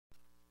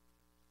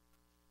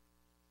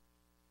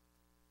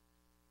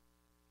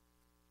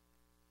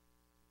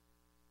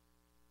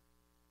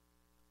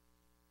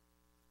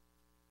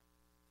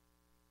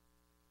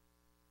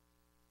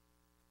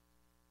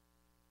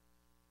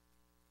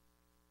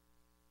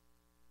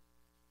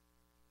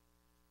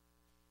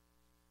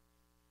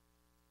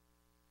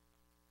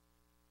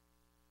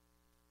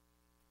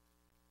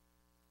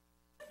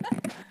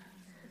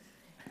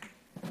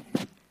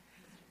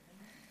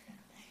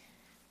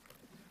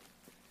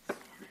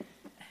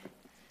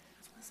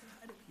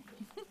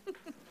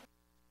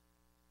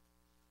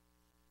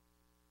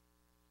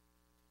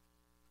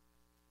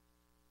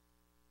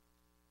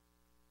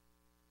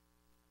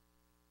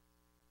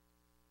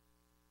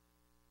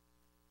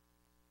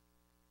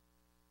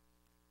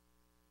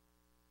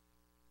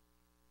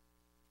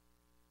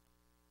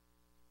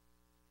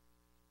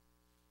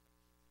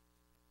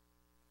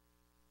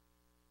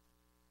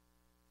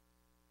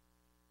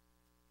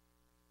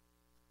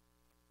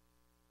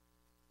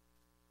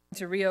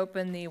To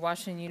reopen the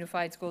Washington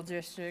Unified School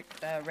District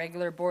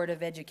regular Board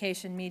of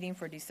Education meeting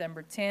for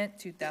December 10th,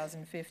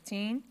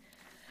 2015.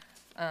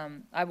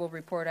 I will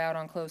report out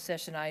on closed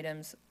session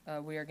items.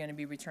 We are going to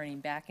be returning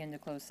back into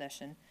closed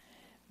session.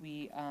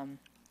 We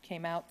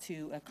came out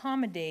to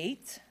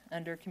accommodate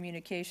under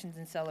communications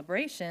and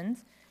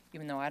celebrations,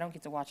 even though I don't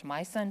get to watch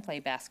my son play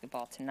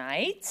basketball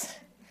tonight,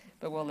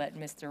 but we'll let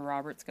Mr.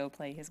 Roberts go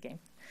play his game.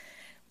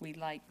 We'd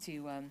like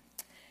to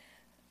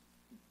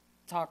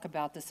talk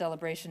about the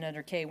celebration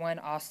under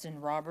K1,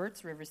 Austin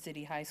Roberts, River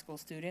City High School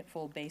student,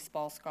 full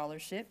baseball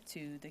scholarship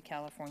to the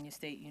California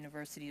State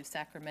University of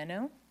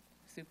Sacramento.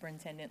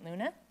 Superintendent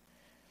Luna.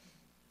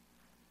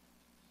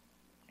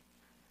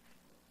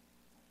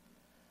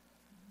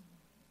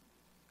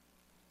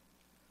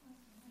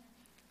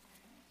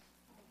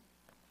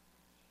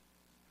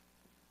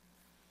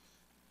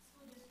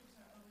 School districts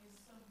are always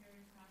so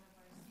very proud of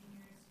our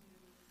seniors who...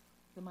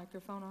 The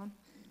microphone on?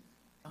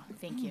 Oh,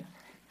 thank you.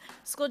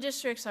 School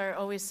districts are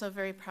always so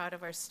very proud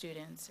of our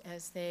students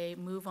as they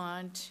move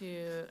on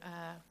to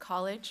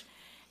college,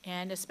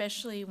 and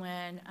especially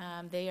when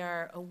they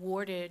are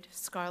awarded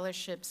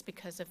scholarships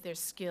because of their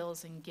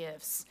skills and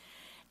gifts.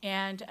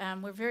 And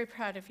we're very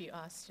proud of you,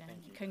 Austin.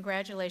 Thank you.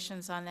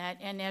 Congratulations on that.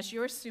 And as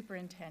your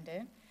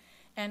superintendent,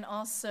 and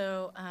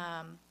also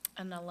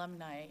an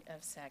alumni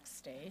of Sac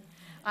State,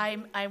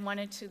 I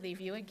wanted to leave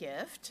you a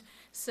gift.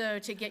 So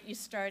to get you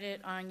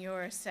started on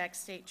your Sac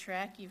State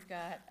track, you've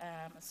got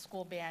a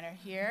school banner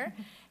here,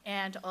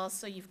 and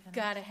also you've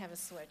got to have a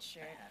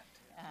sweatshirt.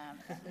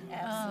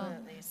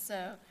 Absolutely.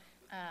 So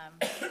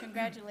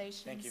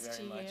congratulations Thank you very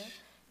to much.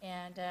 you,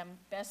 and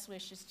best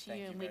wishes to Thank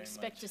you. you And we very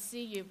expect much. to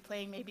see you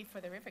playing maybe for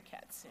the River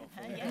Cats soon.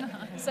 Huh?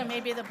 Yeah. So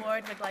maybe the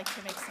board would like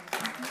to make some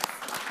comments.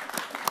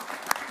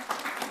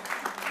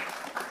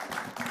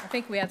 I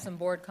think we have some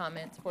board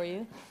comments for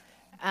you.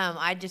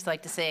 I'd just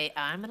like to say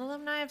I'm an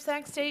alumni of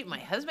Sac State. My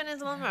husband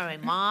is an alumni,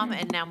 my mom,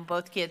 and now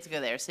both kids go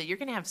there. So you're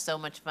going to have so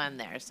much fun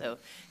there. So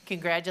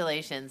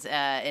congratulations.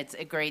 It's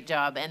a great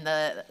job. And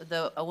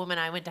a woman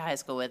I went to high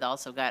school with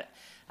also got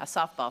a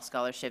softball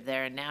scholarship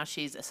there, and now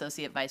she's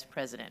Associate Vice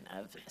President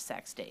of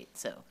Sac State.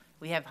 So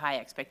we have high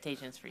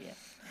expectations for you.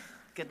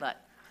 Good luck.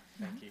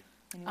 Thank you.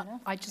 Anyone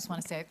else? I just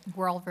want to say,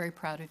 we're all very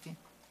proud of you.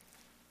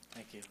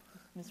 Thank you.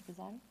 Mr.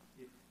 Pizzati?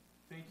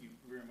 Thank you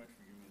very much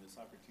for giving me this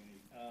opportunity.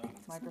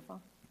 Microphone?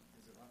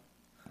 Is it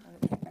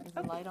on? Is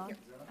the light on?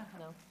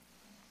 No.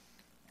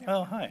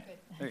 Oh, hi.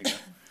 There you go.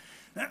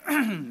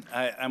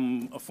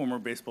 I'm a former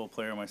baseball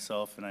player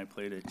myself, and I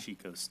played at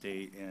Chico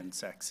State and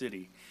Sac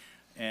City.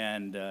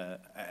 And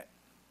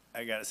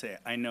I got to say,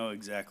 I know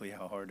exactly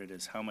how hard it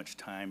is, how much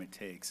time it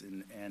takes,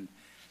 and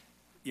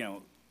you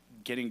know,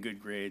 getting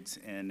good grades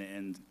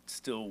and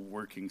still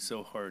working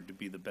so hard to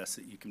be the best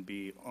that you can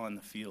be on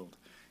the field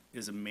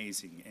is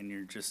amazing. And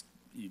you're just,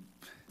 you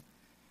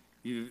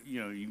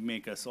know, you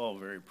make us all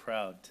very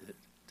proud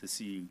to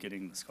see you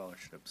getting the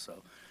scholarship.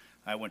 So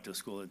I went to a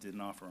school that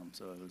didn't offer them,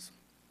 so it was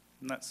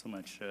not so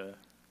much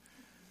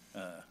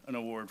an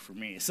award for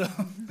me. So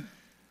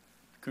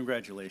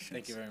congratulations.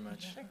 Thank you very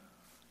much.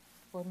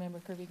 Board Member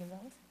Kirby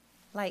Gonzalez?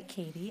 Like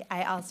Katie,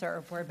 I also,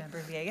 or Board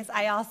Member Villegas,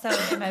 I also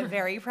am a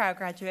very proud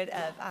graduate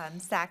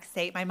of Sac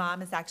State. My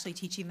mom is actually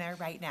teaching there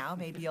right now.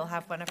 Maybe you'll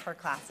have one of her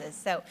classes.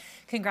 So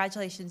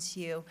congratulations to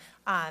you,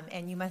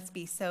 and you must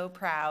be so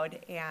proud,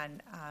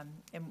 and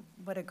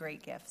what a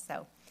great gift.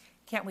 So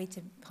can't wait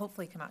to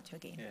hopefully come out to a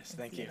game. Yes, and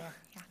thank see you. there.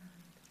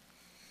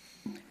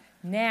 Yeah.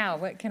 Now,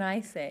 what can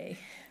I say?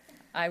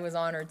 I was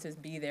honored to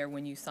be there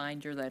when you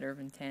signed your letter of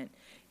intent,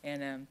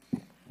 and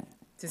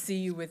to see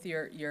you with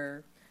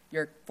your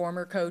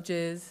former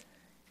coaches,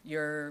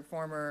 your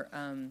former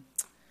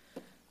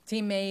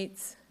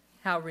teammates,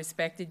 how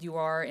respected you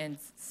are, and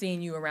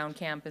seeing you around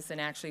campus and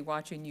actually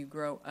watching you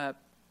grow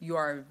up. You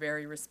are a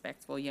very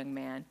respectful young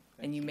man,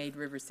 and you made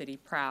River City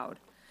proud.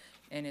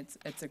 And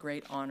it's a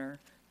great honor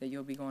that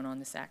you'll be going on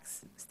to Sac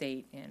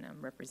State and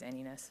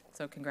representing us.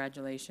 So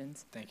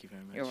congratulations. Thank you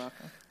very much. You're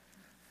welcome.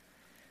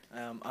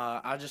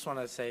 I just want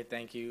to say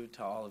thank you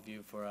to all of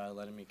you for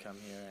letting me come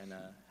here and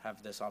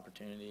have this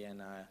opportunity,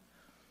 and I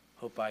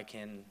hope I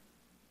can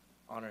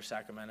honor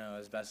Sacramento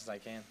as best as I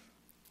can.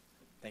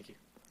 Thank you.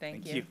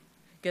 Thank Thank you. you.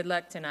 Good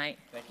luck tonight.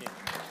 Thank you.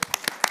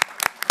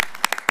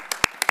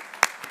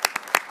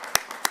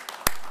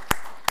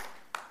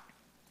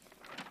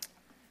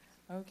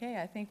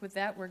 Okay, I think with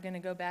that, we're going to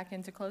go back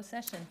into closed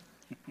session.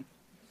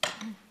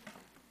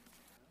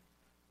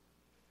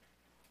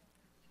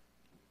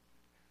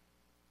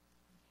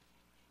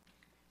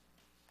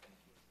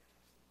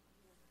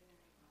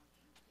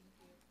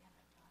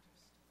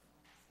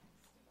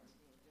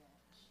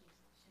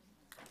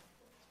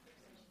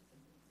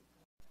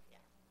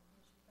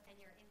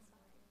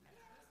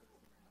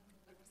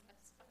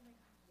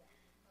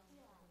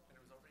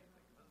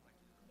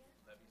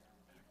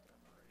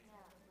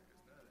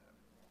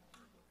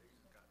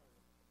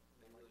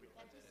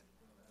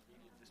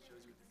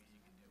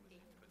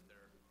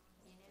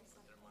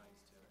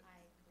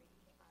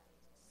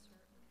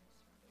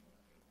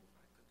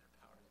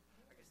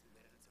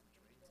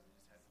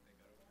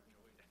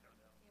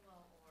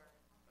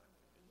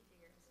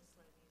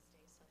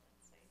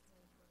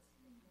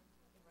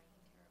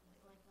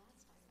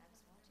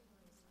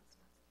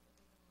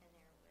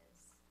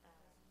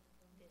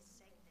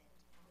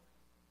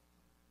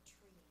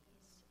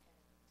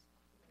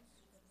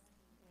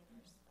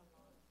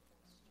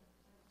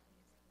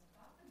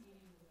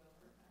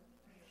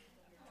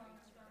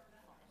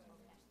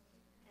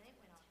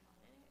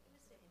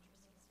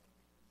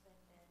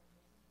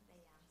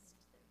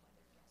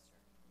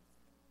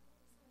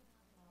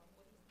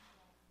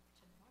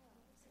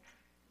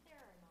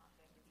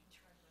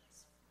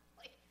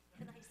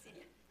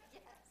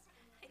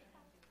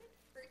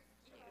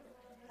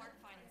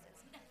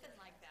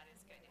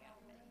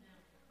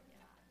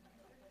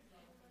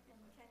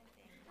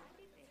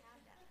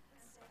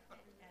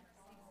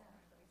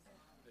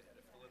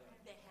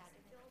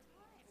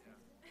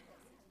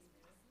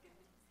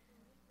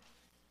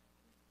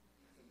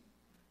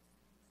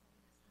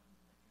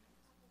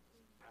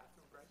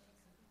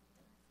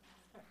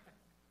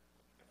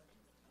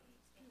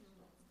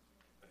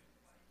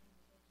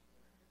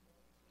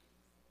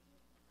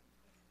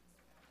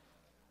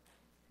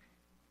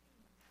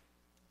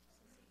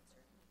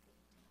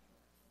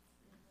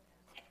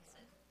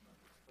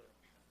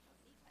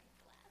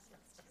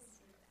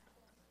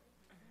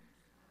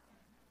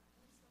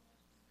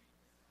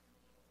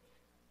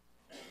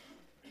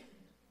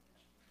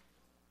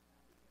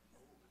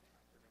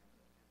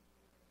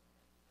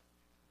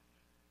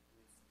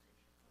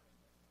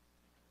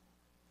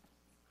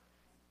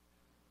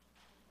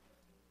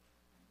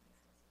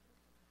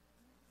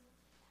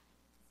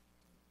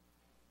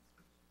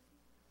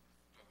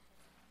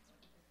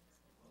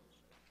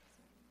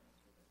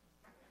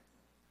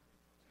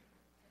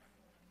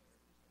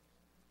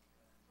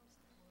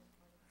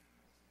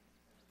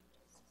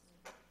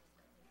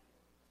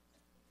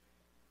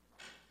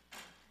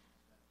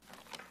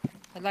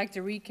 I'd like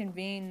to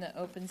reconvene the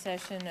open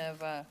session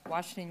of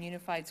Washington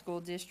Unified School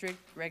District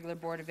Regular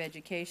Board of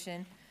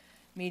Education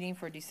meeting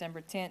for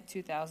December 10th,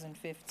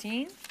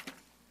 2015. If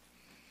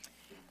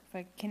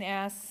I can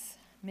ask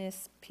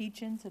Ms.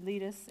 Peachin to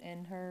lead us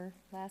in her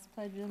last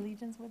pledge of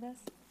allegiance with us.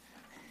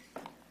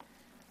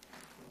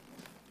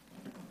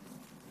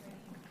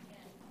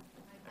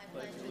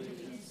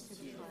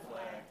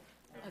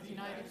 Of the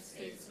United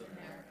States of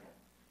America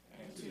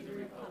and to the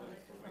republic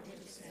for which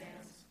it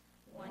stands,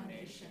 one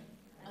nation,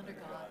 under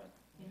God,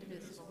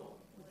 indivisible,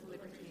 with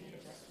liberty and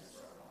justice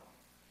for all.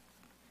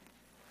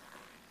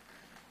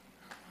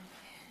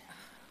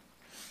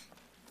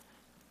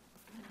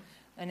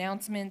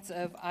 Announcements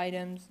of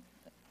items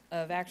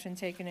of action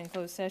taken in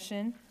closed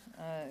session.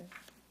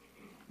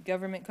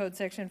 Government Code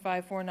Section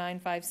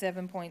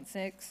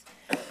 54957.6,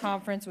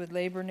 conference with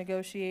labor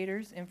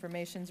negotiators,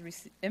 information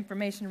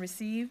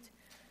received.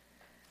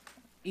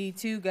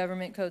 E2,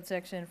 Government Code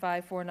Section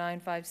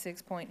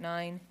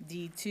 54956.9,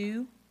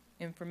 D2,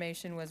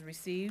 information was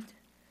received.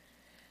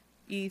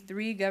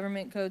 E3,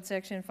 Government Code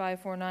Section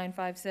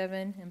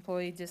 54957,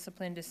 employee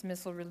discipline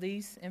dismissal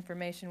release,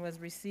 information was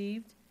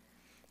received.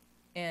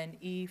 And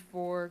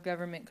E4,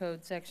 Government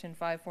Code Section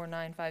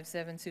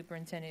 54957,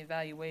 superintendent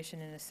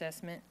evaluation and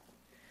assessment,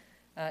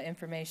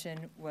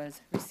 information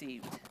was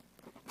received.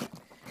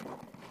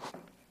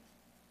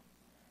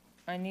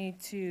 I need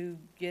to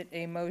get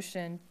a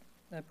motion,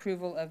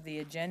 approval of the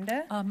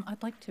agenda.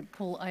 I'd like to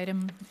pull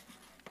item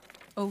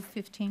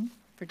 015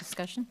 for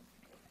discussion.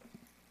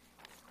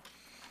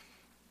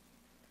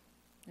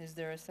 Is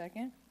there a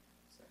second?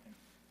 Second.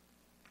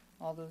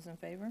 All those in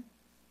favor?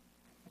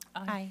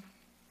 Aye.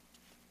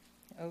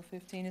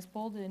 015 is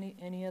pulled.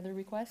 Any other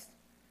requests?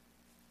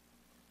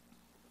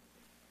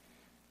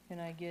 Can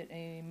I get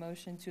a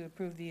motion to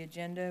approve the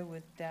agenda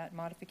with that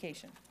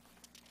modification?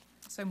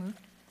 So moved.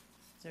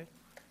 Is there?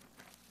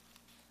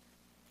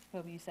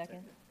 Kobe, you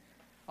second?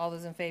 All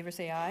those in favor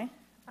say aye.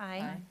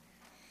 Aye.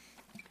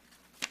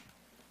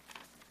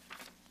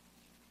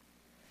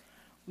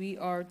 We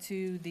are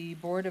to the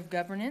Board of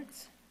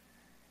Governance,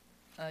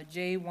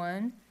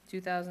 J1,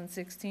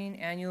 2016,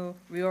 Annual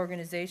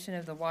Reorganization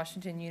of the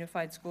Washington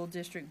Unified School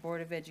District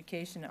Board of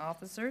Education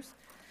Officers.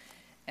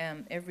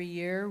 Every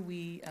year,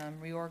 we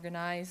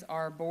reorganize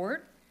our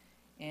board,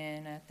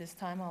 and at this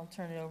time, I'll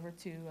turn it over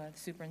to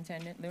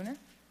Superintendent Luna.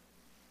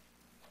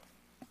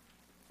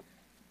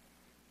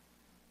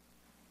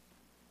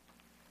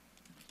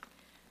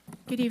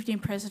 Good evening,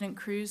 President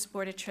Cruz,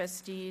 Board of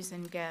Trustees,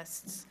 and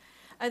guests.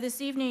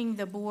 This evening,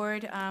 the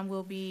board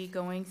will be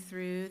going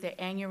through the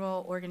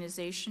annual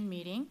organization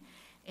meeting,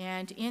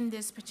 and in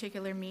this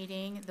particular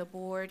meeting, the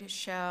board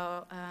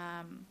shall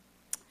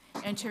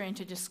enter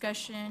into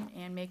discussion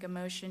and make a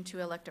motion to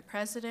elect a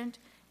president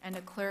and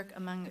a clerk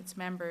among its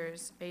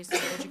members based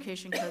on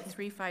Education Code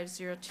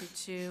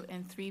 35022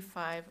 and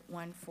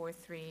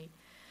 35143.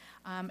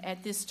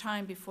 At this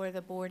time, before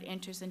the board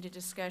enters into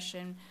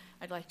discussion,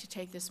 I'd like to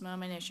take this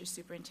moment as your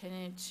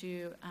superintendent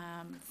to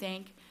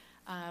thank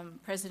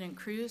President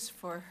Cruz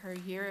for her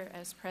year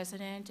as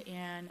president,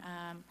 and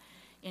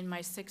in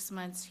my 6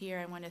 months here,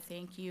 I want to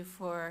thank you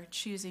for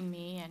choosing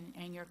me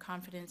and your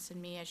confidence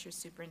in me as your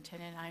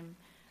superintendent.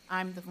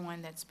 I'm the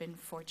one that's been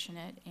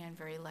fortunate and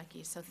very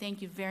lucky. So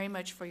thank you very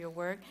much for your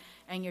work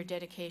and your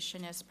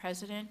dedication as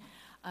president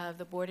of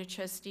the Board of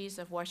Trustees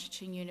of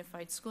Washington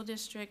Unified School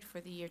District for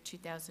the year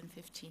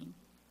 2015.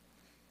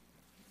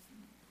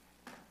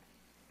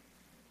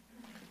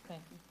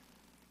 Thank you.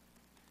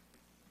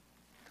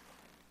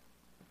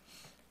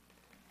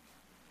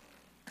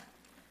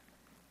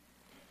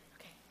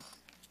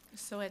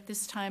 So at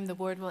this time, the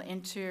board will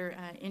enter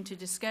into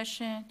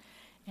discussion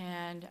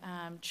and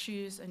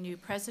choose a new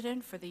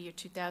president for the year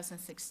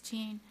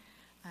 2016,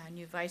 a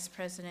new vice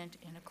president,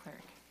 and a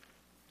clerk.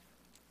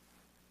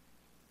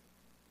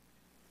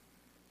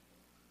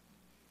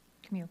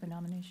 Can we open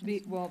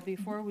nominations? Well,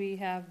 before we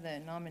have the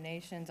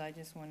nominations, I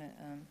just want to,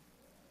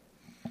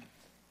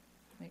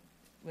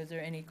 was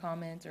there any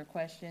comments or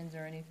questions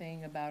or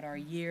anything about our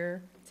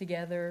year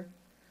together?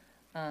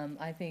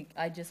 I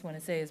just want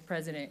to say as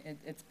president,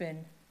 it's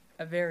been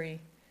a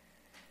very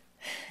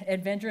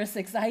adventurous,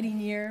 exciting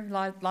year.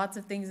 Lots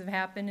of things have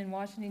happened in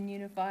Washington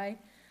Unified.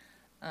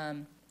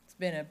 It's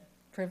been a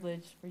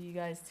privilege for you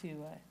guys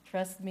to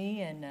trust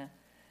me and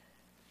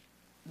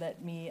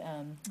let me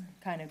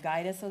kind of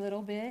guide us a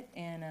little bit.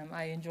 And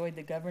I enjoyed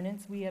the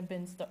governance we have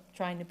been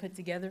trying to put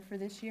together for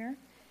this year.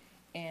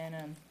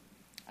 And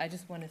I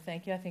just want to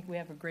thank you. I think we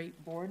have a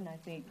great board, and I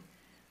think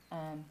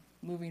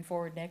moving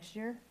forward next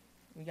year,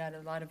 we got a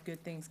lot of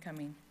good things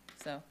coming.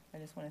 So I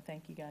just want to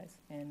thank you guys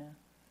and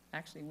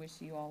actually wish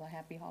you all a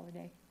happy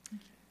holiday.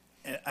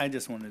 I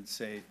just wanted to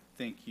say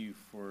thank you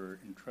for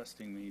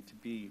entrusting me to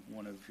be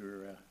one of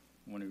your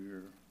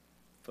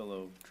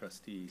fellow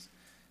trustees.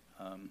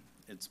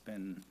 It's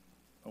been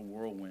a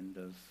whirlwind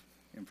of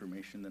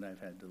information that I've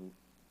had to,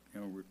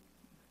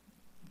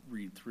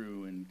 read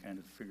through and kind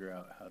of figure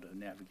out how to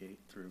navigate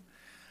through.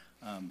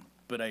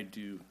 But I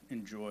do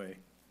enjoy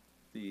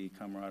the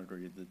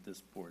camaraderie that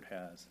this board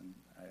has, and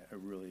I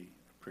really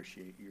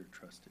appreciate your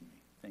trust in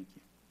me. Thank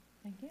you.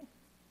 Thank you.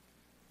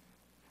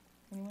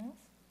 Anyone else?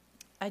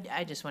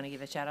 I just want to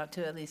give a shout out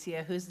to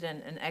Alicia, who's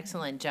done an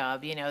excellent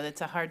job. You know,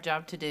 that's a hard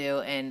job to do,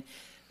 and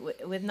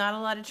with not a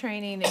lot of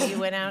training, you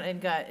went out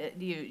and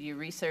you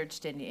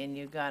researched and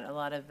you got a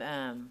lot of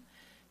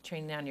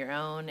training on your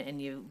own,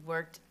 and you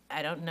worked.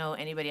 I don't know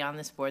anybody on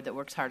this board that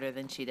works harder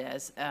than she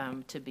does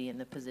to be in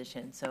the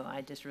position. So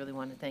I just really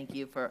want to thank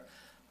you for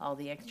all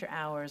the extra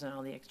hours and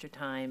all the extra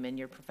time and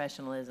your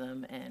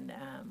professionalism and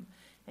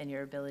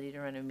your ability to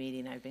run a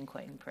meeting. I've been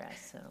quite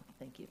impressed. So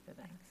thank you for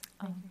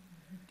that.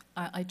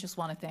 I just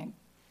want to thank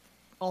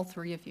all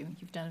three of you.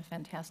 You've done a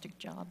fantastic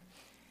job.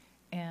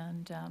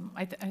 And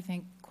I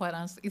think, quite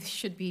honestly, it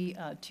should be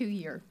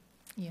 2-year,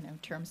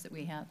 terms that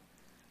we have.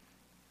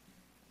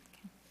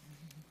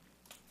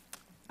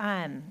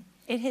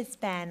 It has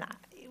been,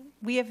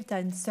 we have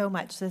done so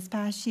much this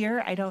past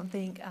year. I don't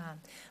think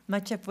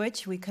much of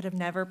which we could have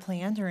never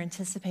planned or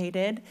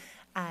anticipated.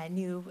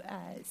 New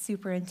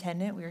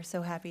superintendent, we are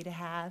so happy to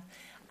have.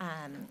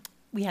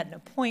 We had an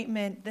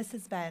appointment. This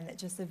has been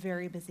just a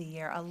very busy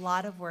year. A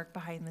lot of work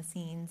behind the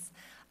scenes,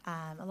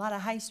 a lot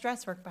of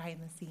high-stress work behind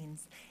the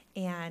scenes.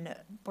 And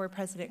Board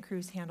President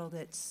Cruz handled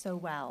it so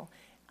well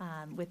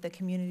with the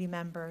community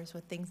members,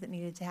 with things that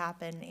needed to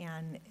happen,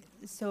 and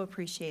so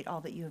appreciate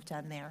all that you have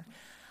done there.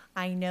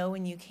 I know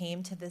when you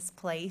came to this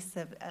place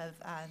of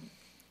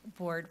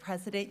Board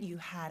President, you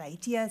had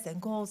ideas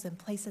and goals and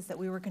places that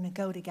we were going to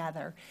go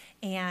together.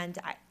 And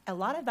a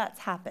lot of that's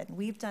happened.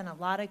 We've done a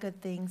lot of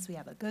good things. We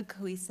have a good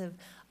cohesive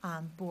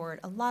board.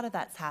 A lot of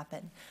that's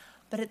happened.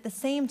 But at the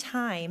same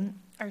time,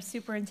 our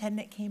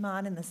superintendent came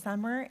on in the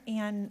summer,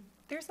 and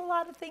there's a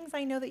lot of things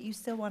I know that you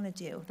still want to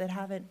do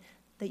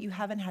that you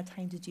haven't had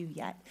time to do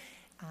yet,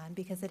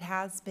 because it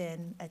has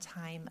been a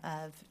time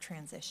of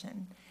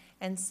transition.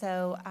 And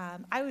so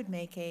I would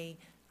make a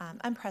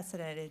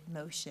unprecedented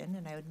motion,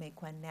 and I would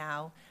make one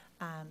now,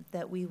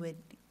 that we would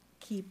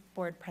keep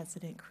Board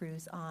President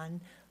Cruz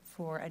on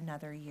for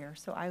another year.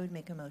 So I would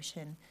make a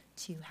motion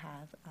to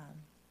have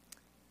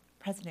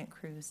President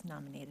Cruz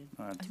nominated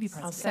to be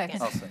president. I'll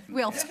second. I'll second.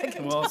 We'll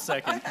second. Well,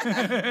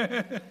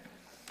 second.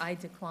 I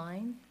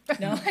decline.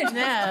 No.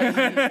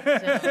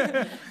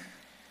 No,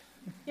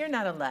 you're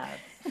not allowed.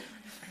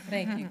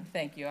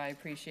 Thank you, I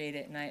appreciate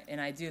it,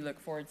 and I do look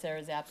forward.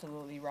 Sarah's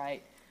absolutely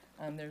right.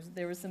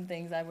 There were some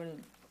things I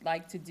would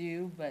like to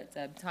do, but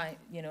time,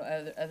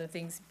 other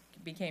things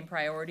became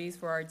priorities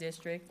for our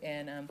district,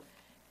 and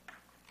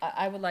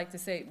I would like to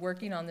say,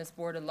 working on this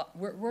board a lot,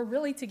 we're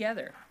really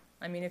together.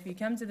 I mean, if you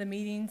come to the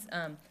meetings,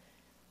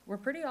 we're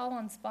pretty all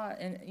on spot,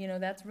 and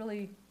that's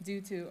really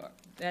due to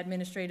the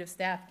administrative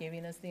staff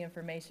giving us the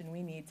information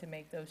we need to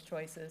make those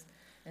choices.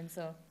 And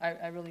so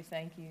I really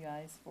thank you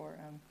guys for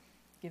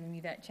giving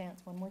me that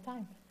chance one more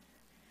time.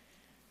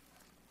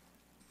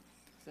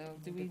 So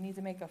do we need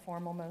to make a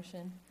formal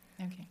motion?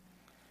 Okay.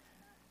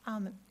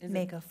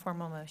 Make a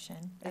formal motion.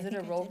 Is it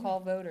a roll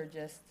call vote or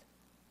just?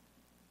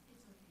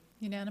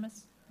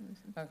 Unanimous?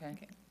 Okay.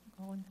 Okay.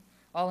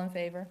 All in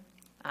favor?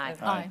 Aye.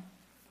 Aye.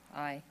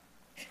 Aye.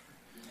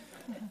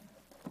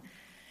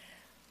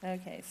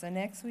 Okay, so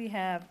next we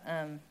have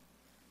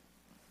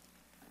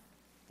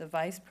the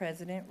vice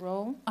president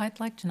role. I'd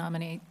like to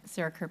nominate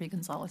Sarah Kirby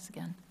Gonzalez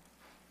again.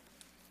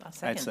 I'll I'd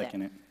second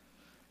second it.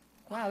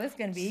 Wow, this is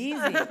going to be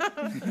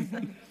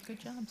easy. Good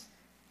jobs.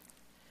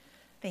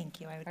 Thank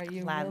you. I would Are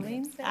you gladly.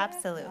 willing, Sarah?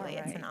 Absolutely.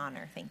 All It's an right.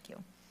 honor. Thank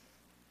you.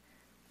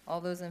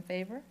 All those in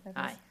favor? of this?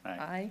 Aye. Aye.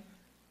 Aye,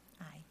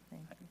 Aye.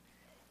 thank you.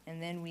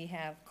 And then we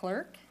have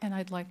clerk. And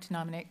I'd like to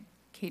nominate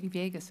Katie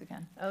Vegas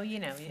again. Oh,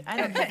 I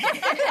don't.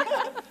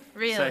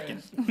 Really?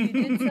 Second. You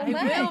did so I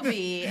much. will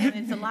be, and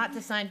it's a lot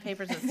to sign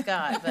papers with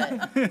Scott, but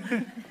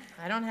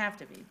I don't have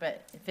to be.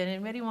 But if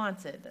anybody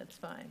wants it, that's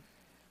fine.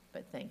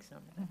 But thanks,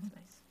 Norma, that's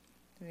nice.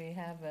 Do we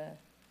have a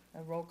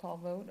roll call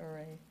vote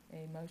or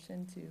a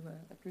motion to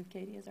approve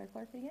Katie as our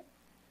clerk again?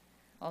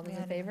 All those We in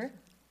had a favor?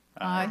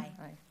 Aye.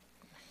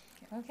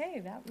 Aye. Okay,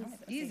 that was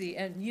easy.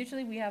 And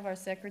usually we have our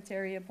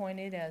secretary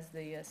appointed as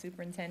the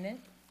superintendent.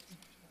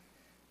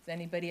 Does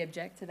anybody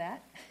object to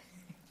that?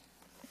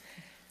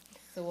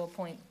 So we'll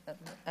appoint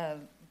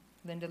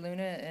Linda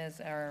Luna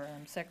as our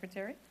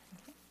secretary.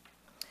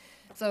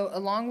 So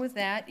along with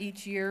that,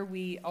 each year,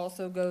 we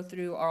also go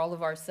through all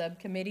of our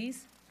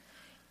subcommittees.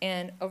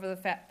 And over the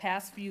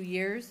past few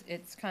years,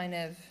 it's kind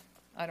of,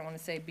 I don't want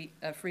to say be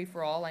a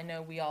free-for-all. I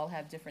know we all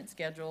have different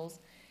schedules.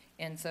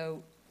 And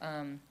so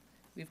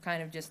we've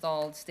kind of just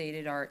all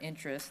stated our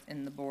interest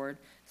in the board.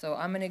 So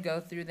I'm going to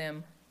go through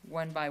them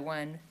one by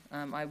one.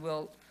 I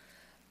will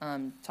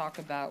talk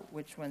about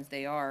which ones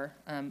they are.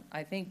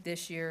 I think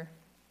this year,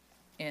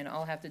 and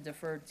I'll have to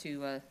defer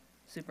to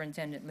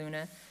Superintendent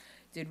Luna,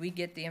 did we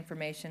get the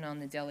information on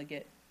the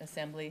delegate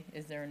assembly?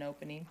 Is there an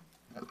opening?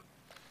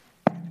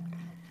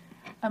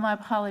 I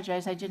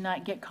apologize, I did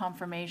not get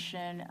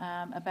confirmation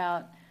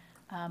about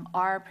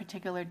our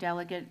particular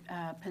delegate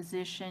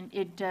position.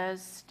 It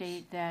does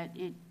state that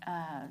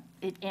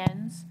it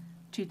ends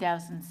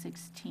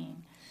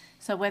 2016.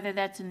 So whether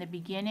that's in the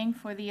beginning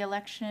for the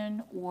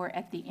election or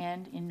at the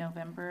end in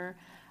November,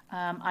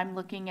 I'm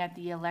looking at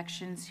the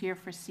elections here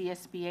for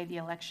CSBA. The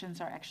elections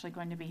are actually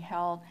going to be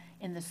held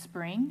in the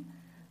spring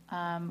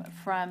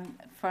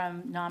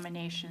from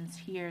nominations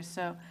here.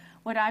 So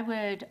what I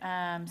would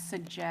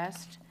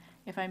suggest,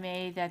 if I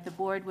may, that the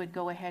board would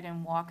go ahead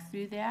and walk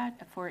through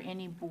that for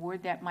any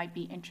board that might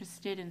be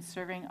interested in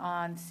serving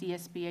on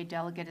CSBA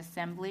Delegate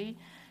Assembly,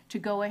 to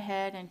go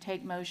ahead and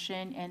take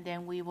motion, and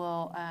then we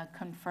will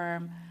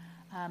confirm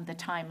the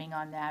timing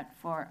on that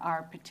for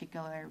our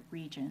particular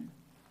region.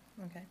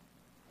 Okay.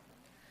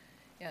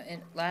 Yeah,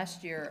 and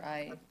last year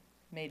I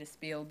made a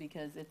spiel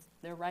because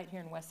they're right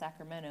here in West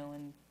Sacramento,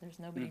 and there's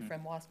nobody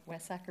from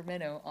West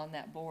Sacramento on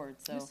that board,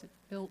 so. Who's it?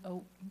 Bill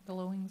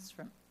Owens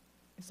from,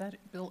 is that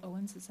Bill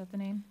Owens, is that the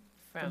name?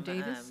 From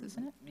Davis,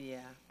 isn't it?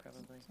 Yeah,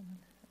 probably.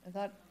 I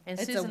thought, And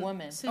it's a Susan-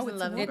 woman. Susan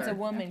it's a woman. It's a Levenberg.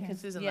 woman, Okay. because,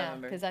 Susan yeah,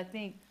 Levenberg. because I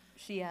think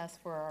she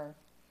asked for our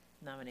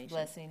Nomination.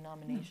 blessing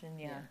nomination,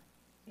 yeah,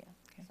 yeah.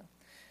 Okay.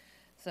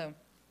 So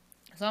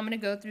I'm gonna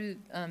go through,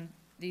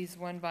 these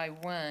one by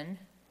one.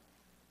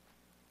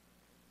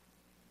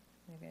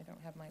 Maybe I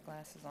don't have my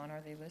glasses on,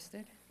 are they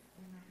listed?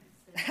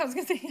 I was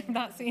gonna say, I'm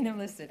not seeing them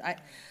listed,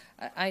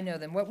 I know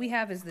them. What we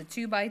have is the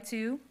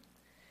 2x2,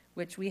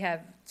 which we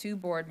have 2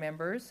 board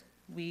members.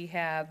 We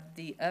have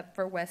the Up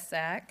for West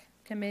Sac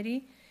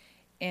Committee,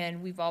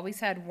 and we've always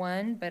had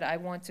one, but I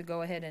want to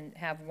go ahead and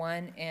have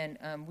one, and,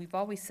 we've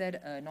always said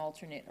an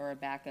alternate or a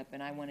backup,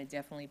 and I wanna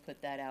definitely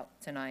put that out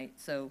tonight,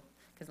 so,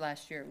 cause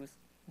last year it was,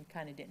 we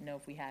kinda didn't know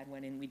if we had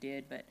one, and we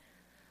did, but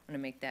I'm gonna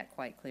make that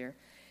quite clear.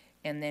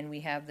 And then we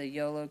have the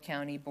Yolo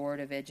County Board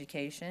of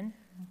Education.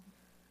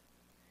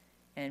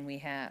 And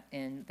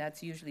and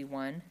that's usually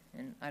one,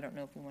 and I don't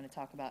know if we wanna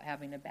talk about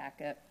having a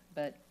backup,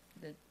 but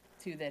the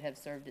 2 that have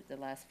served it the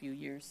last few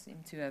years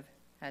seem to have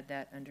had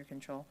that under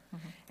control.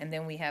 And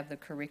then we have the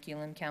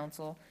Curriculum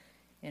Council,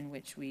 in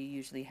which we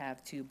usually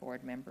have 2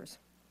 board members.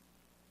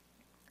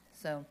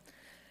 So,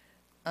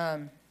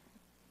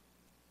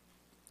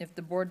 if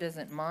the board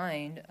doesn't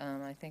mind,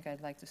 I think I'd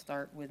like to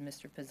start with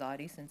Mr.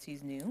 Pizzotti, since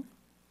he's new,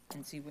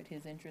 and see what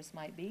his interests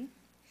might be.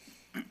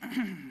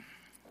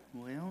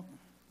 Well,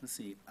 let's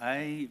see,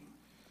 I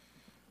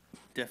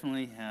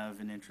definitely have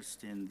an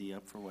interest in the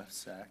Up for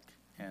West Sac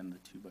and the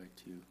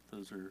 2x2.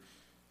 Those are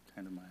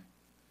kind of my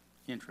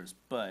interest,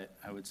 but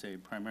I would say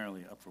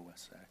primarily Up for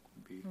West Sac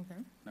would be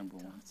Okay. number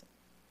one.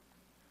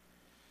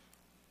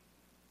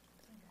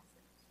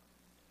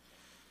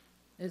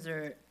 Is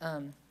there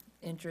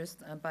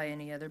interest by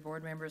any other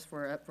board members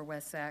for Up for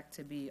West Sac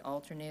to be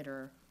alternate,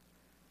 or?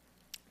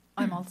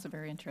 I'm also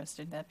very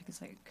interested in that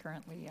because I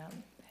currently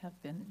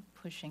have been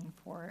pushing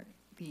for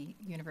the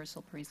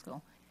universal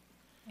preschool.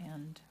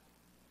 And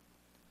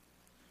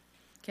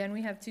Can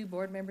we have 2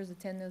 board members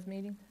attend those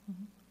meetings?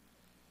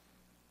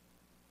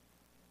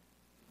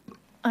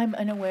 I'm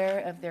unaware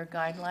of their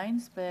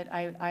guidelines, but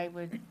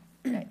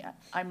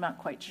I'm not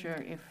quite sure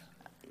if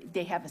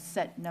they have a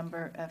set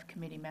number of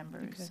committee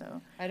members, Okay.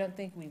 so. I don't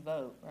think we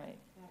vote, right?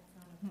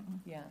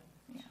 Yeah.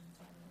 Yeah.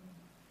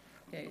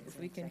 Okay, if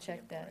we can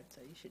check that,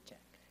 So you should check.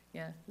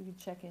 yeah, we can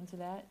check into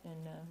that,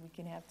 and we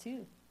can have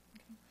 2.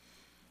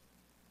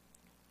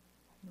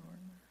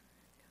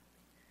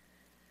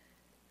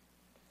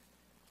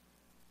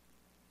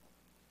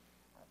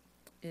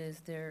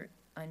 Is there,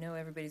 I know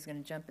everybody's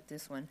gonna jump at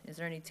this one, is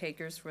there any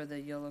takers for the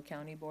Yolo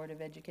County Board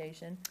of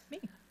Education?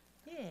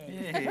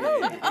 Yay.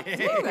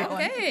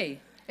 Okay,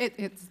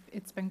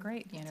 it's been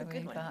great, you know. a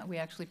good one. We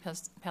actually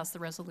passed the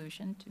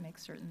resolution to make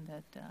certain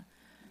that,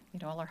 you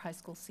know, all our high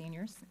school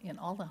seniors in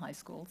all the high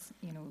schools,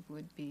 you know,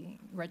 would be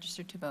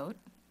registered to vote,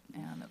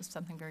 and that was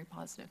something very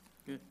positive.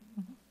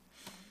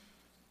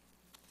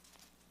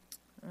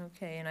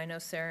 okay, and I know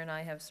Sarah and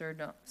I have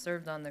served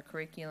on the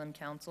Curriculum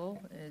Council.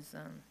 Is,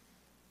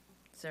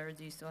 Sarah,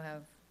 do you still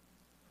have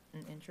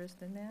an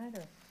interest in that,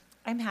 or?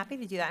 I'm happy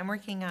to do that. I'm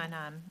working on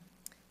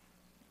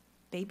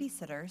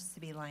babysitters to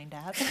be lined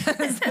up, so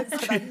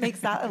that makes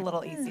that a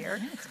little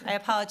easier. I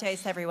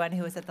apologize to everyone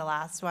who was at the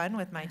last one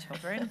with my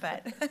children,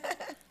 but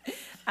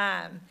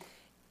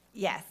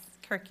yes,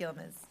 curriculum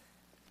is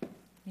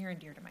near and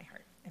dear to my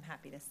heart. I'm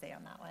happy to stay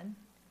on that one.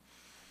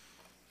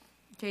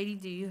 Katie,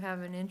 do you have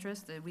an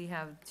interest? We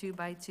have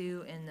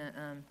 2x2 in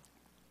the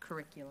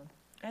curriculum.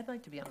 I'd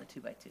like to be on the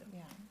 2x2. Yeah.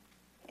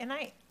 And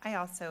I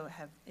also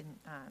have,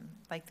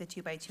 like the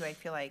 2x2, I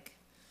feel like,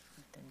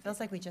 feels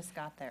like we just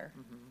got there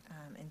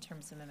in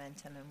terms of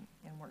momentum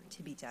and work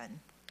to be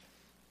done.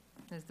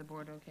 Is the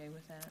board okay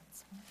with that?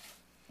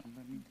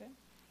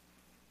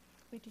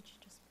 Wait, did you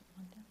just put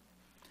one down?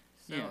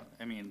 Yeah,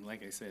 I mean,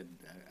 like I said,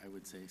 I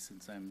would say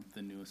since I'm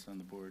the newest on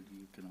the board,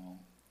 you can all,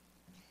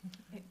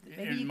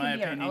 in my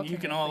opinion, you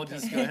can all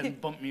just go ahead and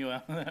bump me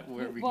out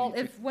wherever you Well, need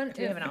to. if one,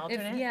 Do we have an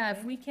alternate? yeah,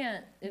 if we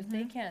can't, if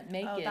they can't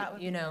make Oh, that it,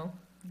 would you be know,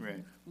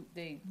 Right.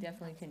 they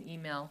definitely can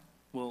email.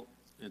 Well,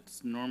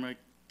 it's Norma,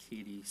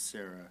 Katie,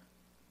 Sarah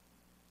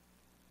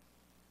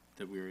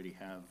that we already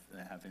have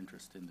that have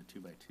interest in the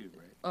 2x2,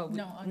 right? Oh,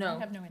 No, I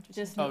have no interest.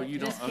 Just, Oh, you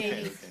don't, just okay,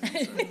 Katie.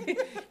 okay, sorry.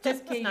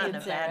 Just Katie Not in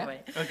and a bad Sarah.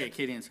 way. Okay,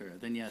 Katie and Sarah,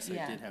 then yes, I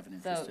Yeah. did have an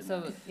interest in So,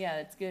 that. yeah,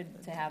 it's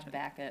good to have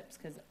backups,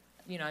 because,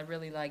 I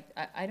really like,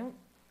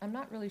 I'm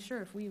not really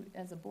sure if we,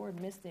 as a board,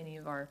 missed any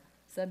of our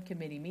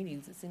subcommittee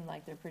meetings. It seemed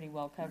like they're pretty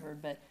well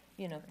covered, but,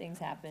 things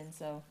happen,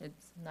 so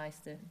it's nice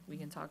that we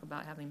can talk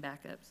about having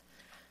backups.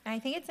 And I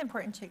think it's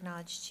important to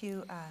acknowledge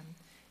too,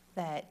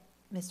 that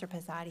Mr.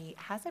 Pizzotti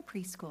has a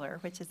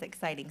preschooler, which is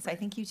exciting. So I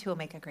think you two will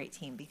make a great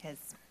team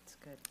because It's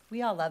good.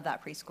 we all love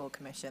that preschool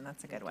commission.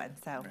 That's a good one.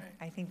 So Right.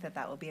 I think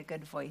that will be a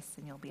good voice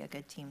and you'll be a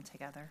good team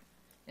together.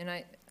 And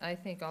I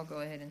think I'll go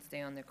ahead and stay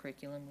on the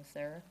curriculum with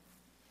Sarah.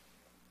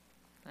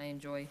 I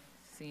enjoy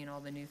seeing all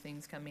the new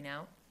things coming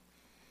out.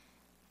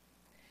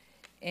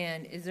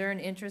 And is there an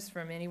interest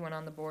from anyone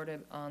on the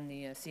board on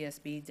the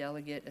CSB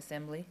delegate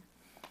assembly?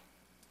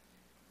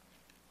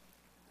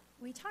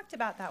 We talked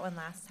about that one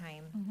last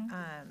time.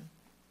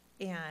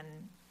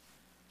 And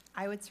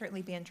I would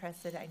certainly be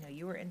interested. I know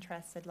you were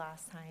interested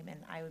last time, and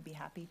I would be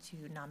happy to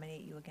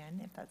nominate you again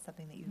if that's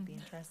something that you'd be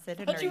interested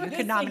in. Thought Or you were you gonna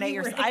could say nominate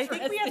you were yourself. I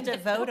think we have to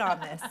vote on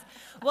this.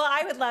 Well,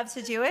 I would love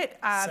to do it.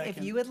 If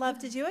Second. you would love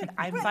to do it,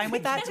 I'm fine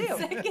with that too.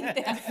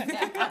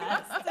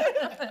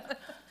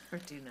 We're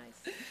too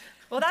nice.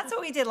 Well, that's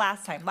what we did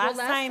last time. Well, Last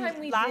last time time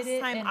we last did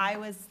it time and- I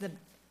was the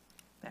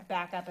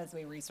backup as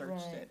we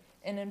researched Right. it.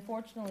 And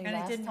unfortunately, And it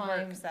last didn't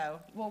time, work,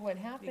 so. well, what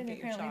happened, get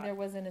your apparently shot. there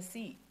wasn't a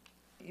seat,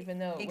 even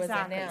though it wasn't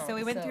Exactly. announced. So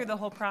we went through the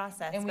whole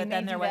process, And we but may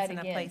then there do that wasn't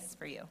a again. place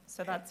for you.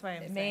 So that's why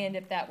I'm It may end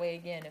saying. up that way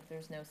again if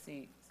there's no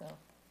seat, so.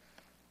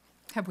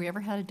 Have we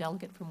ever had a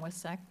delegate from West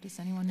Sac? Does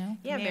anyone know?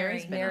 Yeah,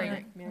 Mary's been on Mary-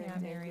 it. Mary Yeah,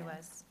 did, Mary yeah.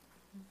 was.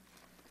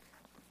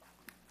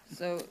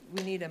 So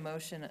we need a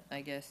motion,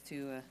 I guess,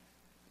 to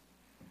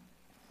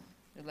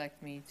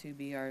elect me to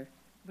be our,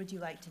 Would you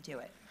like to do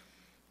it?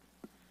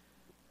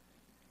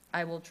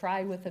 I will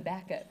try with a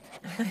backup.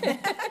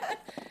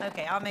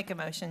 Okay, I'll make a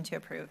motion to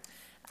approve.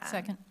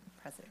 Second.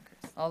 President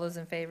Cruz. All those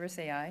in favor,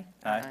 say aye.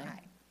 Aye.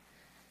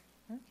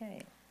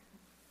 Okay.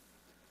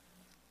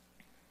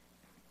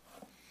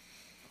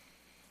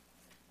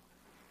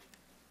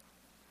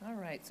 All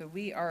right, so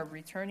we are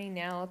returning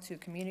now to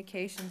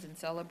communications and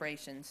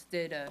celebrations.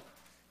 Did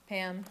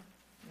Pam,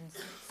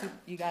 and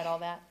you got all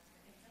that?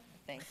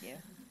 Thank you.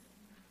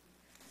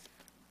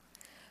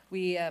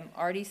 We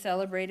already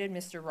celebrated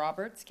Mr.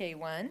 Roberts,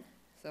 K1,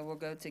 so we'll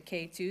go to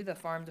K2, the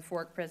Farm to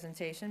Fork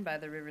presentation by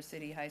the River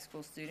City High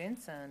School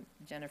students,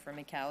 Jennifer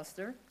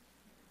McAllister.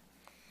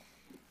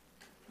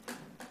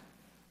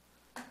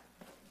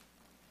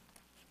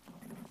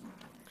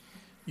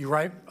 You're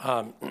right.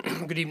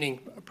 Good evening,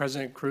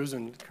 President Cruz,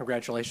 and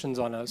congratulations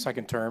on a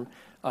second term,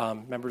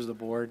 members of the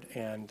board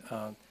and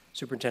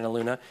Superintendent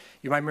Luna.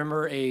 You might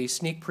remember a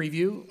sneak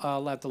preview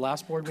at the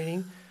last board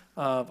meeting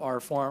of our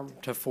Farm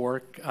to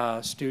Fork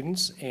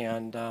students.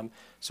 And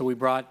so we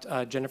brought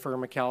Jennifer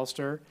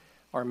McAllister,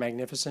 our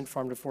magnificent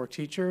Farm to Fork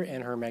teacher,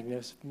 and her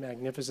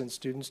magnificent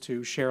students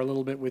to share a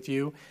little bit with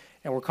you.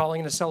 And we're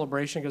calling it a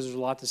celebration because there's a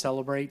lot to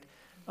celebrate.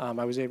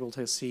 I was able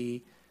to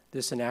see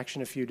this in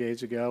action a few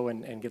days ago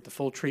and get the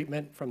full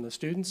treatment from the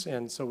students.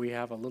 And so we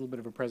have a little bit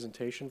of a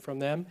presentation from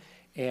them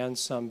and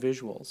some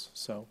visuals.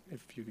 So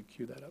if you could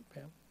cue that up,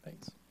 Pam,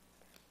 thanks.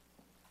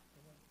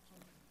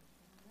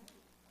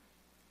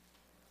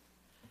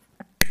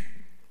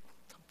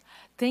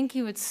 Thank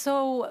you. It's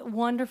so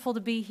wonderful to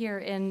be here.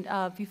 And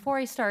before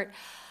I start,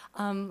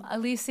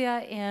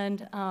 Alicia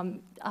and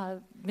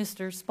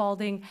Mr.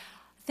 Spalding,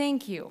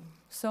 thank you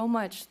so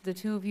much, the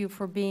two of you,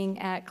 for being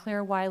at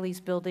Claire Wiley's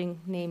building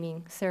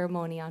naming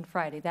ceremony on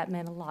Friday. That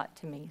meant a lot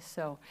to me.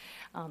 So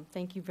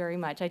thank you very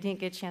much. I didn't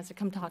get a chance to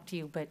come talk to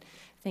you, but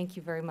thank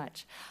you very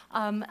much.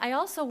 I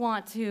also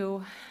want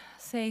to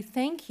say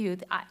thank you.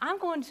 I'm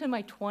going to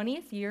my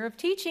 20th year of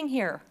teaching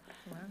here.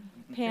 Wow.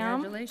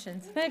 Pam?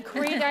 Congratulations. Isn't it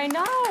great? I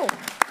know.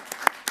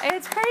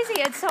 It's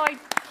crazy. And so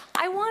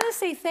I want to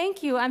say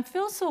thank you. I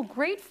feel so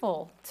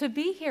grateful to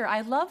be here.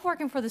 I love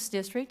working for this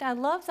district. I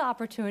love the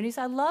opportunities.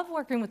 I love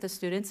working with the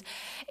students.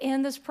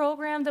 And this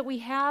program that we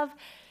have,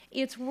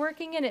 it's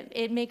working and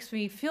it makes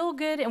me feel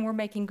good, and we're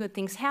making good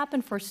things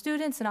happen for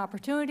students and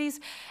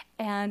opportunities.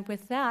 And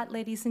with that,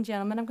 ladies and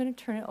gentlemen, I'm going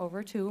to turn it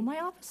over to my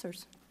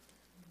officers.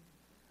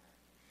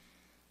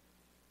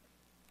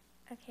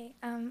 Okay,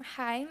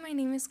 hi, my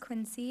name is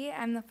Quincy.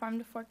 I'm the Farm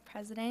to Fork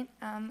president.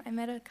 I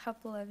met a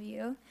couple of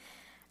you.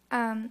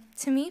 To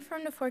me,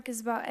 Farm to Fork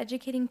is about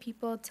educating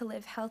people to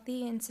live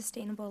healthy and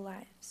sustainable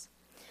lives.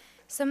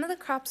 Some of the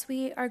crops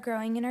we are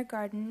growing in our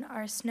garden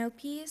are snow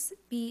peas,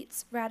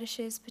 beets,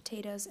 radishes,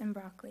 potatoes, and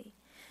broccoli.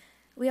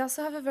 We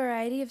also have a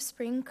variety of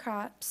spring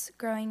crops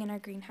growing in our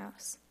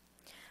greenhouse.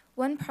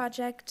 One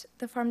project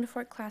the Farm to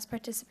Fork class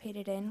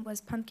participated in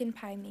was pumpkin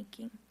pie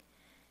making.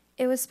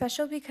 It was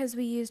special because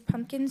we used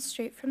pumpkins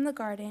straight from the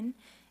garden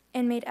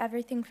and made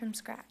everything from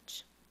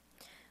scratch.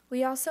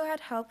 We also had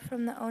help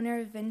from the owner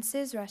of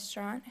Vince's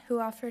restaurant, who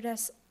offered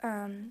us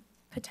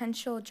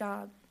potential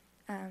job.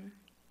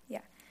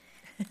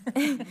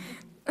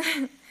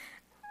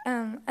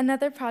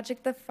 Another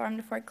project the Farm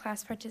to Fork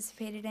class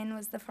participated in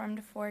was the Farm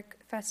to Fork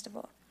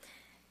Festival.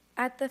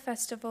 At the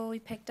festival, we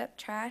picked up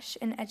trash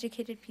and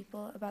educated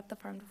people about the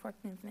Farm to Fork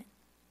movement.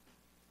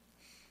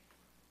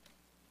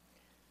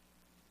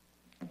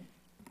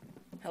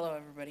 Hello,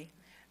 everybody.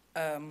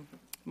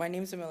 My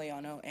name is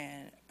Emiliano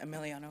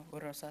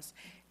Rosas,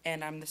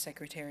 and I'm the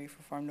secretary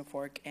for Farm to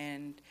Fork.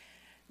 And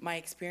my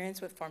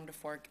experience with Farm to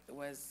Fork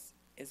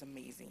is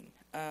amazing.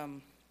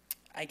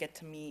 I get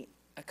to meet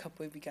a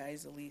couple of you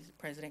guys, Elise,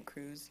 President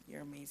Cruz.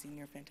 You're amazing.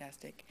 You're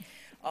fantastic.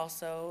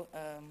 Also,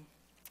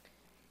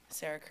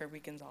 Sarah Kirby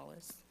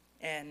Gonzalez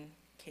and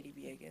Katie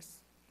Villegas.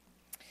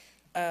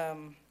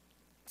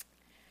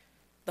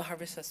 The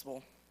Harvest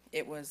Festival,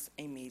 it was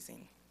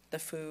amazing. The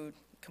food,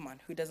 come on,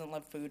 who doesn't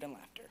love food and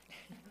laughter?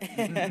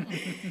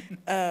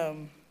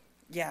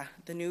 Yeah,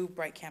 the new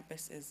Bright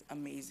Campus is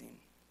amazing.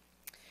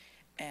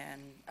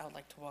 And I would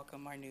like to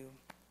welcome our new,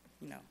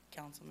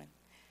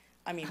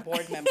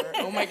 board member.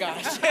 Oh my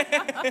gosh.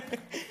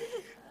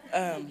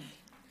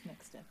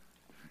 Next step.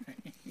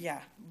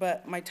 Yeah,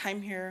 but my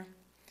time here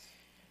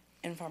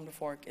in Farm to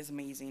Fork is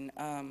amazing.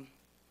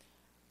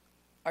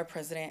 Our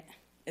president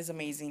is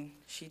amazing.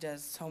 She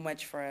does so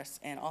much for us.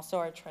 And also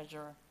our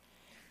treasurer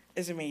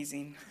is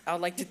amazing. I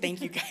would like to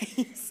thank you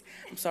guys.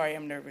 I'm sorry,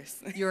 I'm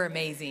nervous. You're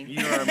amazing.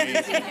 You're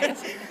amazing.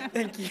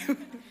 Thank you.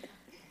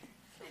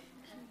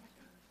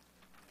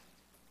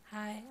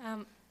 Hi,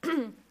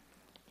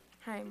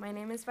 hi, my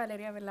name is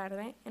Valeria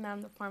Velarde, and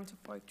I'm the Farm to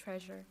Fork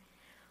treasurer.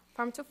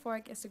 Farm to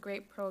Fork is a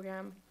great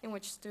program in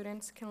which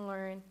students can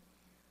learn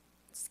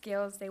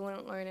skills they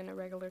wouldn't learn in a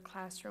regular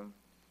classroom,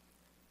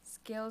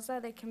 skills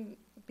that they can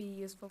be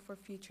useful for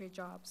future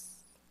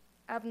jobs.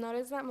 I've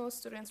noticed that most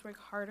students work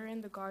harder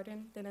in the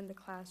garden than in the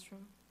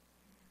classroom.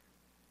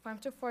 Farm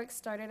to Fork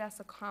started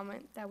as a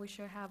comment that we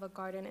should have a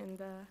garden in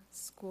the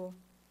school.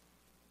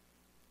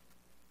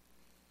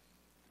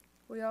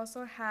 We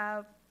also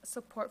have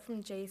support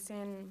from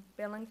Jason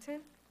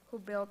Billington, who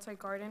built our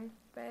garden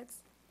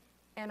beds,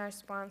 and our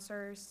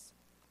sponsors,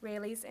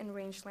 Rayleigh's and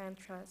Rangeland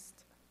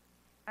Trust.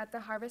 At the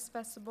Harvest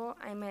Festival,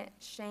 I met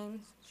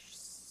Shane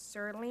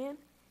Serlian.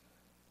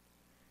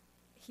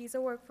 He's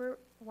a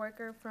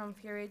worker from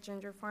Fury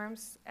Ginger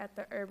Farms at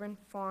the urban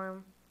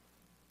farm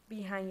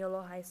behind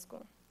Yolo High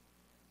School.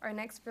 Our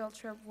next field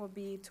trip will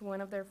be to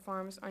one of their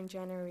farms on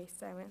January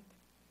 7th.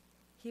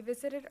 He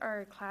visited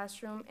our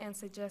classroom and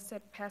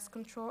suggested pest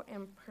control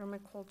and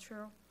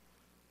permaculture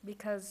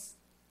because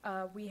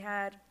we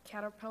had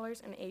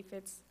caterpillars and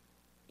aphids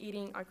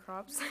eating our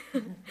crops.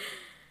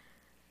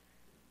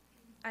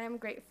 I am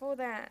grateful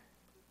that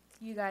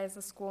you guys,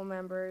 the school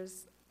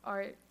members,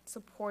 are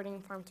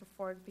supporting Farm to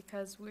Fork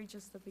because we're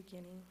just the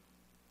beginning.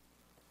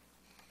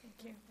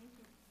 Thank you.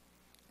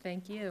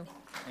 Thank you.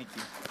 Thank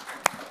you.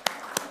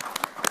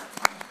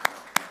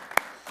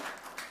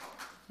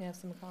 You have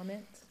some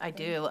comments? I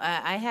do.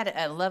 I had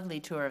a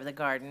lovely tour of the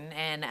garden,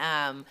 and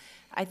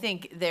I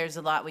think there's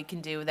a lot we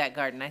can do with that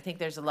garden. I think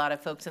there's a lot of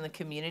folks in the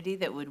community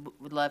that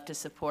would love to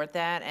support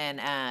that,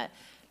 and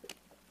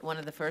one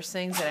of the first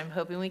things that I'm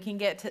hoping we can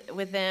get to,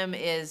 with them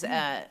is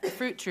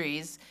fruit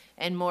trees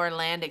and more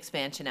land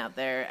expansion out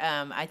there.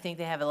 I think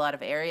they have a lot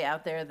of area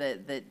out there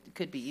that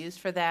could be used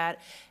for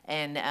that,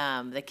 and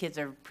the kids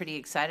are pretty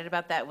excited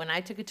about that. When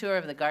I took a tour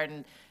of the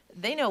garden,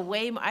 they know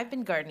way more. I've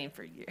been gardening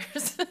for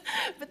years,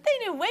 but they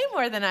knew way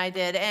more than I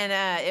did, and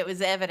it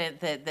was evident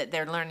that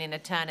they're learning a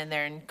ton, and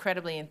they're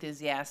incredibly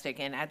enthusiastic,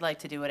 and I'd like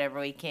to do whatever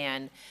we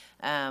can,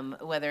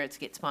 whether it's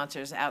get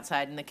sponsors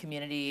outside in the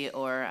community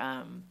or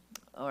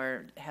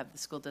have the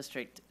school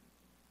district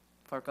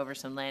fork over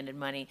some land and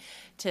money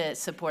to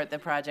support the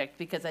project,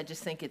 because I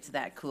just think it's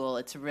that cool.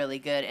 It's really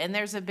good. And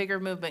there's a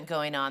bigger movement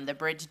going on. The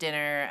Bridge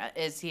Dinner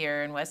is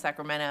here in West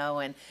Sacramento,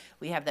 and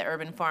we have the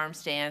urban farm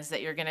stands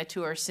that you're going to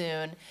tour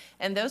soon.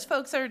 And those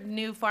folks are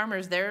new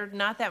farmers. They're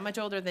not that much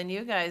older than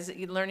you guys,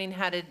 learning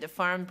how to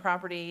farm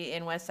property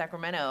in West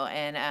Sacramento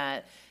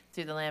and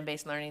through the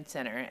Land-Based Learning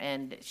Center.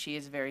 And she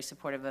is very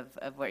supportive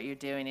of what you're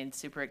doing and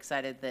super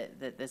excited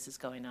that this is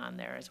going on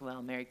there as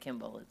well. Mary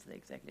Kimball is the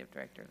executive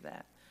director of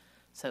that.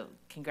 So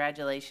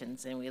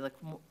congratulations, and we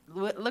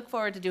look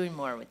forward to doing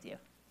more with you.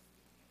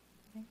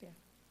 Thank you.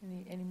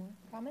 Any more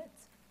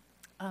comments?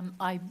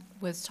 I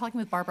was talking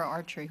with Barbara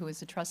Archer, who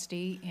is a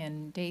trustee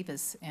in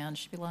Davis, and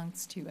she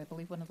belongs to, I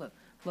believe, one of the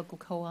local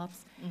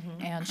co-ops.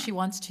 And she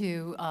wants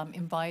to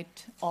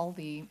invite all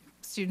the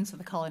students of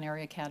the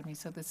Culinary Academy.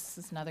 So this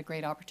is another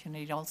great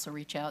opportunity to also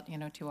reach out,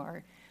 to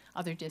our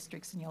other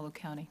districts in Yolo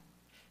County.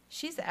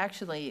 She's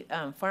actually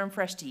Farm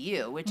Fresh to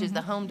You, which is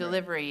the home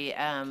delivery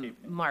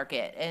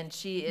market, and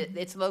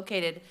it's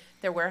located.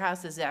 Their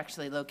warehouse is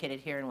actually located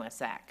here in West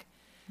Sac.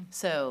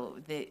 So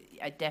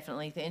I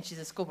definitely think, and she's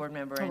a school board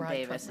member in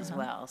Davis as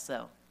well.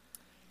 So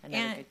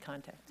another And good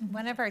contact.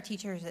 one of our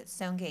teachers at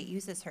Stonegate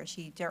uses her.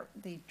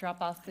 They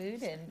drop off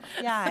food and,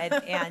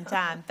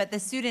 yeah, but the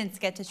students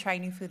get to try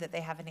new food that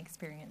they haven't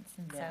experienced.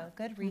 And Yeah. so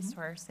good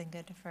resource and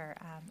good for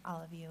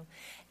all of you.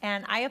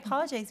 And I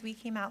apologize, we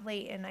came out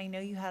late and I know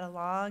you had a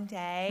long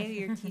day,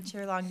 your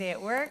teacher, long day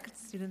at work,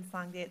 students,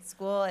 long day at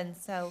school. And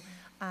so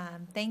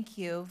thank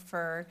you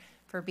for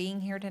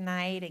being here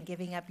tonight and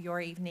giving up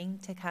your evening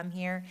to come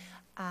here.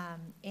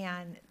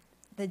 And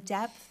the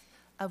depth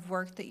of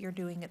work that you're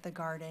doing at the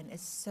garden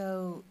is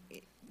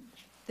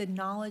the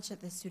knowledge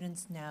that the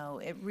students know,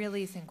 it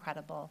really is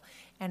incredible,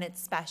 and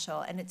it's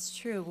special, and it's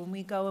true. When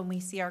we go and we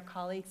see our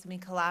colleagues and we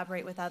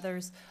collaborate with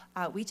others,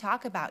 we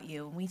talk about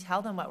you, and we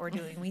tell them what we're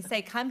doing. We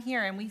say, come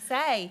here, and we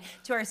say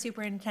to our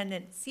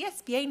superintendent,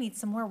 CSBA needs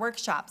some more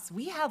workshops.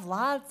 We have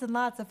lots and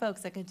lots of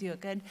folks that could do a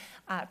good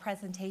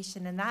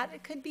presentation, and that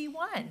it could be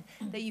one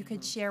that you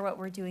could share what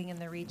we're doing in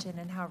the region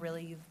and how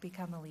really you've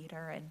become a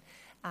leader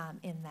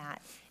in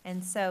that.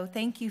 And so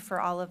thank you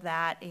for all of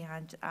that,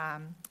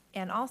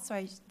 and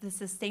also the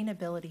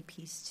sustainability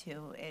piece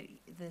too.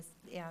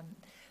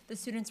 The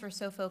students were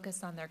so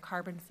focused on their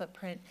carbon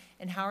footprint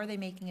and how are they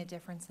making a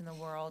difference in the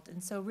world.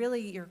 And so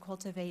really you're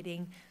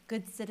cultivating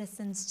good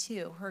citizens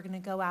too, who are going to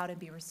go out and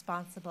be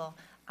responsible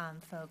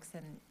folks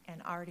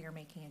and already are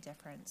making a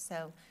difference.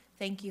 So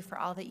thank you for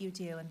all that you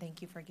do, and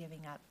thank you for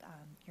giving up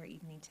your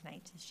evening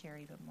tonight to share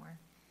even more.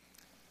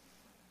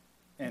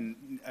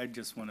 And I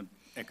just want to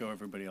echo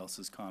everybody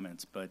else's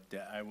comments, but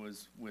I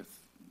was with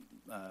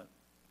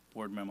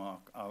board member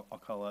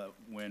Alcala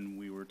when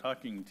we were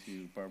talking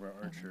to Barbara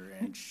Archer,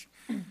 and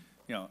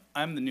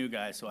I'm the new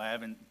guy, so I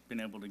haven't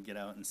been able to get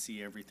out and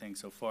see everything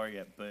so far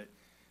yet, but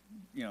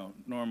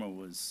Norma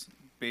was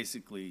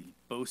basically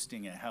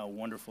boasting at how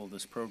wonderful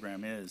this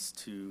program is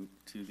to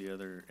the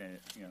other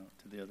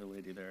to the other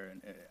lady there,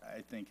 and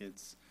I think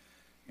it's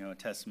a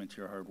testament to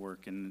your hard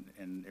work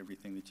and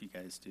everything that you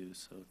guys do,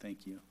 so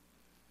thank you.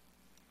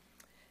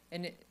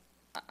 And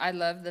I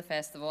love the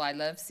festival. I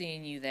love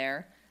seeing you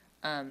there.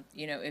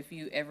 If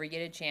you ever get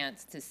a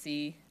chance to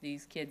see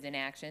these kids in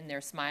action,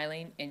 they're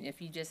smiling. And if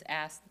you just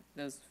ask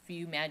those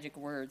few magic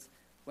words,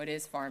 what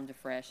is Farm to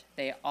Fresh,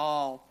 they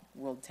all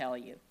will tell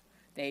you.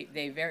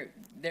 They're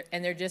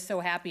just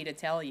so happy to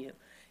tell you.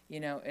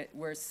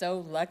 We're so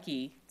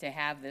lucky to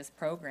have this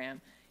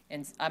program.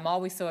 And I'm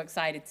always so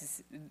excited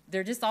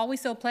they're just always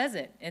so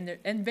pleasant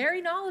and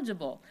very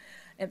knowledgeable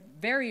and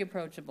very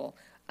approachable.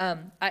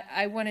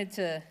 I wanted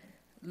to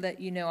let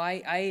you know,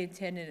 I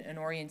attended an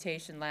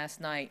orientation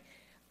last night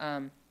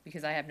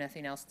because I have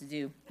nothing else to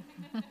do.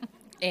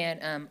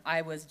 And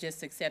I was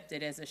just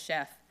accepted as a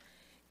chef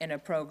in a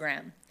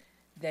program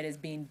that is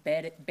being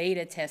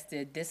beta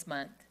tested this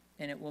month,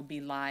 and it will be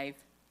live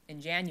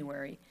in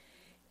January.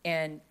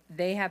 And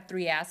they have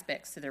 3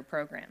 aspects to their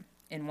program.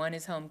 And one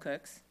is home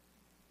cooks,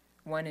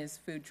 one is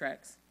food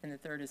trucks, and the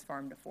third is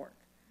farm to fork.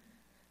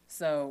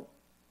 So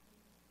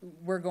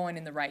we're going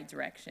in the right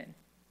direction.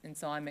 And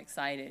so I'm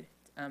excited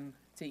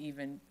to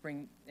even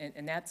bring,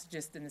 and that's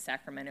just in the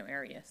Sacramento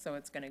area, so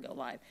it's going to go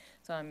live.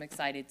 So I'm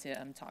excited to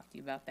talk to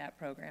you about that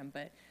program.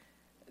 But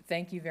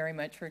thank you very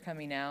much for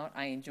coming out.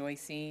 I enjoy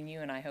seeing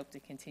you, and I hope to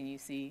continue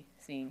seeing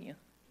you.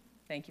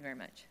 Thank you very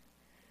much.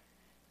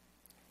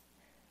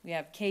 We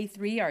have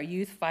K3, our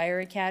Youth Fire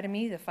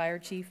Academy, the Fire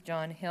Chief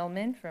John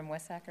Hillman from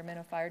West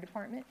Sacramento Fire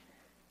Department.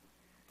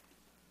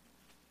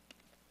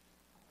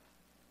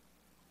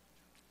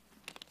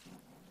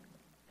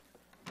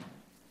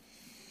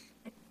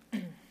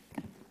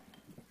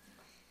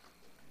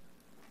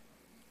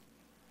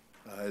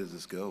 How does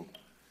this go?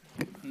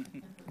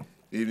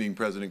 Evening,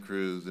 President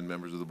Cruz and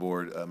members of the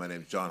board. My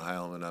name is John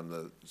Heilman. I'm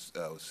the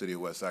City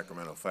of West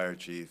Sacramento Fire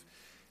Chief.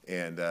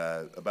 And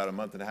about a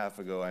month and a half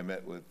ago, I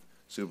met with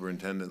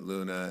Superintendent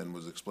Luna and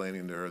was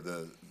explaining to her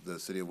the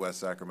City of West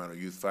Sacramento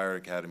Youth Fire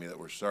Academy that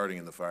we're starting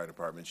in the fire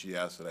department. She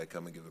asked that I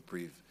come and give a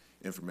brief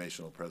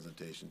informational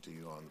presentation to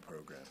you on the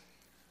program.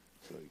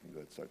 So you can go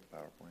ahead and start the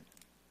PowerPoint.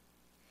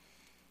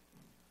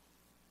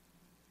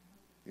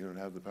 You don't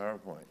have the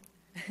PowerPoint.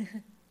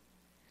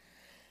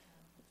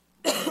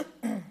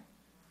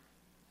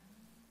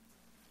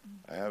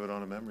 I have it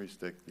on a memory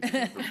stick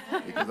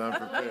because I'm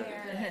prepared.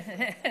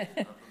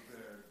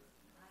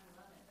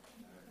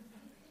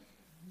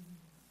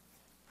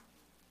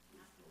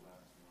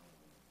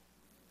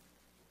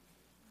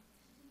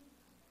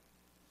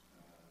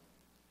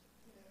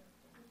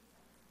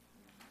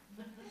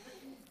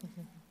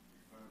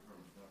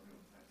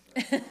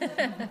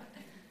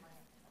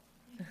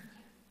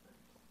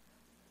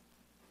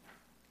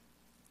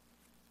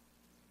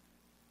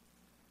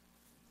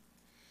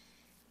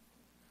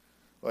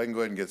 Well, I can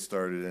go ahead and get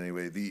started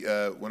anyway.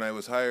 When I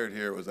was hired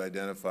here, it was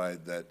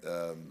identified that,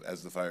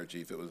 as the fire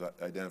chief, it was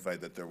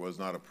identified that there was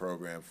not a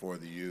program for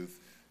the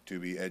youth to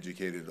be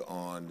educated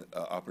on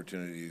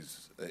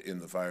opportunities in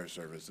the fire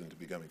service and to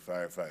becoming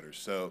firefighters.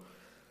 So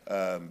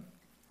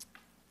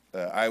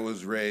I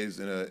was raised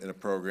in a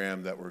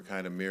program that we're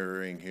kind of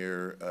mirroring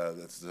here.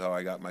 That's how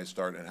I got my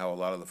start and how a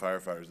lot of the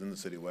firefighters in the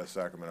city of West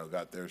Sacramento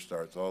got their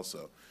starts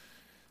also.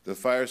 The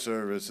fire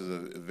service is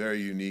a very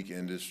unique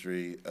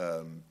industry.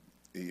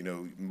 You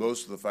know,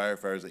 most of the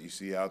firefighters that you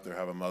see out there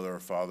have a mother or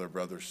father,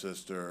 brother,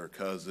 sister, or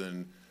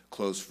cousin,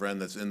 close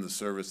friend that's in the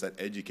service that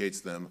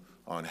educates them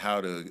on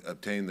how to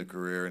obtain the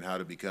career and how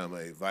to become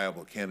a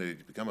viable candidate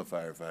to become a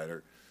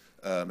firefighter,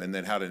 and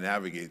then how to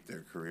navigate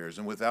their careers.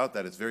 And without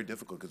that, it's very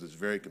difficult because it's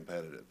very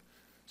competitive.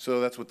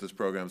 So that's what this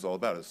program is all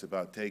about. It's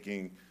about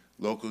taking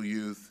local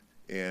youth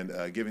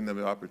and giving them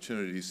the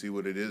opportunity to see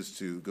what it is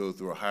to go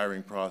through a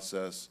hiring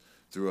process,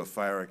 through a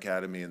fire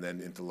academy, and then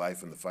into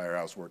life in the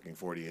firehouse working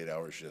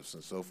 48-hour shifts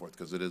and so forth,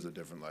 because it is a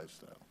different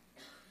lifestyle.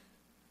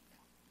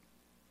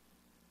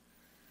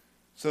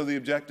 So the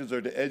objectives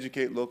are to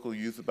educate local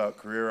youth about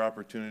career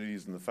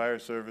opportunities in the fire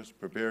service,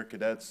 prepare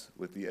cadets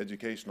with the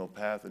educational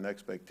path and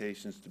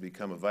expectations to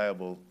become a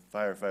viable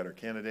firefighter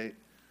candidate,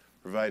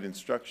 provide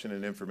instruction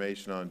and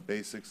information on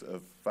basics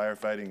of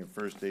firefighting and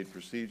first aid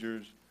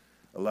procedures,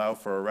 allow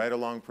for a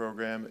ride-along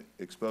program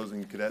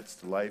exposing cadets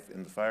to life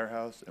in the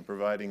firehouse and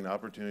providing an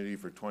opportunity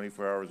for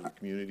 24 hours of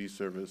community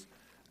service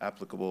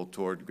applicable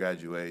toward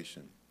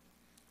graduation.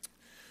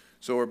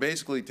 So we're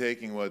basically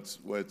taking what's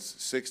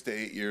 6 to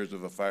 8 years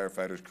of a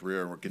firefighter's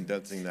career, and we're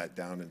condensing that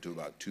down into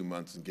about 2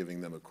 months and giving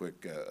them a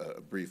quick,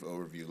 a brief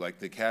overview. Like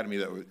the academy,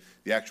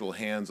 the actual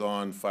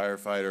hands-on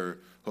firefighter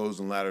hose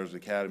and ladders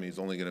academy is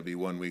only going to be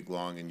 1 week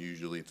long, and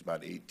usually it's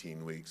about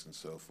 18 weeks and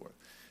so forth.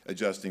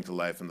 Adjusting to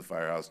life in the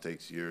firehouse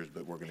takes years,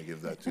 but we're going to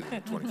give that to them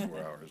in 24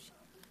 hours.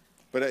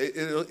 But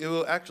it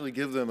will actually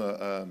give them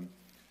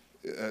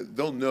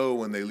they'll know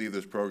when they leave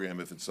this program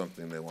if it's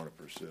something they want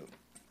to pursue.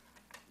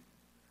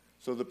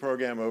 So the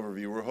program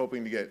overview, we're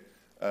hoping to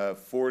get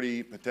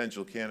 40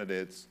 potential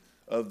candidates.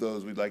 Of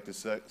those, we'd like to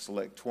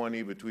select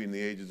 20 between the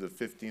ages of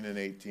 15 and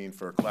 18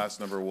 for class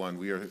number 1.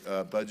 We are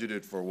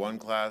budgeted for 1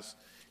 class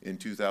in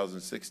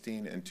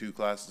 2016 and 2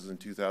 classes in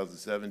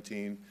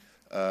 2017.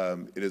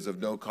 It is of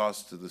no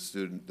cost to the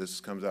student.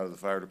 This comes out of the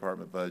fire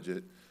department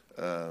budget,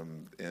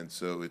 and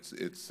so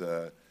it's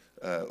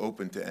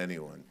open to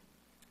anyone.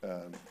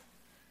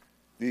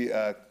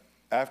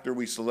 After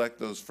we select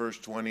those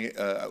first 20,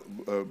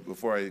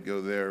 before I go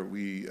there,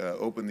 we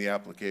opened the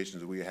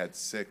applications. We had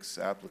 6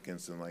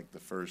 applicants in like the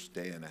first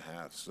day and a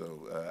half,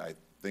 so I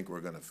think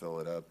we're going to fill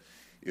it up.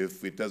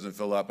 If it doesn't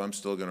fill up, I'm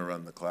still going to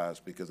run the class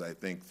because I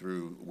think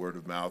through word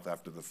of mouth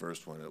after the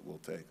first one, it will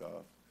take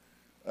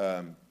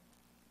off.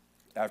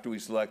 After we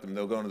select them,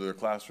 they'll go into their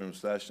classroom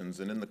sessions,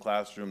 and in the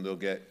classroom,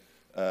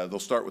 they'll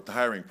start with the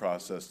hiring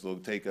process. They'll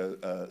take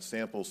a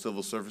sample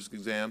civil service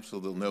exam, so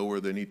they'll know where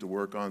they need to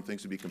work on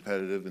things to be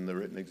competitive in the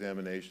written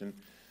examination.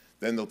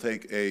 Then they'll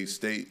take a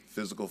state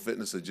physical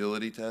fitness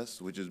agility test,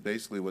 which is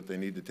basically what they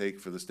need to take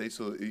for the state.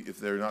 So if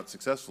they're not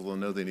successful, they'll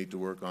know they need to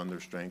work on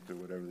their strength or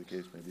whatever the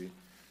case may be.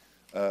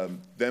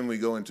 Then we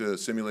go into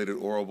simulated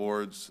oral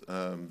boards.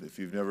 If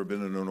you've never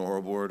been in an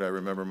oral board, I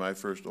remember my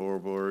first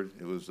oral board.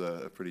 It was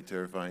a pretty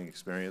terrifying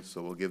experience,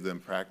 so we'll give them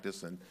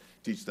practice and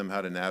teach them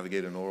how to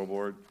navigate an oral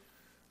board.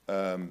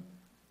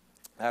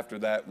 After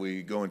that,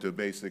 we go into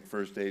basic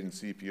first aid and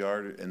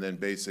CPR, and then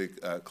basic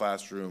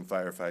classroom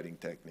firefighting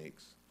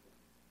techniques.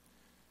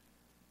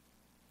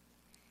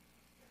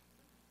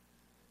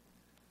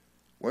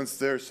 Once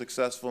they're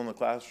successful in the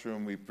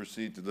classroom, we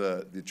proceed to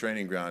the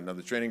training ground. Now,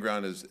 the training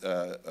ground is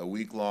a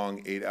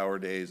week-long, 8-hour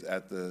days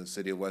at the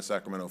City of West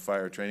Sacramento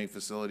Fire Training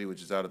Facility,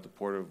 which is out at the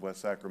Port of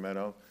West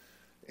Sacramento.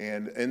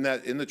 And in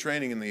the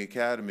training in the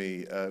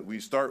academy,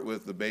 we start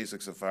with the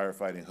basics of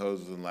firefighting,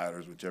 hoses and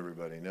ladders, which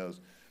everybody knows.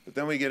 But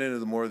then we get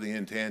into more of the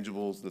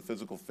intangibles, the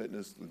physical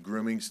fitness, the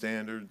grooming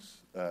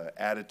standards,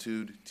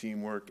 attitude,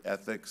 teamwork,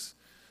 ethics.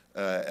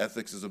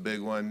 Ethics is a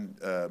big one.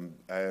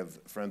 I have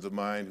friends of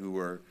mine who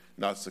were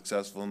not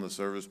successful in the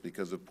service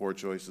because of poor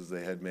choices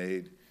they had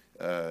made,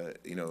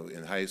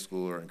 in high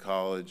school or in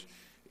college.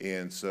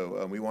 And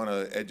so we want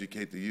to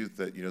educate the youth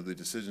that, the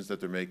decisions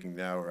that they're making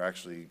now are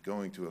actually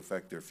going to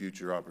affect their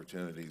future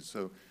opportunities.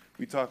 So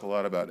we talk a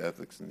lot about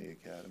ethics in the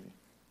academy.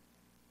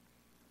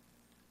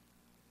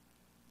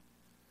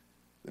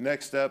 The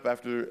next step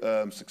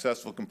after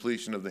successful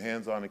completion of the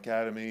hands-on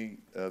academy,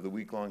 the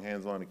week-long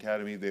hands-on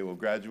academy, they will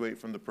graduate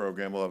from the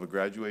program. We'll have a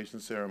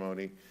graduation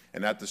ceremony,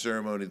 and at the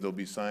ceremony, they'll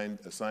be assigned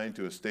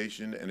to a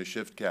station and a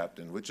shift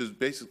captain, which is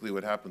basically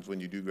what happens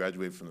when you do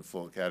graduate from the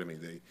full academy.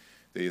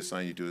 They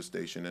assign you to a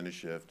station and a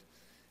shift,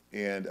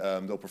 and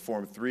they'll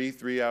perform 3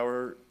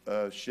 3-hour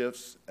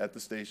shifts at the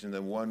station,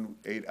 then 1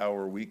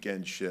 8-hour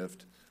weekend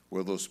shift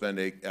where they'll spend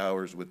 8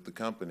 hours with the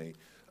company.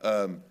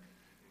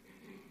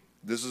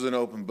 This is an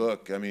open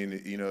book. I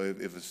mean,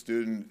 if a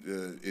student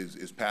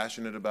is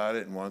passionate about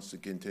it and wants to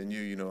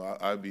continue,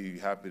 I'd be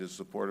happy to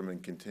support them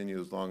and continue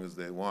as long as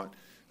they want.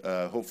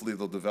 Hopefully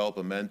they'll develop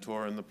a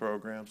mentor in the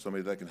program,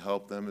 somebody that can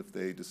help them if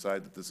they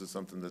decide that this is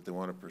something that they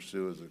want to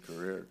pursue as a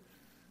career.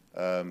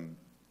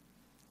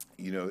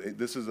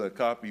 This is a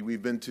copy.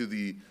 We've been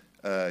to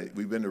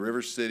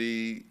River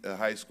City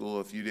High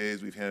School a few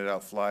days. We've handed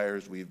out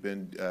flyers. We've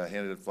been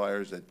handed out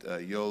flyers at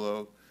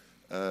YOLO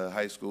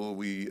High School.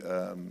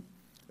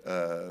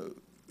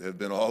 have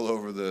been all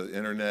over the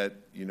internet.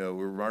 You know,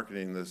 we're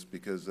marketing this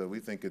because we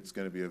think it's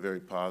going to be a very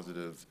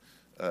positive,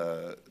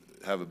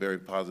 have a very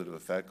positive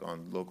effect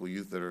on local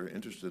youth that are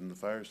interested in the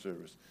fire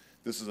service.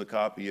 This is a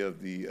copy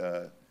of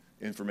the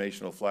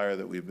informational flyer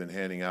that we've been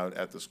handing out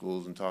at the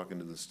schools and talking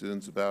to the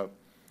students about.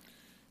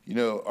 You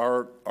know,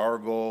 our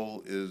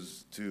goal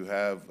is to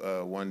have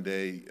one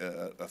day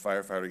a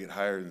firefighter get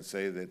hired and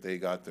say that they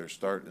got their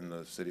start in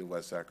the City of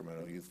West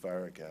Sacramento Youth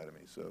Fire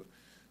Academy. So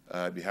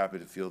I'd be happy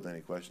to field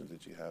any questions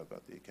that you have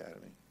about the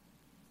academy.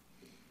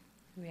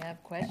 Do we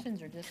have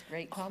questions or just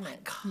great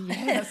comments?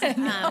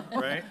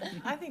 Right?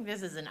 I think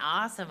this is an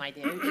awesome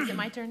idea. Is it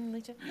my turn,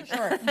 Alicia?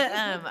 Sure.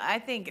 I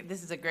think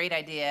this is a great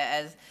idea.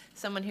 As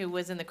someone who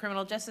was in the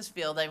criminal justice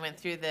field, I went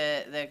through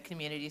the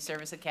Community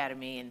Service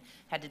Academy and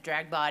had to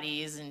drag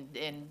bodies and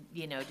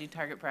you know, do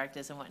target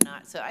practice and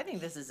whatnot. So I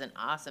think this is an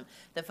awesome.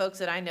 The folks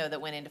that I know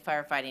that went into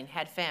firefighting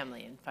had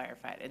family in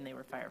firefight, and they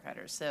were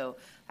firefighters. So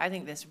I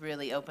think this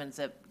really opens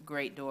up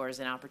great doors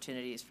and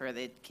opportunities for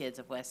the kids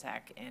of West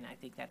Sac, and I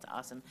think that's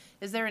awesome.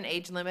 Is there an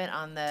age limit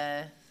on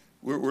the?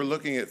 We're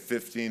looking at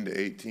 15 to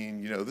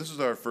 18. You know, this is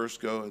our first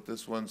go at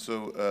this one,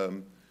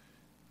 so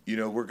you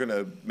know, we're going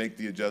to make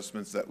the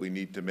adjustments that we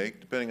need to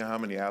make, depending on how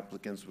many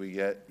applicants we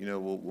get. You know,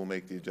 we'll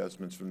make the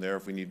adjustments from there.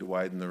 If we need to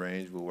widen the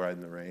range, we'll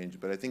widen the range.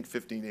 But I think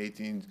 15 to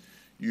 18 is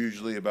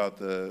usually about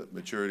the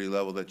maturity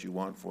level that you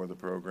want for the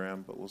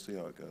program, but we'll see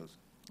how it goes.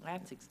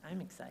 I'm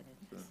excited.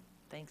 So.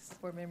 Thanks.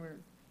 Board Member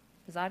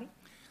Pizzotti?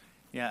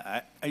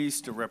 Yeah, I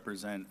used to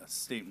represent a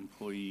state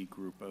employee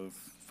group of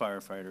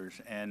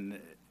firefighters, and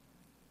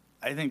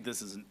I think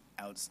this is an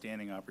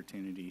outstanding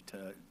opportunity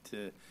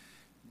to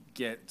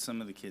get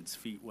some of the kids'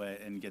 feet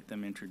wet and get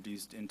them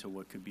introduced into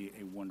what could be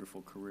a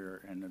wonderful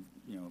career and a,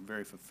 you know,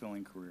 very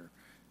fulfilling career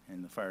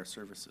in the fire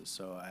services.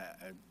 So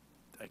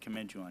I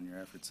commend you on your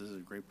efforts. This is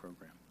a great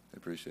program. I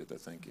appreciate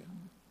that. Thank you.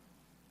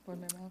 Board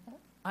Member Alcott?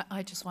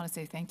 I just want to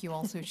say thank you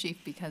also, Chief,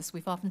 because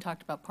we've often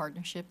talked about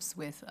partnerships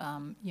with,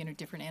 you know,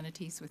 different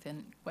entities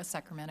within West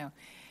Sacramento.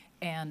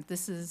 And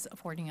this is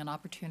affording an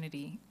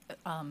opportunity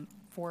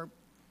for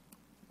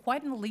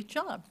quite an elite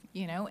job,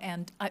 you know.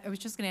 And I was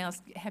just going to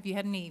ask, have you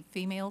had any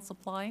female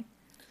supply?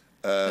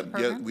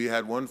 Yeah, we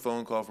had one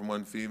phone call from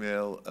one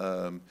female,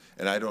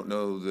 and I don't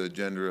know the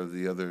gender of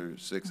the other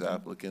 6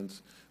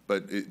 applicants.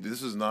 But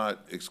this is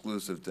not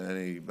exclusive to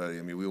anybody.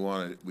 I mean, we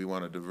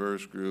want a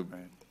diverse group,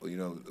 right. You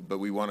know, but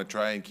we want to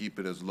try and keep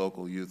it as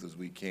local youth as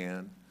we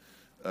can.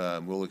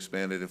 We'll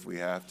expand it if we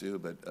have to,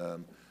 but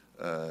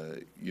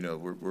you know,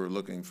 we're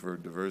looking for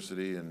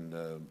diversity, and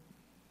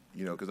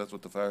you know, because that's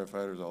what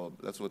the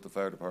that's what the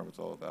fire department's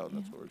all about. And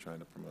that's what we're trying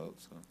to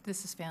promote. So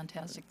this is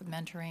fantastic, the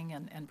mentoring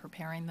and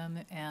preparing them,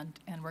 and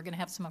we're going to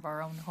have some of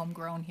our own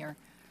homegrown here.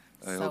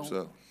 I hope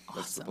so.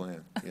 That's the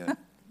plan. Yeah.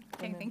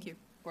 Okay, thank you.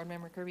 Board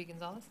Member Kirby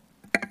Gonzalez?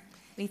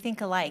 We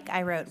think alike.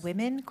 I wrote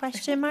women,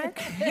 question mark.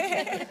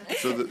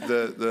 So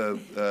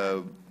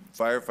the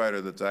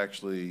firefighter that's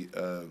actually,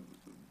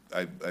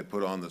 I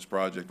put on this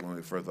project when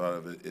we first thought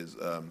of it is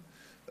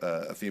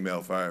a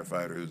female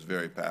firefighter who's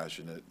very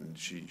passionate, and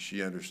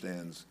she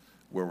understands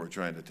where we're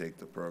trying to take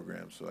the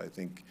program. So I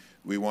think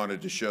we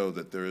wanted to show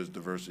that there is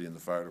diversity in the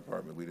fire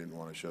department. We didn't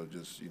want to show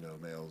just, you know,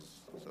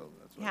 males. So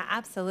that's Yeah,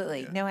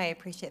 absolutely. Yeah. No, I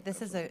appreciate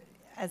this. Is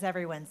as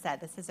everyone said,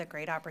 this is a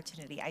great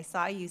opportunity. I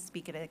saw you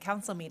speak at a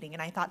council meeting,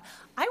 and I thought,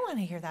 I want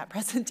to hear that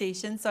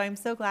presentation, so I'm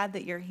so glad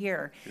that you're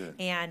here. Good.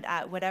 And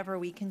whatever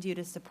we can do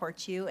to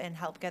support you and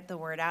help get the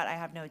word out, I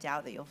have no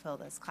doubt that you'll fill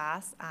this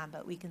class,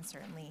 but we can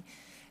certainly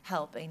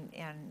help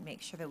and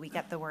make sure that we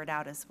get the word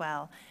out as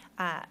well.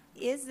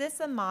 Is this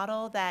a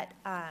model that,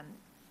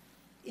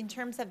 in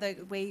terms of the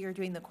way you're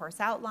doing the course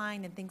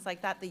outline and things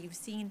like that, that you've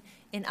seen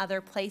in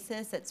other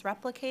places that's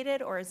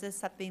replicated, or is this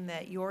something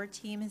that your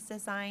team has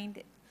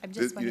designed? I'm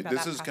just wondering about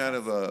that This is process. kind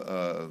of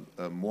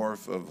a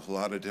morph of a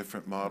lot of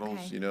different models.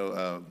 Okay. You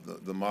know,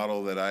 the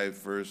model that I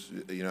first,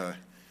 you know,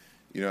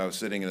 I was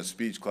sitting in a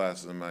speech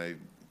class and my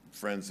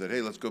friend said,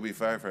 "Hey, let's go be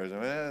firefighters." I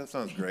went, that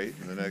sounds great.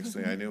 And the next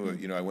thing I knew,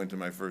 you know, I went to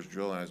my first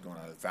drill and I was going,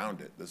 I found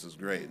it. This is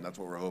great. And that's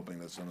what we're hoping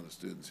that some of the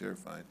students here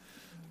find.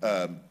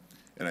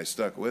 And I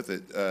stuck with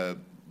it.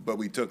 But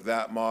we took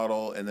that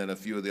model and then a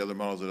few of the other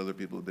models that other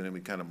people have been in, we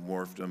kind of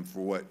morphed them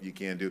for what you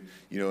can do.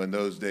 You know, in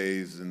those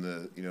days, in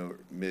the, you know,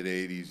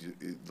 mid-'80s,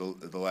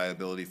 the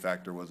liability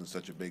factor wasn't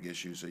such a big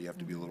issue, so you have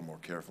to be a little more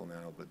careful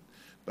now.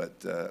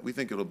 But we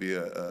think it'll be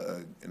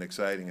an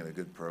exciting and a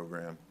good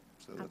program.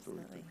 So that's what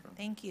we think from.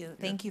 Thank you.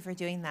 Thank you for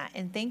doing that.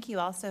 And thank you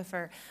also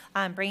for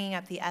bringing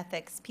up the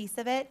ethics piece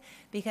of it,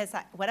 because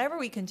whatever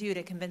we can do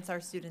to convince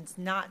our students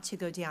not to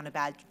go down a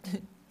bad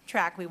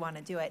track, we want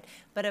to do it.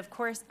 But of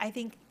course, I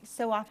think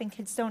so often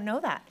kids don't know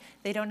that.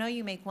 They don't know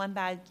you make one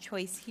bad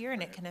choice here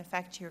and it can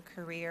affect your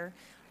career.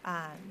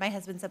 My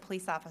husband's a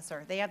police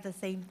officer. They have the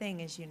same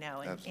thing, as you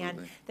know.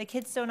 And the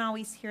kids don't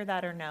always hear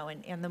that or know.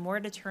 And the more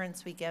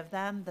deterrence we give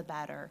them, the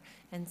better.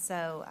 And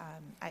so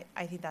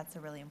I think that's a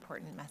really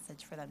important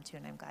message for them, too,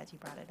 and I'm glad you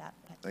brought it up.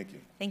 But Thank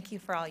you. thank you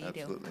for all you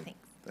do. Absolutely.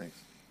 Thanks.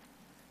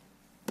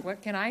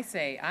 What can I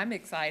say? I'm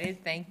excited.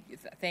 Thank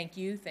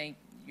you. Thank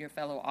your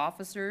fellow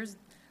officers,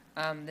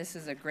 This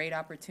is a great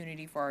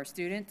opportunity for our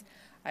students.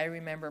 I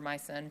remember my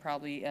son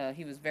probably,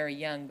 he was very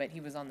young, but he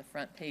was on the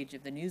front page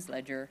of the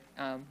newsletter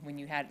when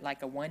you had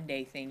like a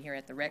one-day thing here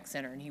at the rec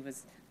center, and he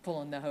was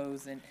pulling the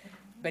hose,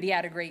 but he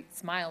had a great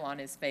smile on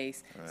his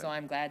face. Right. So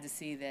I'm glad to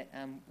see that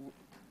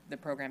the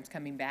program's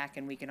coming back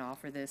and we can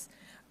offer this.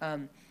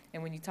 And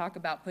when you talk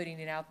about putting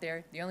it out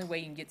there, the only way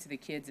you can get to the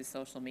kids is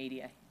social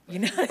media, you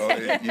know? Oh,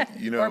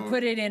 you know. Or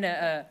put it in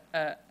a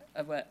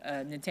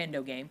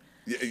Nintendo game.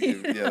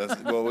 Yeah,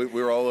 well,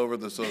 we're all over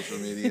the social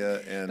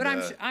media, and. But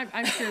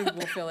I'm sure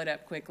we'll fill it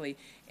up quickly.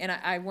 And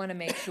I want to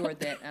make sure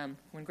that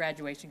when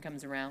graduation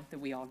comes around, that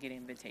we all get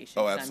invitations.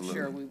 Oh, absolutely. I'm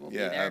sure we will be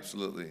Yeah, there.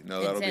 absolutely. No,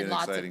 And that'll be send an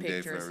lots of exciting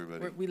day for pictures.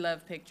 everybody. We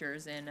love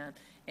pictures, and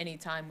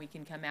anytime we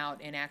can come out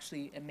and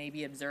actually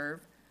maybe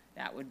observe,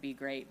 that would be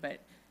great.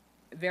 But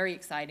very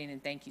exciting,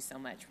 and thank you so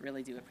much.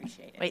 Really do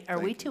appreciate it. Wait, are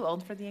we too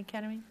old for the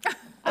academy?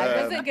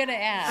 I wasn't going to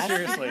ask.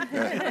 Seriously.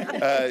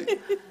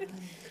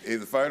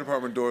 The fire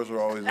department doors are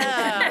always open.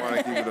 We want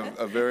to keep it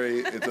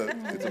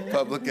it's a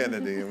public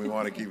entity, and we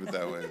want to keep it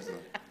that way, so.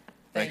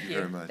 Thank you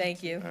very much.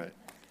 Thank you. All right.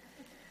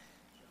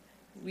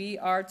 We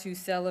are to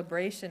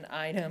celebration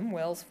item,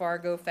 Wells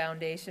Fargo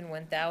Foundation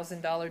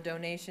 $1,000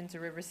 donation to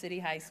River City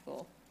High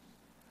School.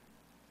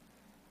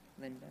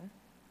 Linda?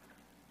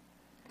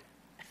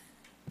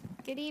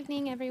 Good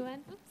evening,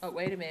 everyone. Oh,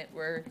 wait a minute,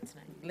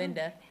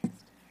 Linda.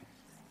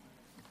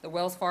 The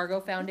Wells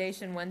Fargo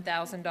Foundation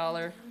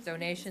 $1,000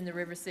 donation to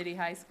River City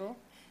High School.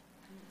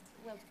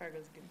 Wells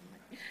Fargo's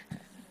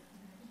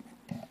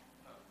good.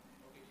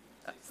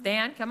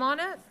 Stan, come on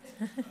up.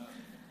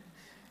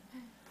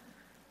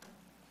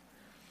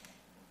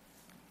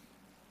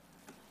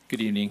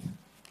 Good evening.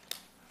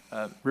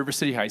 River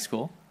City High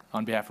School.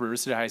 On behalf of River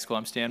City High School,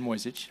 I'm Stan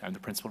Moisich. I'm the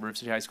principal of River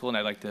City High School, and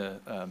I'd like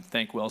to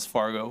thank Wells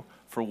Fargo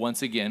for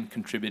once again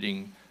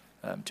contributing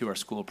to our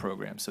school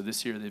program. So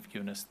this year, they've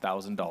given us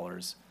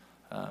 $1,000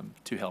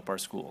 to help our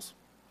schools.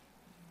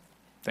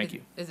 Thank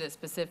you. Is it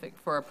specific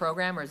for a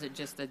program, or is it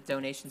just a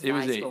donation to the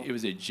high school? It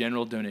was a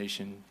general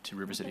donation to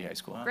River City High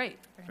School. Great.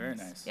 Very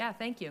nice. Yeah,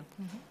 thank you.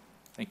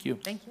 Thank you.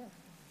 Thank you.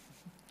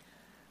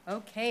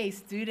 Okay,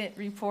 student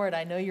report.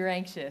 I know you're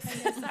anxious.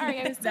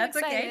 Sorry, I was so That's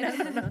okay.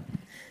 excited. No.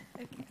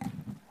 Okay.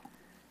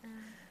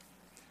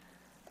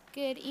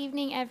 Good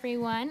evening,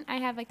 everyone. I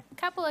have a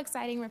couple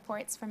exciting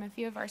reports from a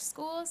few of our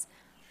schools.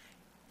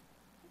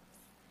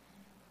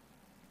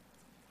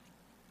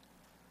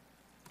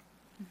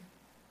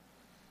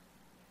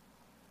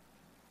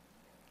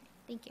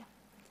 Thank you.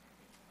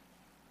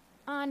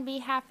 On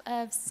behalf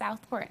of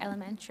Southport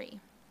Elementary.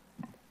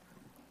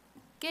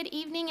 Good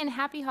evening and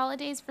happy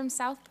holidays from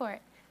Southport.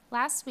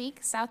 Last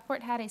week,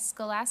 Southport had a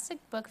Scholastic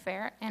Book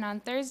Fair, and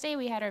on Thursday,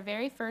 we had our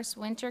very first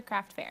Winter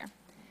Craft Fair.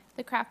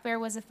 The craft fair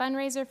was a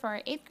fundraiser for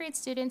our 8th grade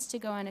students to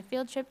go on a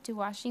field trip to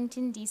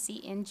Washington, D.C.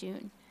 in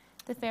June.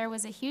 The fair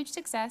was a huge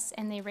success,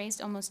 and they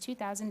raised almost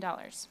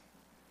 $2,000.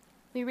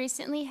 We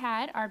recently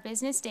had our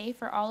business day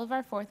for all of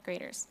our 4th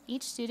graders.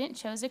 Each student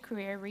chose a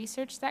career,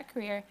 researched that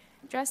career,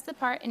 dressed the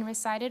part, and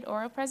recited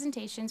oral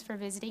presentations for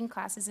visiting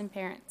classes and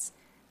parents.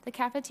 The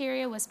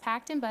cafeteria was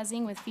packed and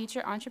buzzing with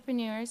future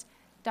entrepreneurs,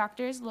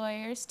 doctors,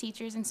 lawyers,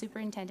 teachers, and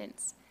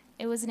superintendents.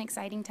 It was an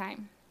exciting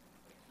time.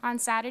 On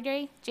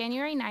Saturday,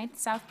 January 9th,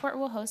 Southport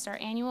will host our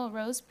annual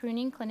Rose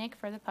Pruning Clinic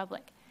for the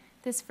public.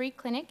 This free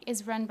clinic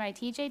is run by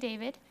TJ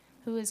David,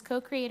 who is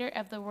co-creator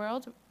of the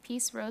World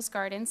Peace Rose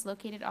Gardens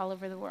located all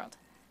over the world.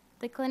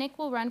 The clinic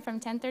will run from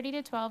 10:30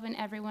 to 12, and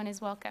everyone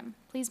is welcome.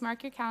 Please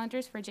mark your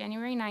calendars for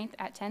January 9th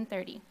at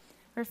 10:30.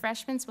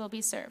 Refreshments will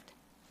be served.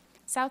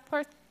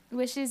 Southport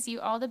wishes you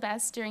all the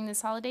best during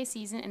this holiday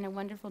season and a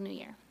wonderful new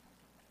year.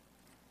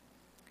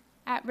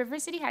 At River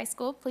City High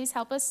School, please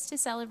help us to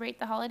celebrate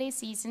the holiday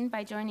season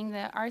by joining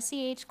the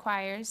RCH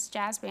Choirs,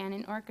 Jazz Band,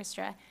 and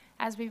Orchestra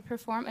as we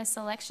perform a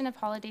selection of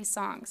holiday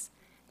songs.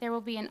 There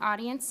will be an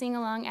audience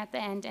sing-along at the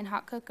end, and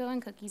hot cocoa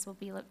and cookies will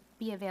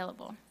be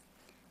available.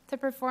 The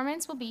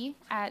performance will be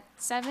at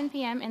 7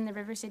 p.m. in the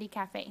River City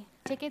Cafe.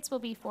 Tickets will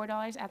be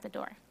 $4 at the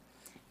door.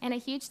 And a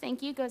huge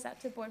thank you goes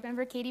out to Board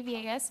Member Katie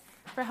Villegas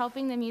for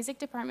helping the music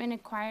department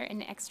acquire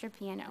an extra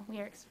piano. We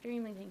are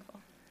extremely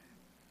thankful.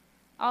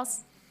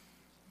 Also,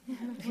 It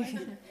was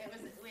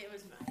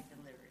I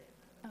delivered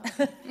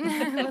it.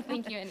 Oh. Well,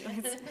 thank you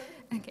anyways.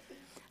 Okay.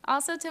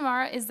 Also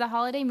tomorrow is the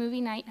holiday movie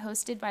night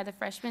hosted by the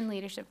freshman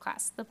leadership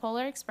class. The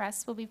Polar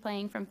Express will be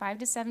playing from 5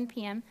 to 7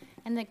 p.m.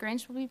 and the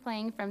Grinch will be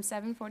playing from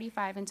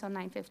 7:45 until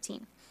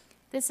 9:15.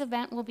 This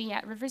event will be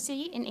at River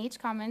City in H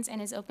Commons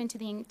and is open to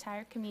the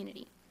entire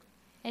community.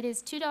 It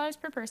is $2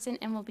 per person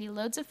and will be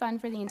loads of fun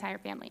for the entire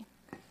family.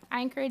 I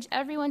encourage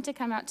everyone to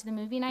come out to the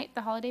movie night,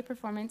 the holiday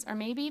performance, or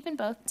maybe even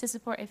both to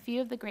support a few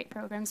of the great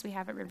programs we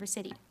have at River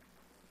City.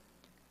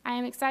 I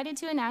am excited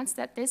to announce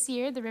that this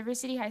year, the River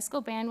City High School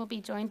Band will be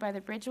joined by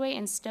the Bridgeway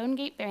and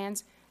Stonegate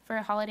bands for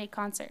a holiday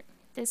concert.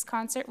 This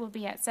concert will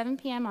be at 7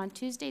 p.m. on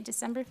Tuesday,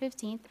 December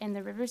 15th in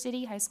the River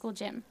City High School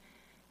gym.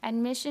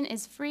 Admission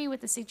is free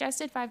with the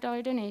suggested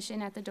 $5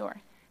 donation at the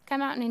door.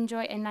 Come out and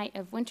enjoy a night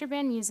of winter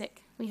band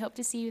music. We hope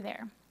to see you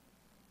there.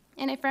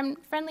 And a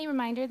friendly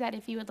reminder that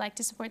if you would like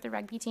to support the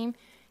rugby team,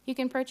 you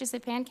can purchase a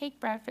pancake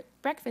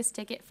breakfast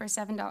ticket for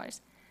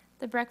 $7.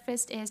 The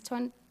breakfast is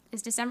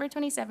December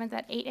 27th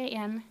at 8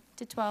 a.m.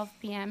 to 12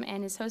 p.m.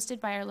 and is hosted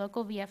by our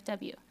local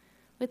VFW.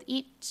 With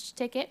each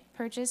ticket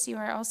purchase, you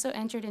are also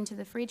entered into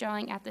the free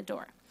drawing at the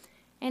door.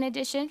 In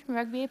addition,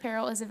 rugby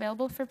apparel is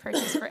available for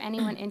purchase for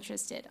anyone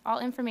interested. All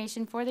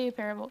information for the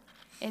apparel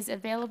is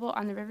available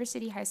on the River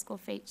City High School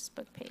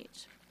Facebook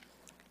page.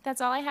 That's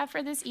all I have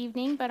for this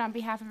evening, but on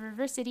behalf of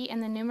River City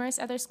and the numerous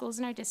other schools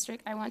in our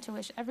district, I want to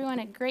wish everyone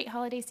a great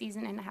holiday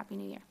season and a Happy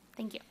New Year.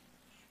 Thank you.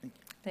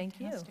 Thank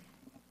you.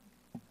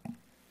 I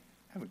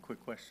have a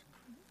quick question.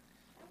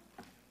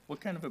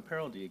 What kind of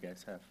apparel do you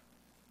guys have?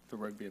 The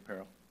rugby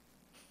apparel?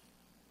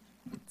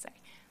 Sorry.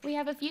 We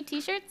have a few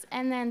T-shirts,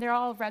 and then they're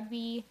all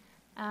rugby,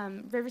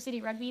 River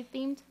City rugby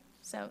themed.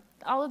 So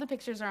all of the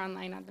pictures are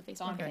online on the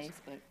Facebook. On page.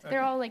 Facebook.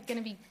 They're all like going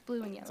to be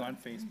blue and yellow. It's on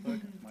Facebook?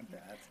 My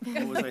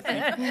bad. What was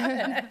I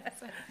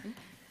thinking?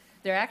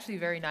 They're actually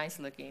very nice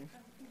looking.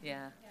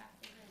 Yeah.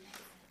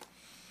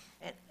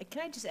 And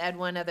can I just add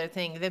one other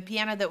thing? The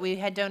piano that we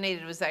had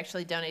donated was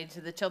actually donated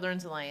to the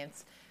Children's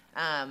Alliance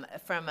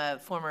from a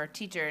former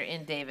teacher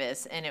in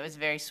Davis, and it was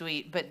very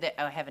sweet. But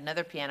I have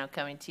another piano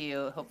coming to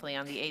you, hopefully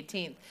on the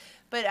 18th.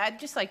 But I'd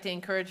just like to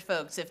encourage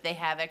folks, if they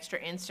have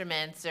extra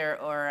instruments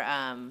or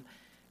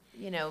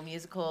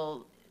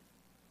musical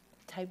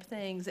type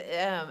things.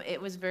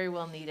 It was very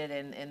well needed,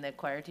 and the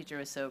choir teacher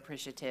was so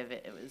appreciative.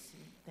 It was,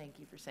 thank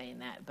you for saying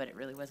that, but it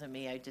really wasn't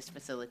me. I just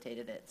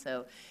facilitated it.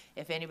 So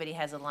if anybody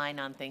has a line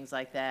on things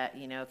like that,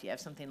 if you have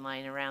something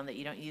lying around that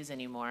you don't use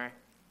anymore,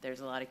 there's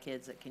a lot of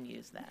kids that can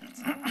use that.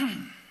 So.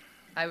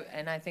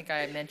 I think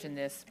I mentioned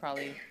this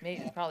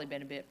it's probably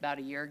been about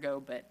a year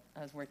ago, but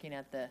I was working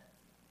at the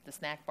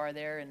snack bar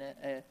there, and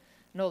an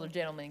older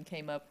gentleman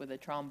came up with a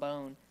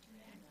trombone.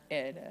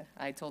 And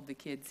I told the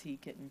kids he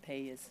couldn't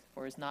pay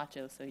for his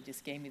nachos, so he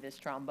just gave me this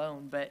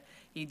trombone. But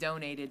he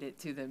donated it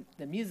to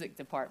the music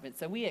department.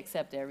 So we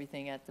accept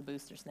everything at the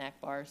Booster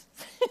snack bars.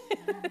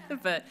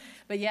 but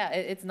yeah,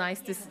 it's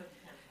nice to.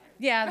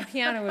 Yeah, the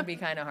piano would be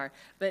kind of hard,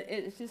 but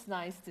it's just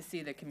nice to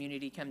see the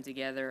community come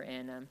together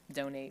and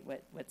donate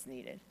what's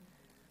needed.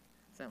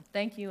 So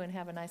thank you, and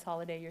have a nice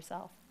holiday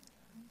yourself.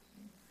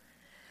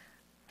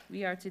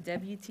 We are to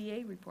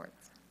WTA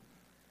reports.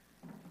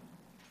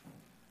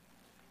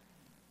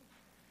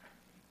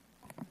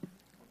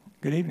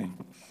 Good evening.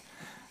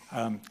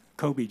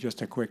 Kobe,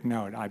 just a quick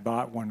note. I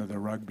bought one of the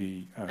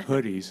rugby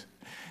hoodies.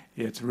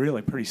 It's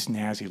really pretty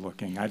snazzy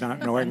looking. I'm not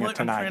knowing it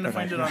tonight. I'm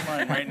trying to find it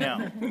online right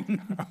now.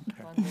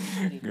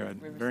 Okay.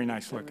 Good. Very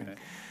nice looking.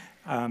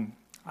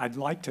 I'd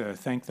like to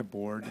thank the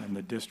board and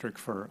the district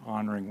for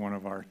honoring one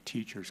of our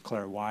teachers,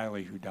 Claire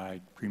Wiley, who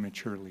died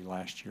prematurely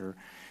last year.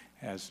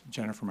 As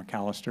Jennifer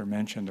McAllister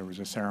mentioned, there was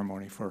a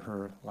ceremony for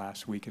her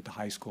last week at the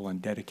high school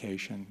and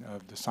dedication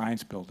of the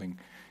science building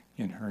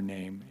in her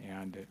name,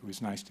 and it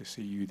was nice to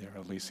see you there,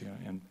 Alicia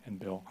and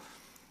Bill.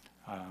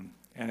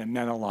 And it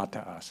meant a lot to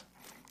us,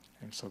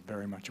 and so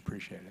very much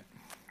appreciate it.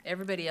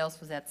 Everybody else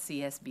was at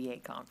the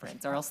CSBA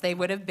conference, or else they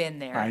would have been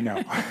there. I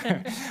know.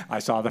 I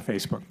saw the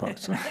Facebook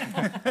post.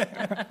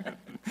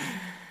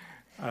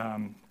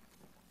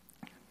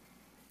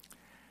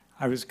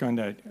 I was going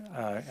to,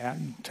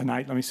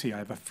 tonight, let me see, I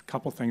have a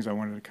couple things I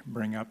wanted to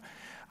bring up.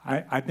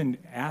 I've been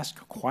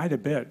asked quite a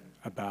bit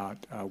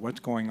about what's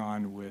going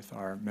on with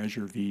our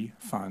Measure V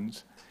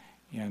funds,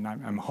 and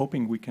I'm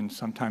hoping we can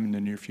sometime in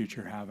the near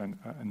future have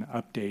an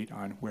update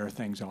on where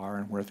things are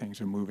and where things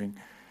are moving.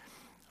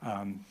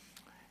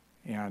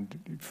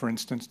 And for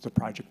instance, the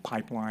project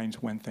pipelines,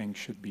 when things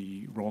should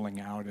be rolling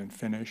out and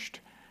finished,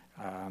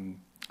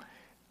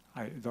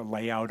 the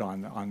layout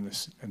on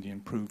this and the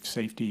improved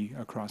safety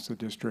across the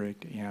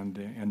district, and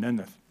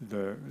then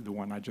the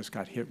one I just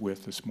got hit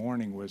with this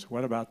morning was,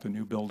 what about the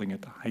new building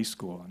at the high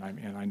school?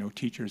 And I know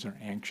teachers are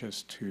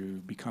anxious to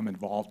become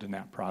involved in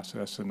that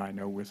process, and I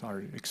know with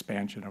our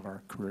expansion of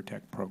our career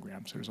tech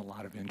programs, there's a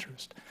lot of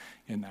interest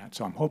in that.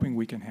 So I'm hoping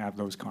we can have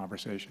those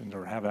conversations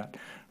or have that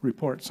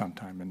report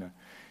sometime in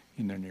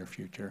the near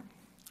future.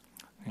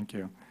 Thank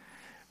you.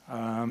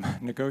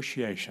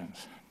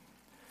 Negotiations.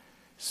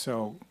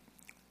 So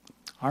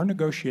our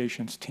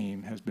negotiations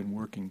team has been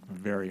working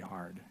very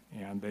hard,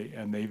 and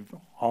they've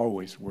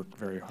always worked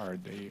very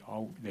hard.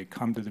 They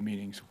come to the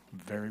meetings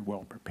very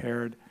well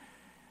prepared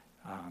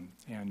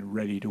and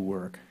ready to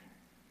work,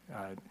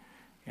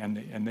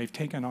 and they've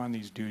taken on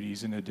these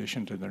duties in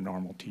addition to their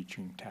normal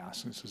teaching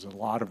tasks. This is a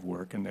lot of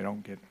work, and they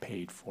don't get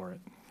paid for it.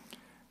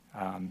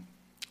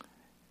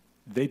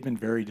 They've been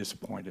very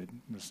disappointed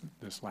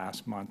this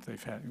last month.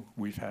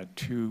 We've had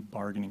 2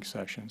 bargaining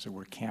sessions that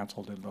were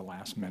canceled at the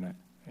last minute,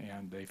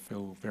 and they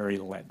feel very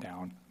let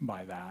down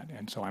by that.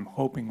 And so I'm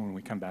hoping when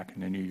we come back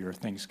in the new year,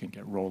 things can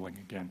get rolling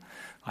again.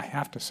 I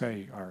have to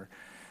say our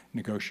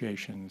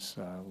negotiations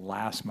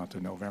last month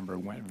in November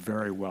went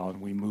very well, and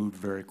we moved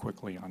very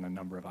quickly on a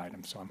number of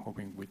items. So I'm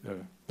hoping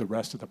the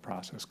rest of the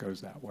process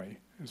goes that way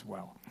as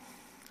well.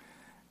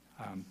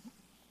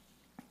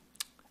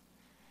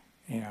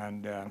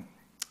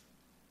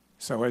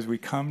 So as we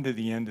come to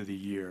the end of the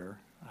year,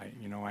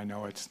 I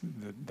know it's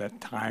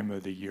that time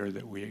of the year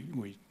that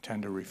we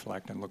tend to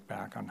reflect and look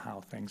back on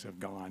how things have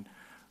gone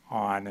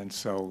on, and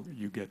so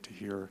you get to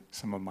hear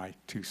some of my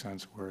 2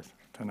 cents worth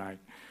tonight.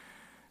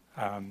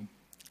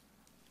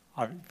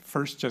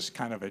 First, just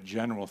kind of a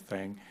general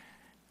thing.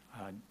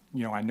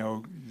 I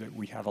know that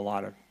we have a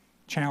lot of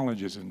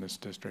challenges in this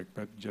district,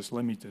 but just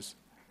let me just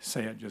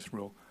say it just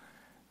real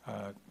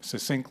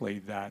succinctly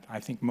that I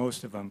think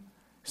most of them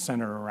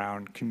center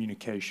around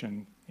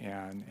communication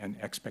and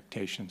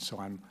expectations. So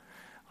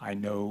I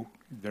know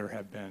there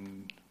have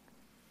been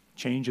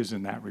changes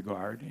in that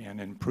regard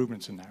and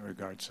improvements in that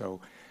regard.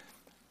 So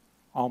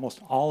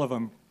almost all of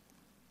them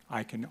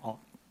I can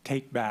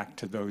take back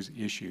to those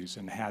issues,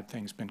 and had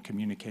things been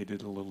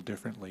communicated a little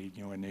differently,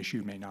 an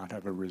issue may not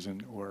have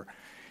arisen, or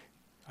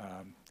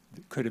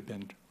could have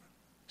been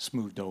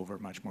smoothed over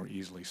much more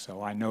easily.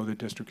 So I know the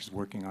district is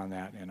working on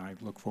that, and I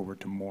look forward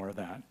to more of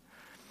that.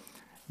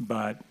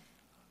 But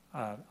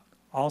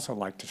also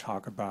like to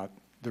talk about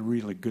the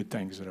really good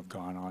things that have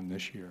gone on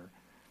this year.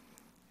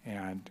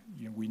 And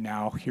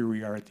here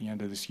we are at the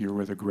end of this year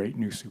with a great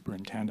new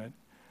superintendent.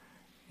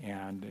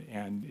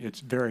 And it's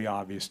very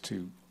obvious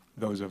to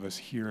those of us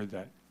here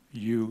that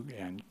you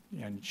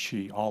and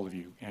she, all of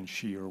you and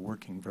she, are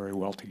working very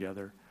well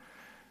together.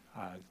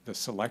 The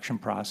selection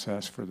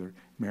process for the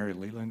Mary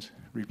Leland's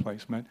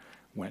replacement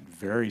went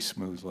very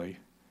smoothly.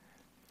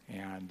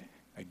 And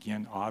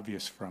again,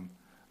 obvious from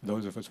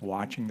those of us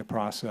watching the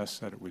process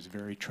that it was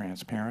very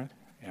transparent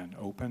and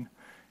open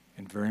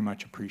and very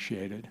much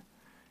appreciated.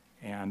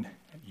 And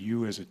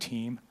you as a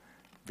team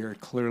very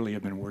clearly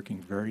have been working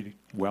very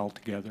well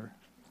together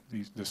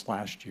this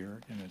last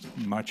year, and it's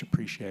much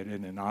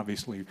appreciated. And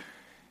obviously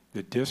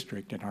the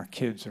district and our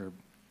kids are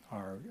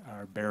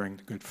bearing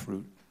the good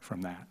fruit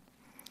from that.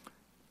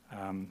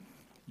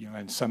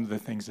 And some of the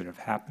things that have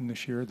happened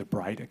this year, the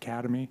Bright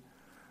Academy,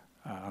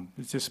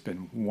 it's just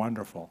been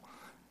wonderful.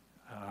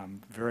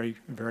 Very,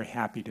 very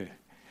happy to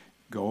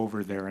go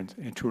over there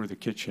and tour the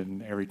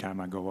kitchen every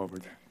time I go over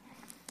there.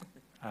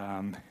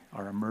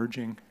 Our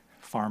emerging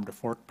farm to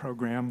fork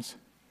programs,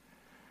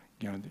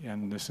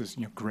 and this is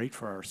great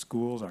for our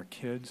schools, our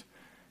kids,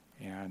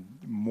 and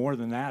more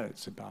than that,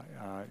 it's about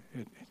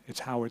it's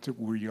how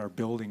we are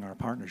building our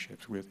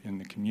partnerships in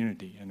the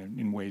community and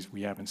in ways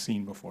we haven't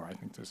seen before. I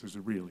think this is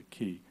really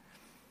key.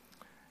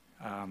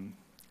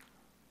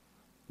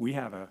 We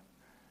have a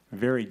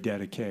very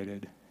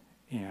dedicated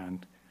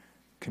and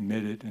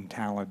committed and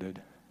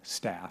talented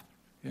staff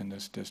in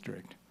this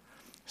district.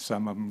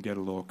 Some of them get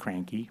a little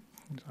cranky.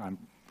 I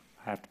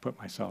have to put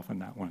myself in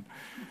that one.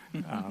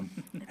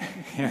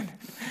 And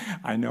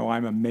I know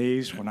I'm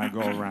amazed when I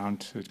go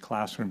around to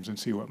classrooms and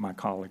see what my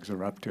colleagues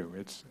are up to.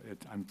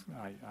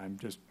 I'm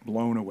just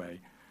blown away.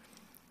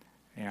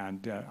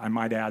 And I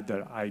might add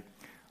that I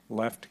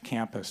left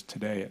campus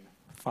today at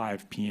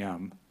 5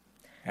 p.m.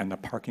 and the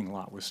parking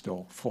lot was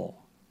still full.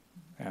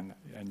 And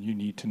you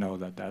need to know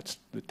that that's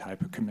the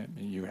type of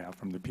commitment you have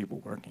from the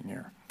people working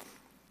here.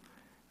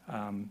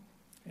 And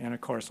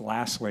of course,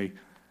 lastly,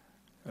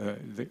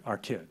 our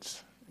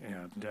kids.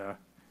 And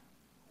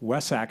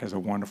WESAC is a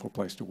wonderful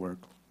place to work,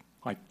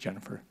 like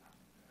Jennifer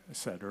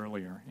said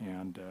earlier.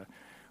 And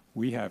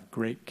we have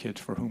great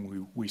kids for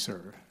whom we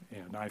serve.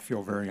 And I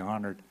feel very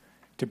honored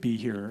to be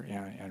here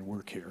and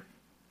work here.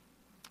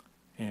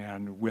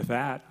 And with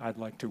that, I'd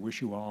like to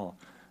wish you all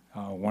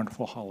a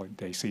wonderful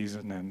holiday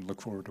season and look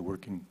forward to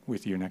working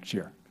with you next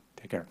year.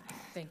 Take care.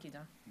 Thank you,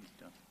 Don.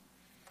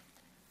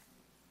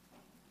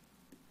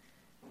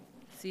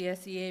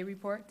 CSEA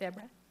report,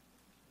 Deborah.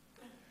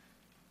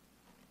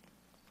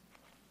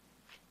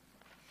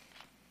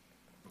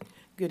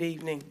 Good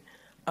evening.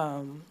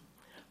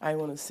 I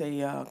want to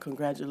say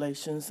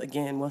congratulations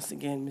once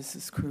again,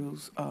 Mrs.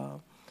 Cruz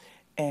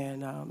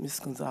and Ms.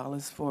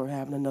 Gonzalez for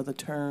having another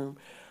term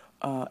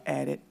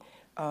added.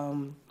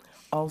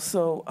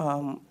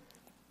 Also,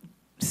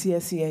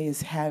 CSEA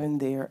is having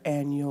their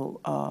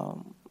annual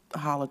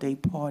holiday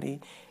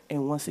party,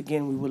 and once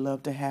again, we would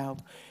love to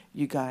have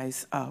you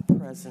guys'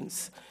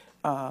 presence.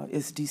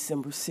 It's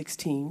December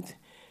 16th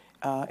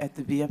at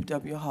the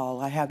VFW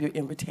Hall. I have your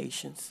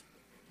invitations.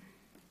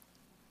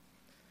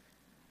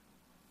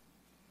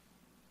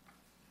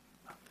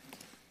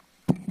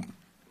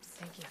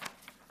 Thank you.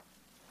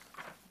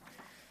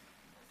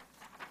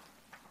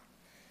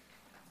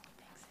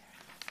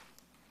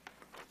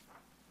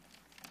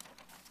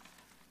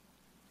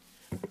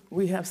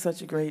 We have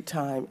such a great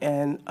time,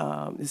 and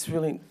it's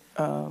really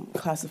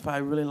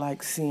classified really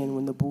like seeing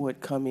when the board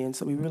come in,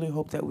 so we really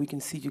hope that we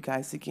can see you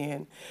guys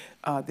again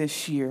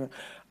this year.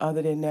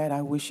 Other than that,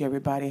 I wish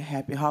everybody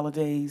happy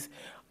holidays.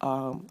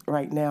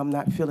 Right now, I'm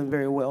not feeling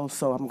very well,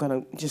 so I'm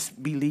going to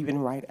just be leaving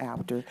right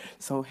after.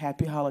 So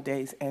happy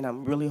holidays, and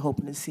I'm really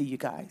hoping to see you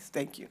guys.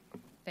 Thank you.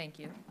 Thank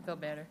you. Feel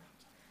better.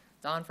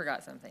 Don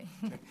forgot something.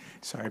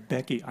 Sorry,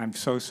 Becky, I'm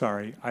so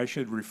sorry. I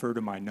should refer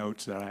to my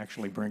notes that I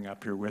actually bring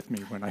up here with me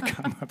when I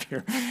come up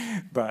here.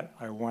 But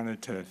I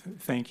wanted to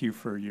thank you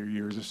for your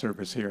years of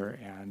service here,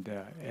 and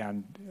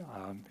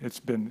it's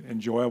been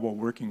enjoyable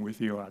working with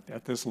you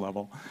at this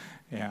level.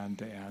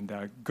 And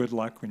good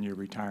luck in your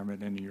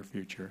retirement and in your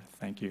future.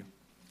 Thank you.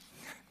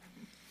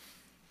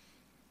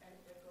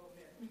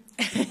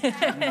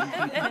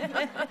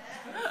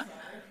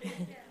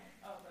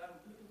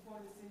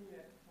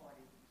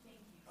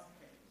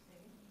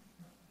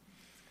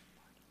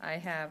 I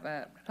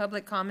have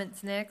public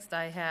comments next.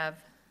 I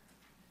have,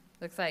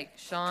 looks like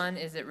Sean,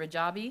 is it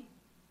Rajabi?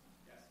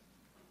 Yes.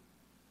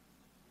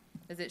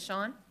 Is it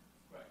Sean?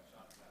 Right,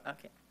 Sean.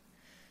 Okay.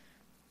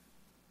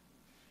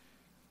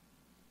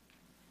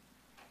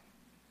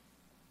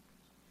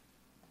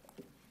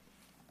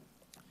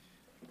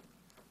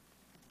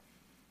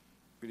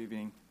 Good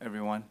evening,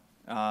 everyone.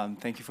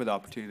 Thank you for the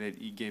opportunity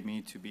that you gave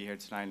me to be here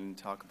tonight and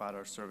talk about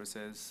our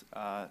services.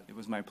 It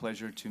was my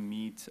pleasure to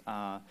meet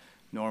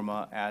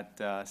Norma at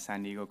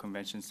San Diego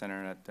Convention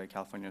Center at the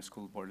California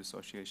School Board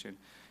Association.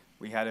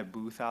 We had a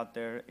booth out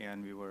there,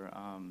 and we were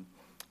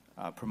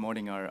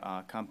promoting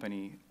our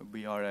company.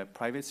 We are a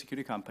private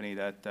security company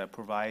that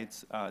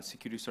provides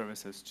security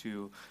services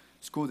to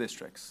school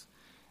districts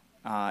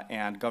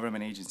and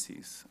government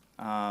agencies.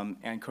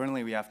 And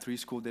currently, we have 3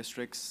 school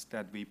districts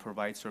that we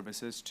provide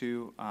services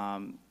to,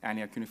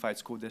 Antioch Unified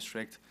School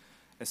District,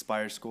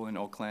 Aspire School in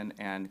Oakland,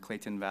 and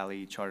Clayton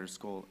Valley Charter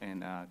School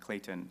in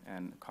Clayton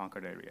and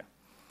Concord area.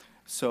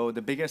 So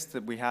the biggest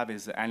that we have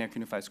is the Antioch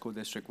Unified School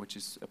District, which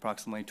is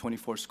approximately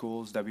 24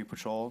 schools that we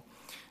patrol.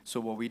 So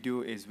what we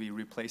do is we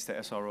replace the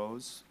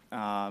SROs,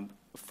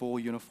 full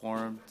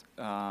uniformed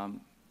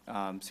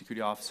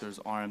security officers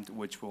armed,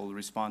 which will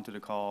respond to the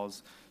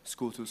calls,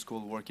 school to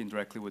school, working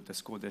directly with the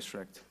school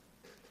district.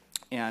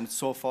 And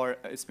so far,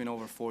 it's been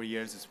over 4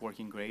 years. It's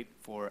working great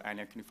for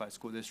Antioch Unified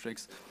School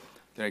Districts.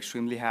 They're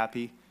extremely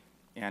happy.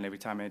 And every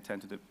time I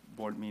attend to the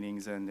board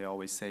meetings, and they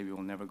always say we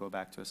will never go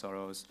back to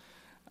SROs.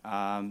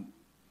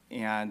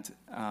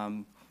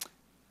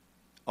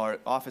 Our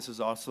office is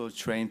also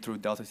trained through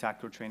Delta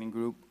Tactical Training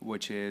Group,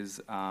 which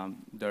is,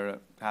 they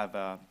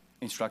have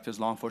instructors,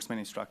 law enforcement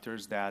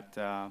instructors that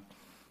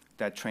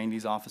train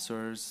these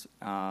officers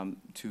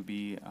to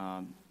be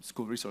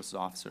school resources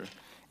officer.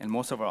 And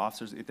most of our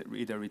officers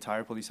either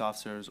retired police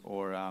officers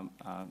or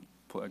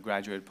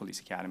graduated police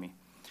academy.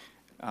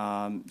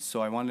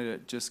 So I wanted to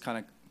just kind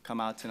of come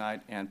out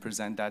tonight and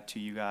present that to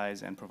you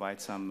guys and provide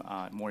some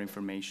more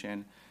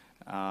information.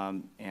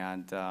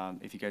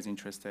 If you guys are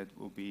interested,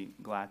 we'll be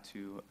glad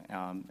to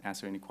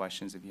answer any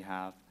questions if you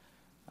have.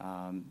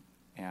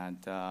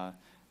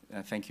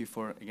 Thank you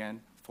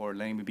again for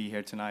letting me be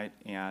here tonight.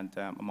 And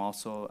I'm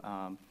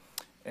also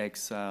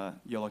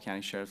ex-Yolo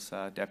County Sheriff's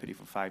deputy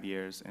for 5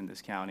 years in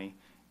this county,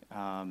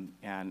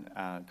 and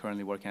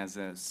currently working as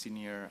a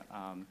senior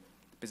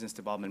business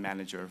development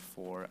manager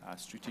for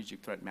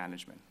Strategic Threat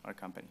Management, our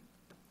company.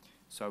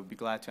 So I'd be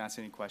glad to answer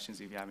any questions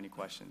if you have any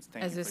questions.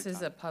 Thank you. As this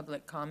is a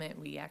public comment,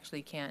 we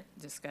actually can't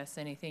discuss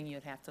anything.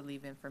 You'd have to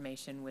leave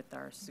information with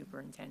our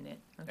superintendent,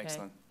 okay?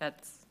 Excellent.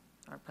 That's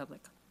our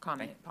public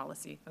comment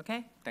policy,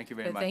 okay? Thank you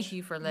very But much. thank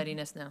you for letting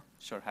us know.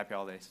 Sure. Happy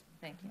holidays.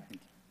 Thank you.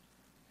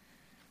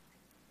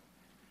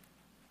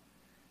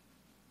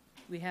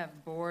 We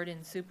have board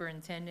and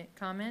superintendent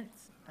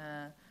comments.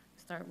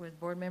 Start with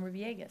Board Member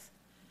Villegas.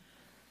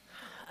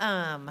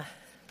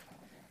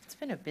 It's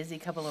been a busy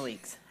couple of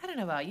weeks. I don't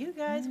know about you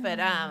guys, but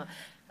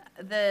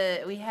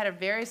we had a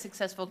very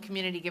successful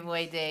community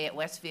giveaway day at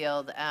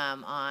Westfield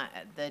on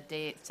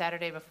the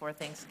Saturday before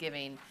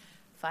Thanksgiving.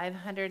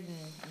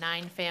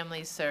 509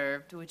 families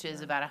served, which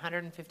is about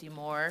 150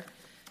 more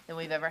than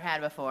we've ever had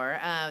before.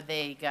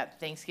 They got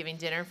Thanksgiving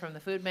dinner from the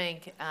food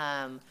bank,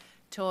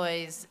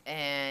 toys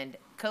and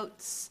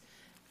coats.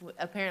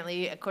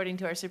 Apparently, according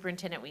to our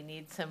superintendent, we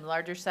need some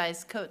larger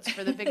size coats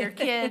for the bigger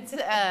kids.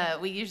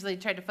 We usually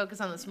try to focus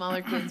on the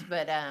smaller kids,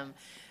 but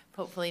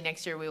hopefully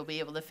next year we'll be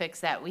able to fix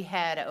that. We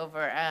had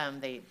over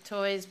the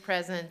toys,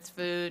 presents,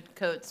 food,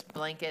 coats,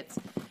 blankets.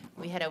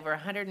 We had over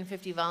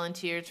 150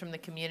 volunteers from the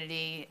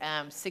community,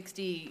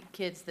 60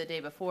 kids the day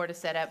before to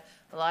set up.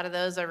 A lot of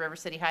those are River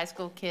City High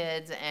School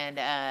kids,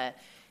 and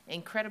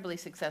incredibly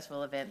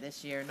successful event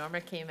this year. Norma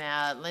came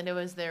out, Linda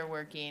was there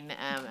working,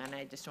 and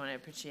I just want to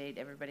appreciate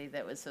everybody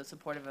that was so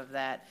supportive of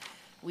that.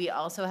 We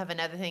also have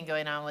another thing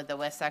going on with the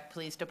West Sac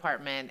Police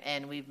Department,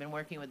 and we've been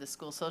working with the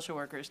school social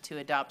workers to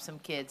adopt some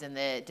kids in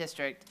the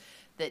district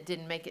that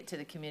didn't make it to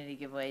the community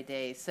giveaway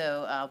day.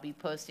 So I'll be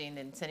posting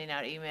and sending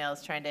out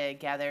emails trying to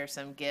gather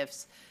some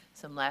gifts,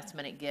 some last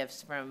minute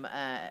gifts from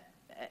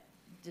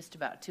just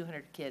about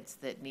 200 kids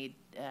that need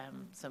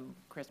some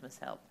Christmas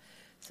help.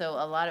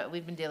 So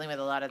we've been dealing with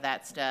a lot of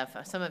that stuff.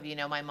 Some of you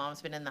know my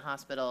mom's been in the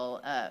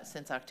hospital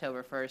since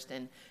October 1st,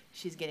 and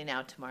she's getting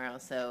out tomorrow.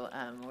 So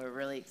we're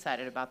really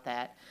excited about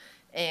that.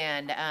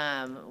 And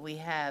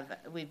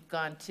we've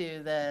gone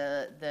to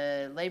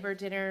the labor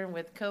dinner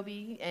with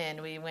Kobe, and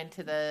we went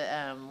to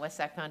the West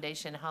Sac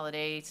Foundation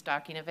holiday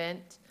stocking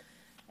event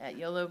at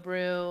YOLO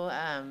Brew,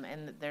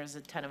 and there's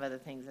a ton of other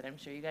things that I'm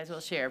sure you guys will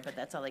share, but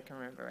that's all I can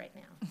remember right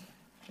now.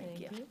 Thank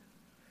you.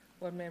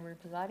 Board Member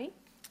Pizzati?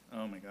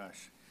 Oh, my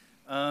gosh.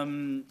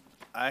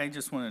 I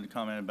just wanted to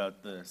comment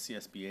about the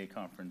CSBA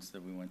conference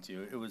that we went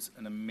to. It was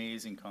an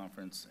amazing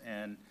conference,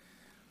 and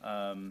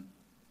I'm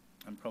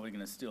probably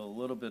going to steal a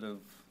little bit of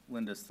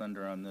Linda's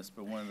thunder on this,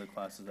 but one of the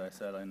classes I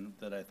sat in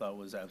that I thought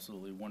was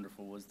absolutely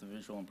wonderful was the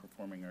Visual and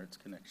Performing Arts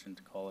Connection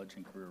to College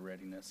and Career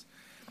Readiness.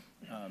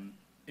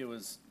 It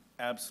was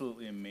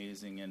absolutely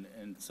amazing,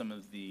 and some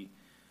of the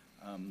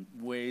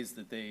ways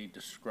that they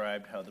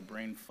described how the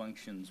brain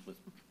functions with,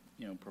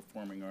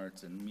 performing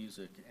arts and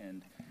music,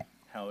 and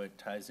how it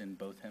ties in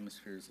both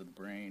hemispheres of the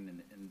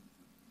brain, and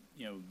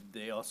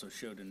they also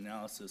showed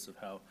analysis of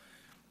how,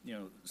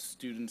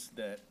 students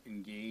that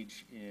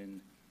engage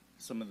in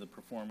some of the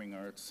performing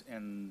arts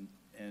and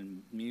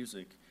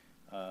music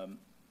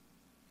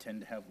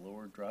tend to have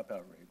lower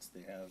dropout rates.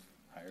 They have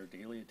higher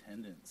daily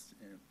attendance,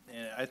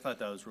 and I thought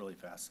that was really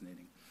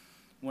fascinating.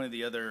 One of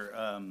the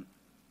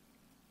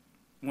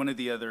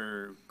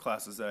other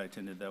classes that I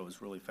attended that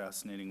was really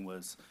fascinating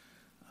was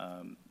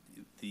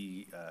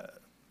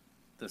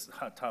this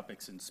hot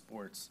topics in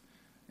sports,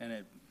 and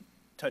it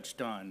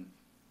touched on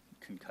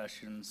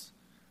concussions,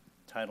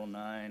 Title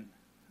IX,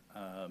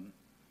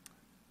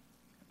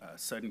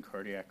 sudden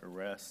cardiac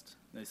arrest.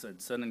 They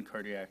said sudden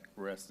cardiac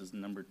arrest is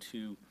number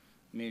 2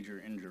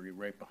 major injury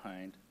right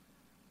behind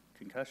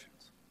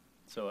concussions.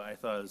 So I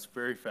thought it was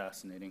very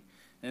fascinating,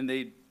 and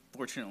they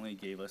fortunately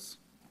gave us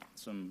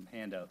some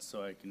handouts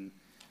so I can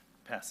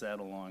pass that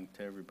along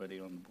to everybody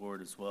on the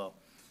board as well.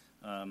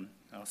 I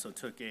also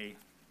took a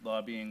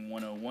lobbying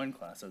 101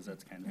 class, as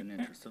that's kind of an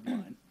interest of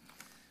mine.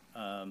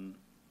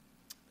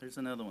 There's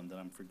another one that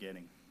I'm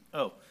forgetting.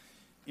 Oh,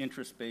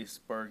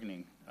 interest-based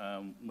bargaining,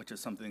 which is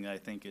something I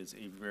think is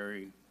a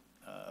very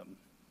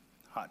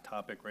hot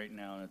topic right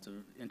now, and it's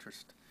an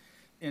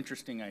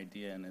interesting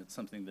idea, and it's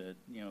something that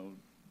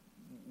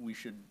we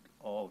should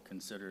all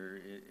consider,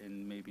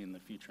 and maybe in the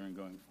future and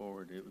going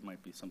forward, it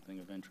might be something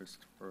of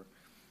interest for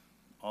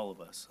all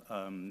of us.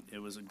 It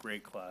was a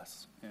great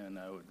class, and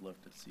I would love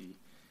to see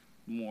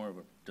more of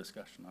a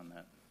discussion on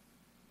that.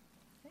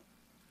 Okay.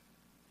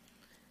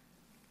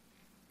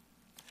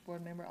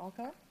 Board Member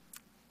Alcott?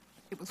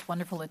 It was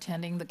wonderful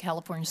attending the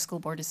California School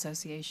Board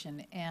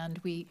Association, and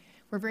we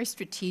were very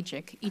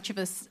strategic. Each of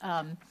us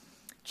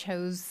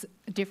chose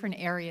different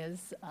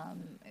areas.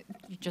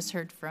 You just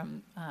heard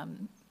from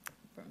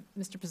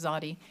Mr.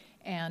 Pizzati,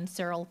 and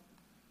Sarah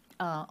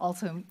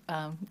also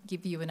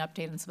give you an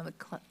update on some of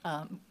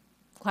the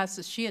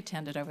classes she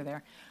attended over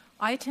there.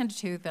 I attended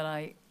 2 that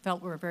I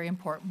felt were very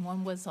important.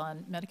 One was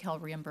on Medi-Cal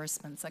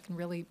reimbursements. That can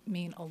really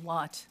mean a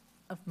lot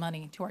of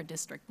money to our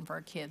district and for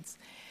our kids.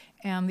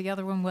 And the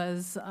other one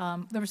was,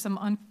 there was some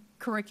on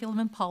curriculum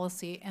and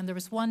policy, and there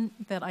was one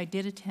that I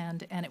did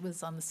attend, and it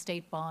was on the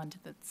state bond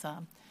that's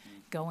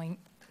going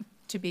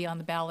to be on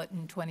the ballot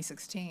in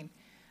 2016.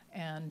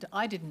 And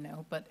I didn't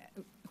know, but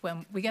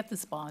when we get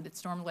this bond,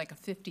 it's normally like a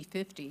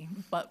 50-50,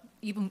 but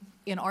even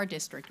in our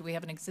district, we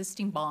have an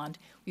existing bond,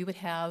 we would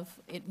have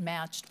it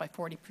matched by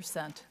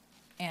 40%.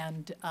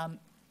 And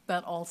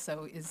that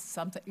also is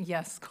something,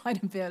 yes,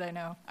 quite a bit, I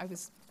know. I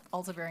was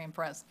also very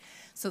impressed.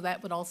 So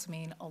that would also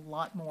mean a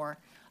lot more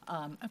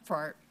for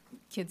our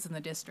kids in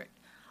the district.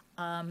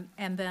 And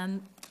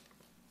then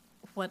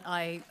what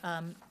I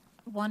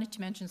wanted to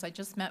mention is I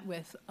just met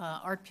with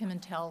Art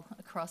Pimentel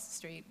across the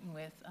street and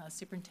with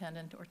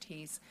Superintendent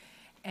Ortiz,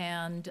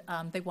 and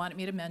they wanted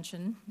me to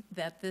mention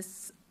that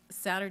this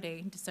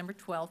Saturday, December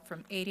 12th,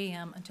 from 8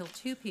 a.m. until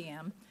 2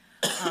 p.m.,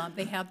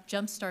 they have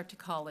Jumpstart to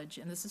College,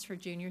 and this is for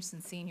juniors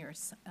and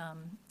seniors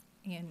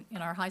in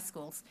our high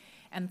schools,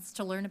 and it's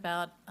to learn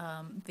about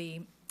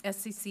the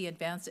SCC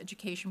Advanced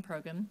Education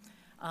Program.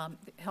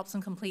 It helps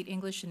them complete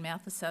English and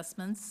math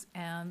assessments,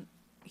 and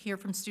hear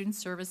from student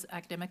service,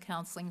 academic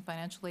counseling,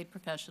 financial aid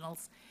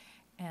professionals,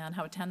 and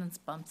how attendance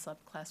bumps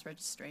up class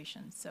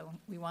registration. So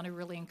we want to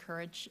really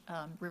encourage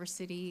River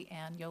City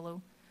and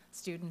YOLO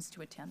students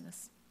to attend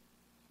this.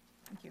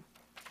 Thank you.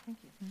 Thank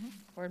you.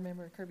 Board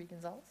Member Kirby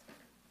Gonzalez?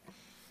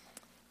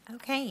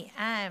 Okay.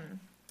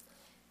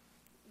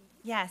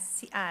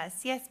 Yes,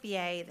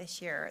 CSBA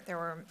this year, there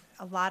were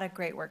a lot of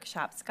great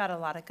workshops, got a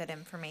lot of good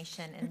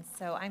information, and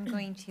so I'm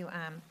going to,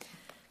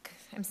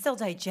 I'm still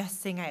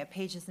digesting. I have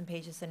pages and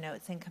pages of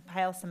notes, and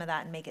compile some of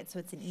that and make it so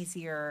it's an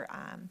easier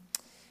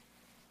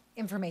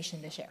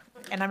information to share.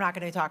 And I'm not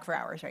going to talk for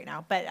hours right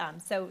now, but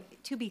so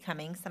to be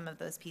coming, some of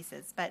those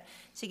pieces. But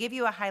to give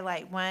you a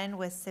highlight, one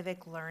was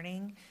civic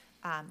learning.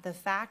 The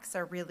facts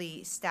are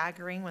really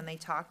staggering when they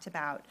talked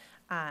about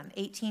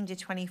 18 to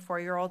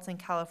 24-year-olds in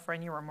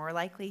California were more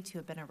likely to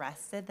have been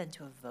arrested than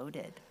to have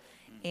voted.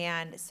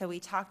 And so we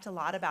talked a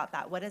lot about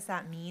that. What does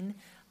that mean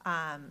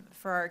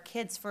for our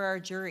kids, for our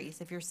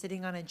juries? If you're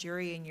sitting on a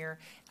jury and you're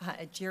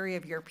a jury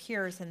of your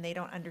peers and they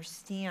don't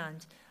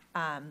understand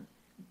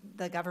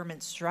the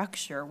government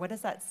structure, what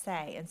does that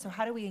say? And so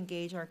how do we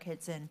engage our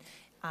kids in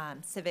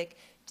civic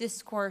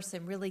discourse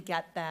and really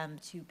get them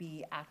to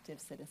be active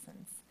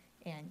citizens?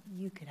 and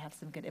you could have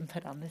some good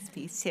input on this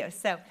piece too.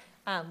 So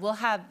we'll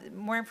have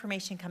more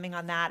information coming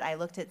on that. I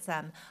looked at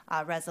some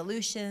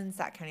resolutions.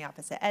 That County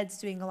Office of Ed's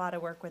doing a lot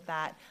of work with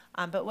that.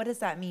 But what does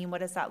that mean?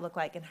 What does that look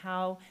like? And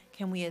how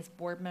can we as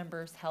board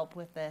members help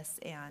with this?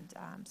 And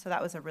so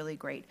that was a really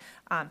great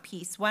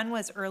piece. One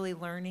was early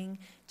learning.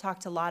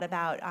 Talked a lot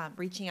about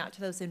reaching out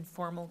to those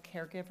informal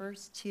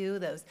caregivers too,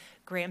 those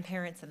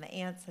grandparents and the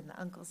aunts and the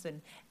uncles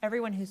and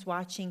everyone who's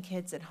watching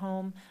kids at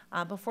home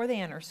before they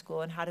enter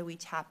school, and how do we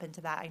tap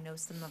into that? I know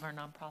some of our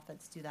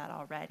nonprofits do that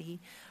already.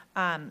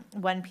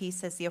 One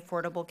piece is the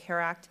Affordable Care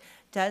Act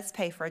does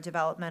pay for a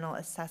developmental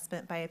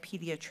assessment by a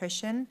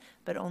pediatrician,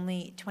 but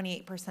only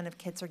 28% of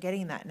kids are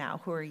getting that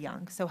now who are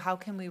young. So how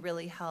can we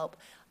really help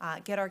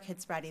get our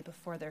kids ready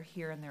before they're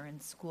here and they're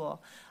in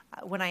school?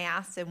 When I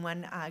asked in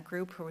one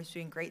group who was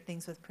doing great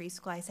things with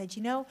preschool, I said,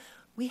 you know,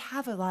 we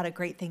have a lot of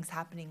great things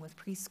happening with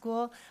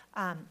preschool.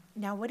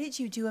 Now, what did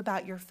you do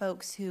about your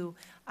folks who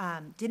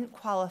didn't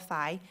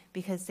qualify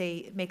because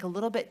they make a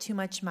little bit too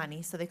much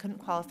money, so they couldn't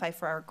qualify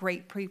for our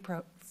great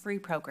free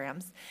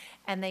programs,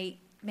 and they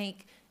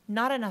make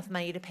not enough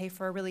money to pay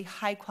for a really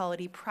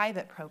high-quality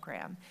private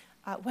program?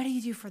 What do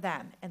you do for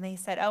them? And they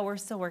said, oh, we're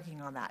still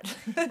working on that.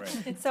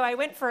 Right. So I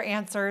went for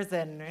answers,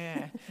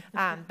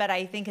 but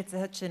I think it's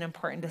such an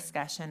important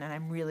discussion, and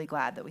I'm really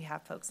glad that we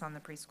have folks on the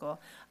preschool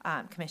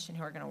commission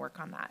who are going to work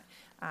on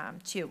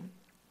that too.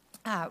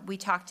 We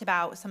talked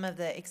about some of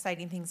the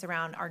exciting things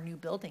around our new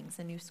buildings,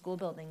 the new school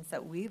buildings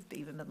that we've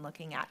even been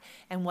looking at,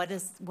 and what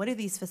do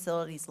these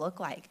facilities look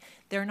like?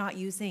 They're not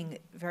using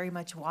very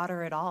much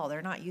water at all.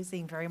 They're not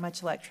using very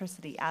much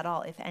electricity at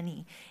all, if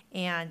any.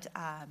 And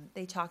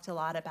they talked a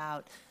lot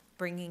about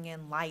bringing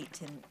in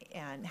light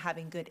and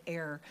having good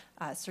air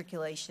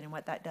circulation and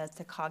what that does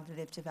to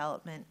cognitive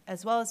development,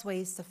 as well as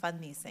ways to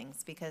fund these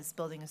things, because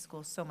building a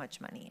school is so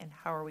much money, and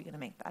how are we going to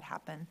make that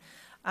happen?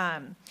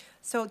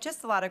 So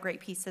just a lot of great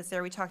pieces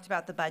there. We talked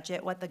about the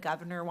budget, what the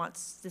governor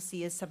wants to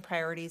see as some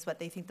priorities, what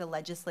they think the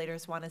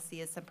legislators want to see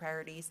as some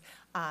priorities,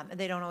 and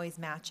they don't always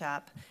match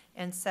up.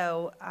 And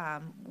so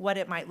what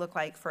it might look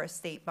like for a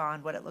state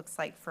bond, what it looks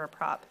like for a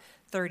Prop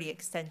 30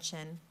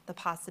 extension, the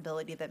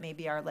possibility that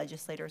maybe our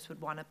legislators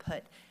would want to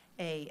put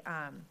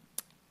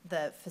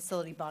the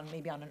facility bond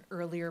maybe on an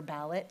earlier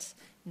ballot,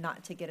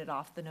 not to get it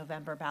off the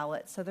November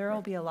ballot. So there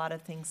will be a lot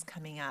of things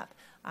coming up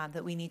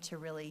that we need to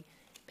really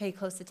pay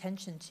close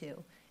attention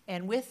to.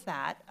 And with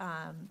that,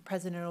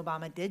 President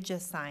Obama did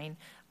just sign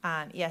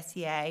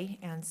ESEA,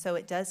 and so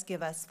it does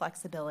give us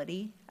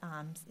flexibility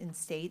in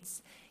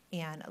states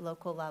and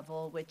local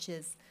level, which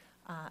is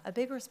a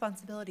big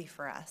responsibility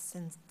for us,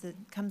 and it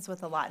comes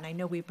with a lot. And I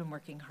know we've been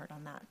working hard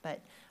on that,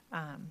 but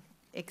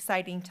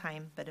exciting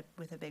time, but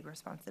with a big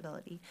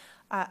responsibility.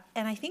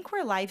 And I think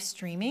we're live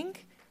streaming.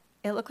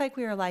 It looked like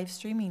we were live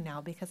streaming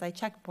now, because I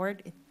checked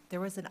board,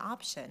 there was an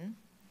option.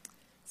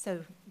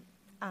 So,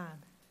 okay.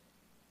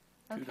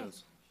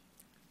 Kudos.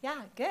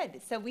 Yeah,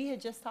 good. So we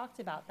had just talked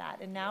about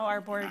that, and now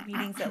our board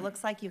meetings, it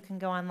looks like you can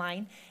go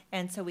online,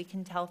 and so we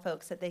can tell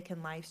folks that they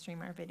can live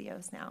stream our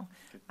videos now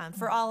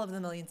for all of the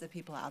millions of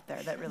people out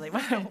there that really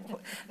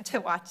want to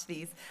watch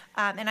these.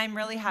 And I'm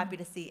really happy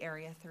to see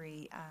Area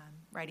 3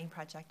 writing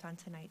project on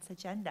tonight's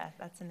agenda.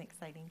 That's an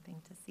exciting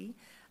thing to see.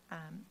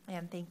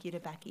 And thank you to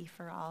Becky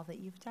for all that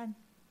you've done,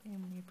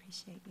 and we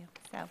appreciate you.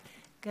 So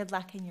good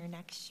luck in your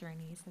next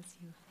journeys as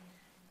you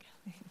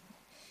go.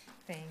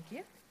 Thank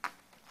you.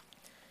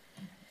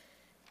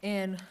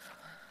 And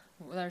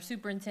with our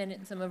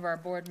superintendent and some of our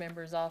board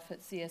members off at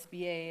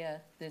CSBA,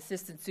 the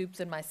assistant soups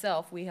and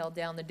myself, we held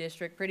down the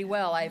district pretty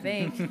well, I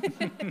think.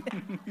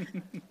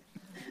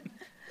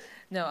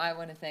 No, I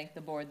want to thank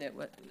the board that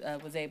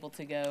was able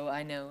to go.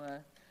 I know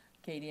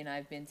Katie and I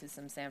have been to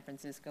some San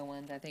Francisco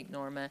ones, I think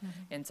Norma,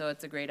 and so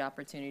it's a great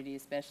opportunity,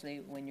 especially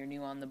when you're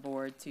new on the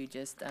board, to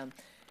just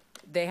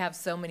they have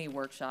so many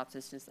workshops,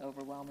 it's just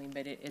overwhelming,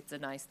 but it's a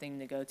nice thing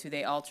to go to.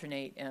 They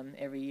alternate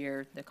every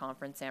year, the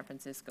conference, San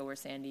Francisco or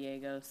San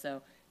Diego.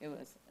 So it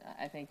was,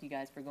 I thank you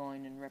guys for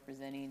going and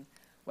representing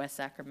West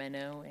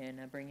Sacramento and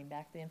bringing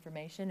back the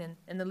information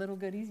and the little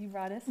goodies you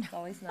brought us. It's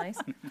always nice.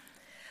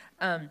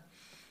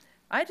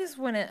 I just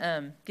want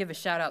to give a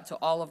shout out to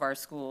all of our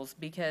schools,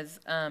 because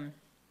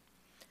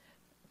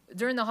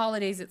during the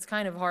holidays, it's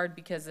kind of hard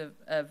because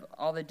of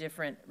all the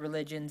different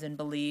religions and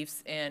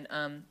beliefs. And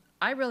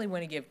I really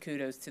want to give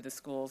kudos to the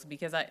schools,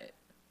 because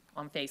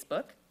on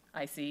Facebook,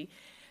 I see,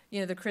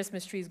 the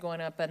Christmas trees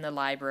going up in the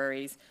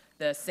libraries,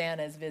 the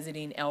Santas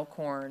visiting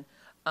Elkhorn.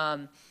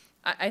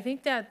 I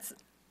think that's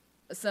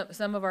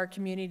some of our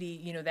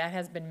community, that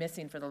has been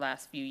missing for the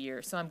last few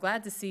years. So I'm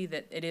glad to see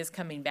that it is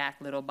coming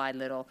back little by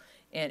little.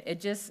 And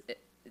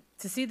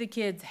to see the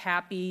kids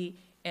happy,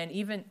 and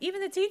even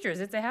the teachers,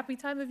 it's a happy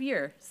time of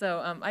year.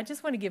 So I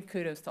just want to give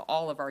kudos to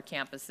all of our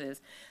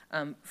campuses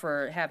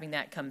for having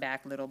that come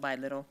back little by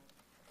little.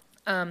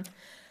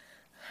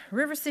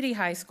 River City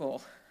High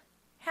School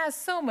has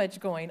so much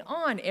going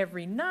on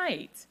every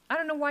night. I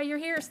don't know why you're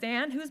here,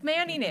 Stan. Who's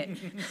manning it?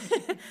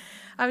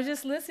 I was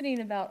just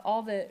listening about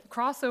all the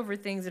crossover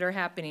things that are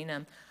happening.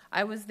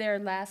 I was there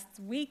last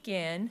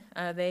weekend.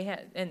 They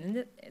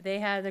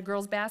had a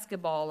girls'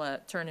 basketball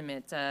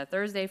tournament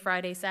Thursday,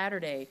 Friday,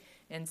 Saturday.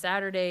 And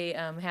Saturday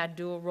had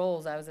dual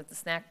roles. I was at the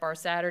snack bar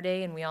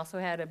Saturday, and we also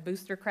had a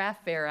booster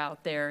craft fair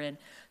out there. And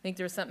I think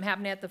there was something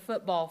happening at the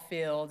football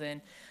field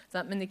and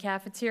something in the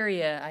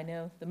cafeteria. I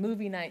know the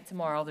movie night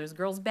tomorrow. There's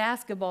girls'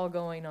 basketball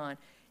going on.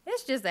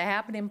 It's just a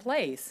happening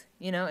place,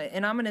 you know.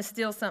 And I'm going to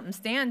steal something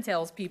Stan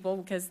tells people,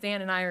 because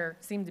Stan and I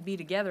seem to be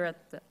together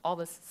at all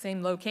the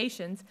same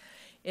locations.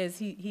 Is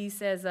he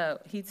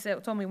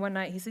told me one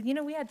night, he said, you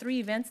know, we had 3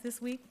 events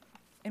this week,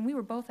 and we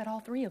were both at all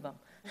 3 of them.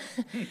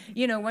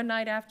 You know, one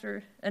night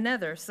after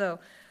another. So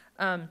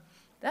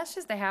that's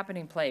just a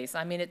happening place.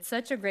 I mean, it's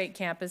such a great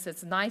campus.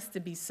 It's nice to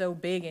be so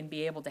big and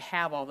be able to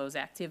have all those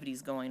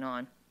activities going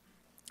on.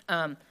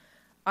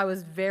 I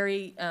was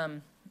very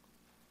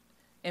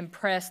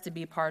impressed to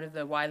be part of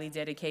the Wiley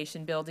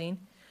dedication building,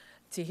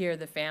 to hear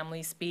the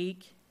family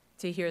speak,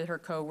 to hear her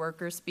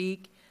co-workers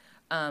speak.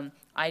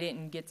 I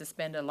didn't get to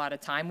spend a lot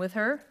of time with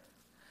her,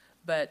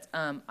 but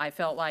I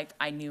felt like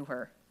I knew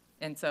her.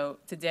 And so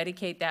to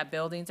dedicate that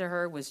building to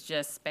her was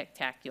just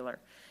spectacular.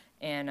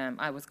 And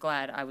I was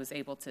glad I was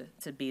able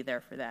to be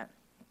there for that.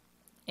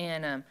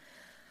 And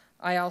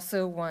I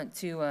also want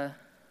to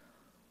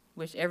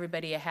wish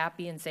everybody a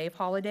happy and safe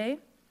holiday.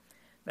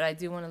 But I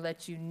do want to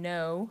let you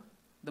know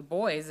the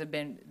boys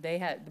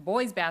the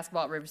boys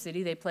basketball at River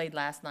City. They played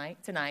last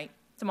night, tonight,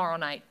 tomorrow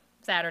night,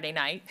 Saturday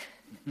night.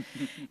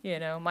 You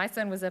know, my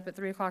son was up at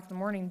 3 o'clock in the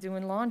morning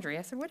doing laundry.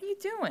 I said, what are you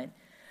doing?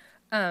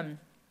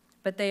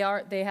 But they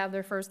have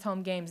their first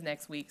home games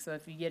next week, so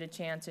if you get a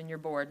chance and you're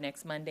bored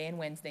next Monday and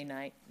Wednesday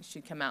night, you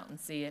should come out and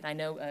see it. I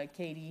know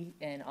Katie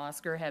and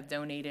Oscar have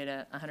donated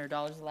 $100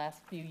 the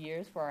last few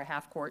years for our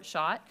half-court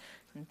shot,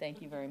 and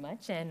thank you very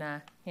much. And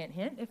hint,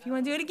 hint, if you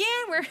want to do it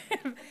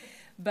again,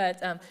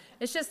 but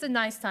it's just a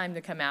nice time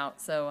to come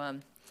out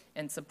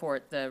and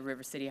support the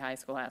River City High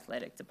School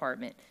Athletic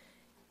Department.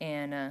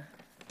 And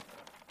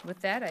with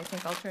that, I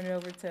think I'll turn it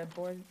over to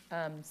Board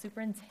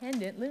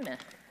Superintendent Luna.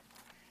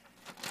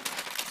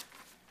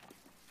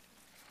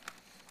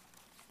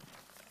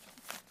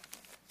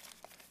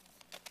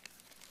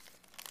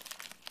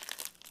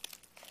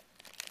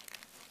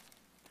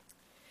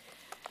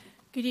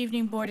 Good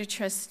evening, Board of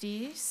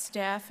Trustees,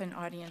 staff, and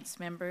audience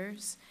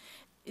members.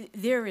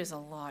 There is a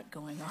lot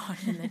going on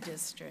in the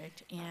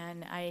district,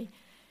 and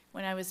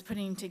when I was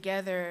putting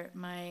together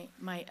my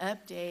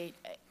update,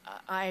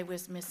 I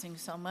was missing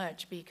so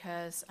much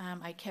because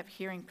I kept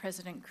hearing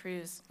President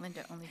Cruz,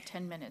 Linda, only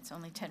 10 minutes,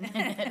 only 10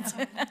 minutes.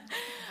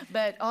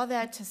 But all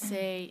that to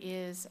say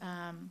is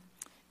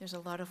there's a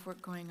lot of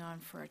work going on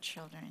for our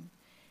children,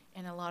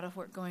 and a lot of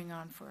work going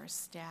on for our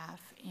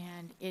staff.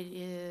 And it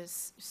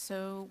is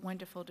so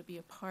wonderful to be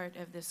a part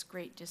of this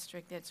great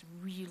district that's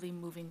really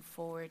moving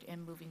forward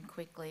and moving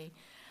quickly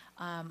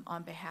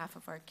on behalf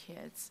of our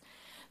kids.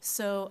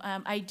 So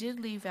I did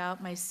leave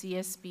out my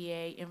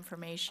CSBA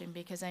information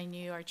because I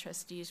knew our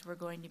trustees were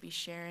going to be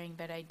sharing,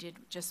 but I did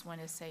just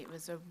want to say it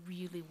was a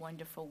really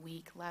wonderful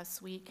week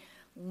last week,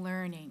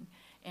 learning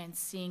and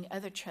seeing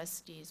other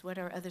trustees, what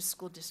are other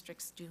school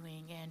districts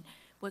doing, and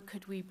what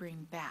could we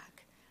bring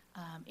back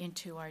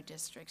into our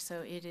district.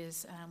 So it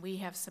is, we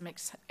have some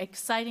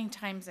exciting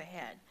times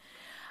ahead.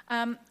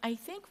 I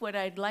think what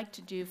I'd like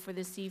to do for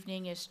this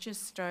evening is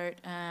just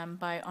start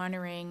by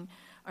honoring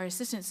our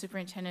Assistant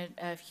Superintendent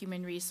of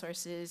Human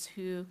Resources,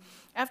 who,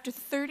 after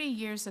 30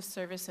 years of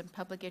service in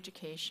public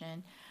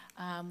education,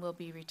 will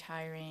be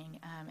retiring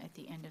at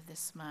the end of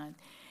this month.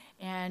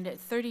 And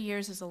 30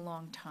 years is a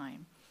long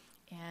time,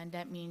 and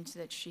that means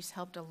that she's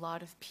helped a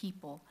lot of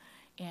people.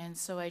 And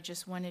so I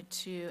just wanted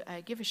to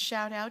give a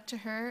shout out to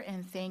her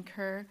and thank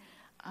her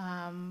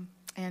on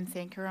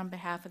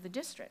behalf of the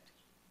district.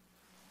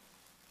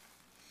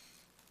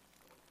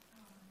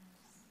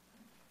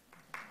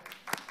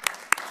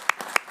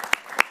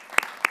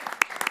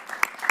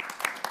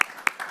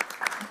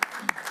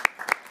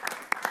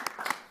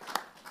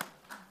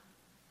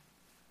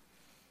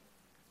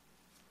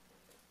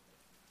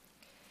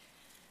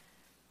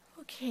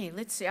 Okay,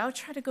 let's see. I'll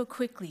try to go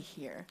quickly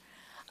here.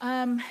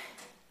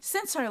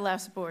 Since our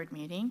last board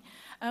meeting,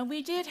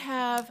 we did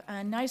have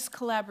a nice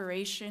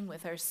collaboration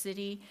with our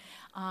city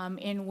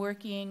in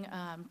working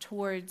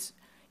towards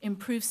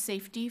improved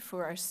safety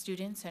for our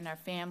students and our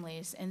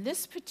families. And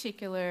this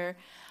particular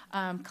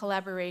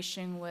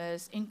collaboration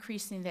was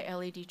increasing the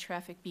LED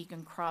traffic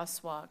beacon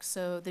crosswalk.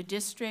 So the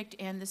district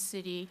and the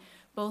city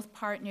both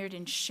partnered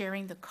in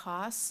sharing the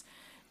costs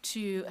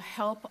to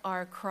help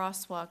our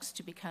crosswalks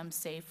to become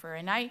safer.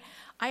 And I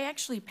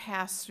actually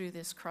pass through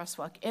this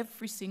crosswalk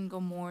every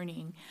single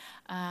morning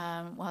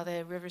while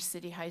the River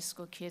City High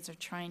School kids are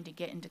trying to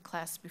get into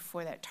class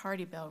before that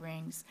tardy bell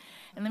rings.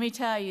 And let me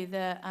tell you,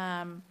 the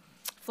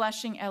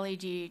flashing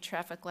LED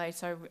traffic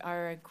lights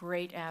are a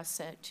great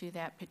asset to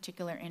that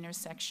particular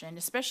intersection,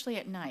 especially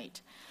at night.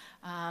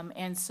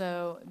 And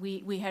so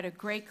we had a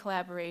great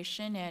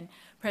collaboration, and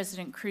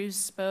President Cruz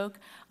spoke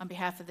on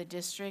behalf of the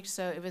district,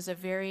 so it was a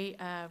very,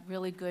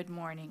 really good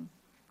morning.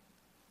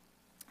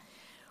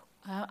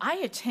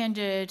 I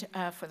attended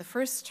for the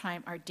first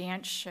time our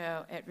dance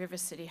show at River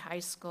City High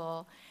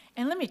School,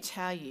 and let me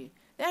tell you,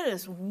 that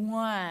is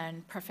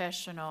one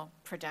professional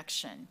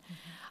production.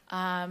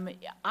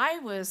 I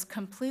was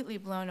completely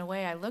blown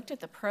away. I looked at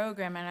the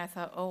program and I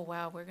thought, oh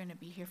wow, we're going to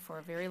be here for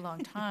a very long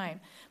time.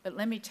 But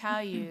let me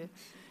tell you,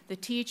 the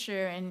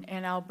teacher,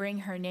 and I'll bring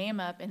her name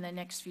up in the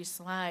next few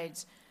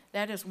slides,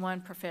 that is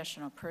one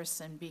professional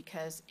person,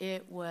 because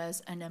it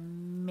was an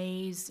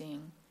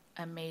amazing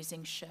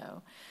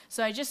show.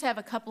 So I just have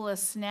a couple of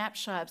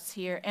snapshots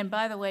here, and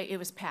by the way, it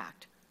was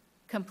packed,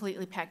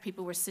 completely packed.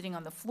 People were sitting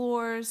on the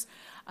floors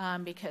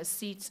because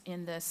seats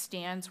in the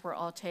stands were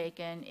all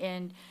taken.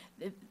 And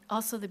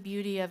also the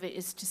beauty of it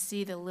is to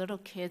see the little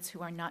kids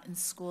who are not in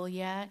school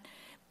yet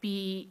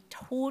be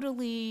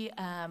totally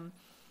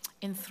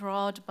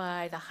enthralled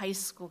by the high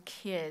school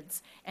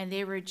kids, and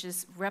they were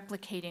just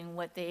replicating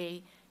what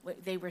they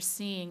were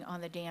seeing on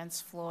the dance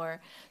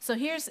floor. So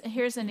here's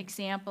an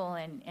example,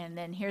 and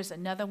then here's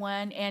another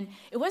one. And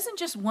it wasn't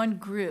just one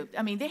group.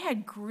 I mean, they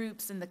had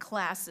groups in the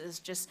classes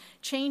just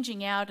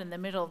changing out in the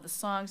middle of the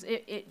songs.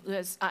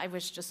 I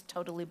was just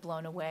totally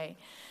blown away.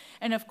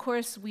 And of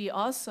course, we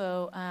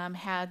also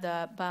had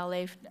the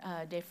Ballet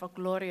de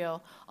Folclorio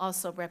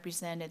also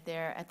represented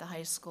there at the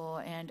high school.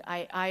 And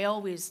I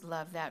always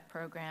love that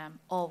program,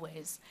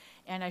 always.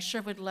 And I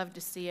sure would love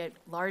to see it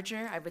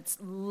larger. I would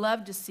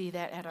love to see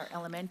that at our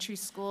elementary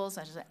schools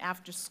as an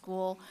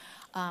after-school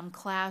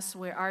class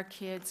where our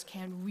kids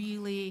can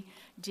really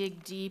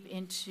dig deep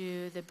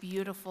into the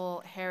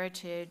beautiful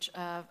heritage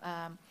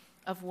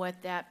of what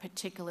that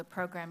particular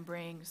program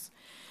brings.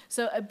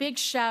 So a big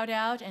shout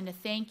out and a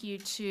thank you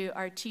to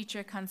our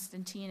teacher,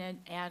 Constantina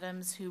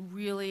Adams, who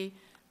really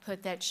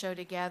put that show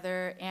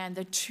together, and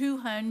the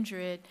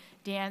 200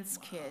 dance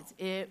kids.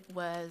 It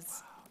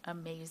was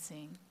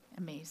amazing.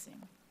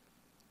 Amazing.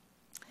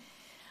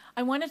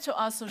 I wanted to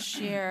also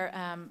share,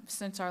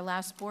 since our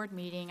last board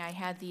meeting, I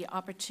had the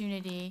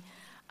opportunity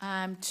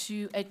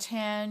to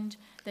attend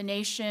the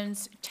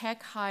nation's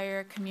Tech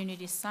Hire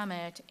Community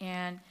Summit,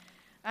 and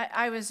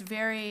I was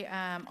very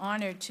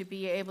honored to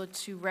be able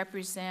to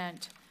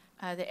represent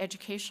the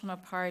educational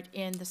part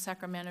in the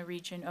Sacramento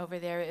region over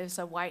there. It was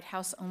a White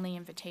House-only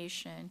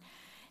invitation,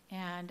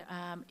 and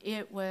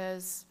it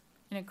was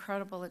an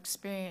incredible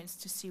experience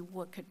to see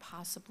what could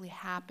possibly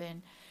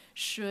happen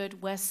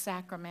should West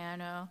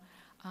Sacramento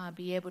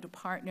be able to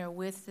partner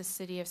with the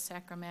city of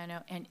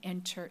Sacramento and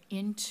enter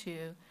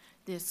into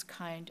this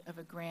kind of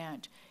a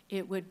grant.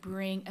 It would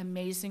bring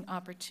amazing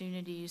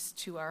opportunities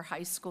to our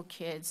high school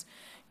kids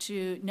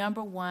to,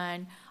 number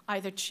one,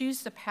 either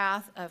choose the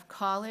path of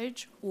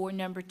college, or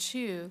number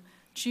two,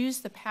 choose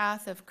the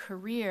path of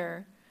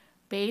career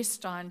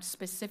based on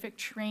specific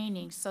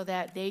training so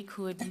that they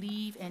could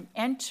leave and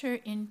enter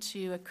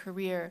into a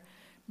career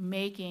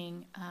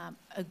making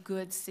a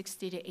good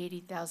 $60,000 to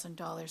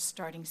 $80,000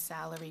 starting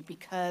salary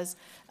because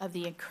of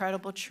the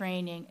incredible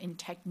training in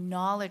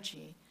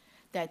technology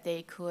that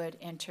they could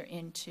enter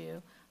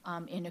into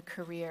in a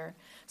career.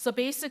 So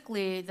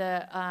basically,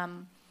 the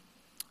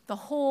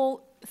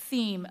whole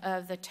theme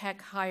of the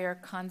Tech Hire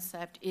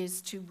concept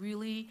is to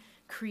really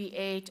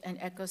create an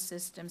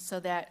ecosystem so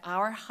that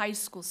our high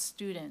school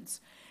students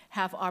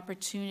have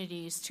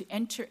opportunities to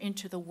enter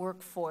into the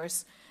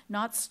workforce,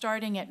 not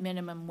starting at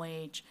minimum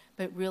wage,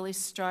 but really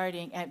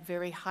starting at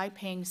very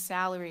high-paying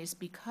salaries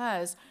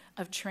because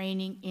of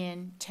training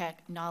in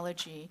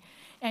technology.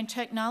 And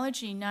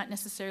technology not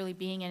necessarily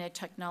being in a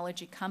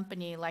technology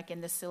company like in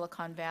the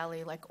Silicon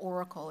Valley, like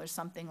Oracle or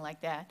something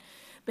like that,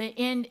 but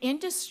in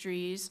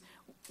industries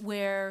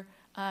where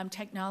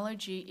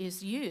technology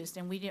is used,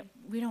 and we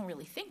don't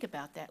really think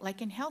about that,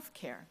 like in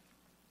healthcare.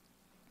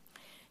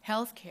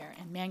 Healthcare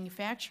and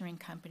manufacturing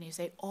companies,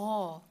 they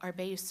all are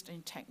based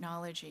in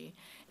technology.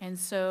 And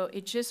so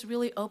it just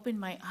really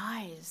opened my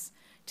eyes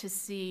to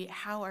see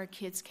how our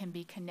kids can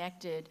be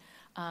connected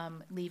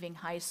leaving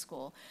high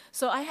school.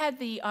 So I had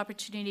the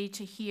opportunity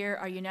to hear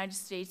our United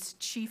States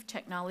Chief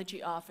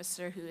Technology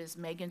Officer, who is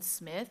Megan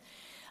Smith,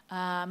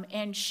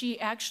 and she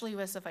actually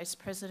was the Vice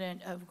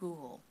President of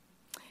Google.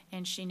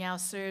 And she now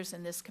serves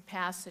in this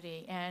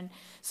capacity. And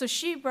so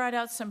she brought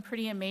out some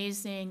pretty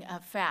amazing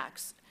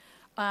facts.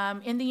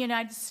 In the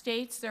United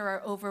States, there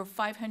are over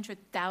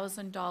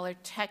 $500,000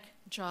 tech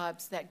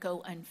jobs that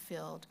go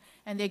unfilled.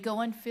 And they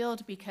go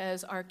unfilled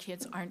because our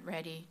kids aren't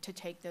ready to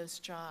take those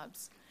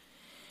jobs.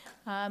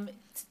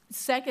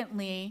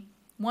 Secondly,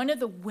 one of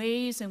the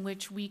ways in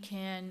which we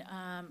can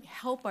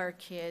help our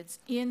kids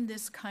in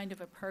this kind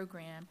of a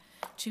program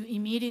to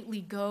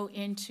immediately go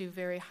into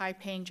very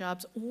high-paying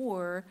jobs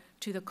or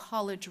to the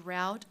college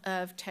route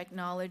of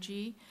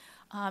technology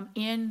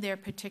in their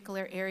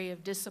particular area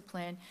of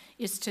discipline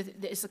is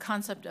the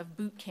concept of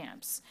boot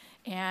camps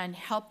and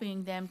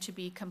helping them to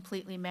be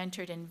completely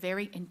mentored in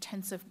very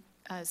intensive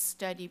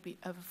study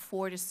of a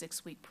 4 to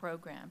 6 week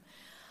program.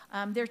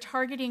 They're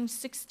targeting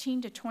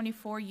 16 to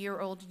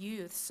 24-year-old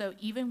youth, so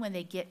even when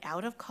they get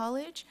out of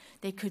college,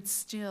 they could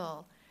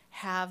still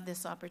have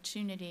this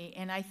opportunity.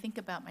 And I think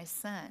about my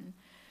son.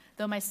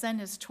 Though my son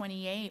is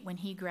 28, when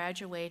he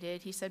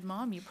graduated, he said,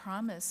 "Mom, you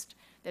promised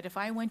that if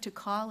I went to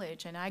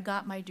college and I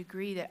got my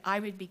degree that I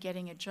would be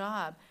getting a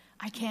job.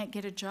 I can't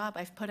get a job.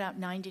 I've put out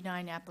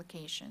 99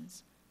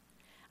 applications."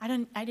 I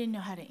didn't know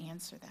how to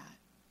answer that.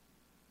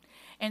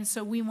 And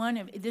so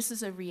this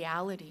is a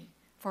reality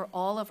for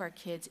all of our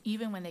kids,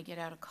 even when they get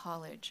out of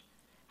college.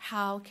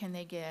 How can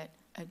they get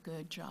a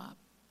good job?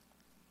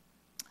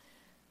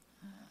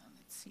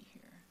 Let's see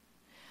here.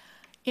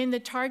 In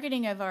the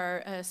targeting of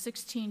our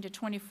 16 to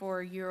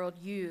 24-year-old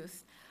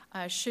youth,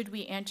 should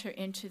we enter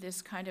into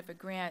this kind of a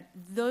grant,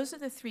 those are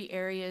the three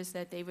areas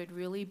that they would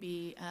really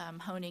be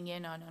honing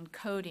in on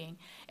coding.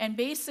 And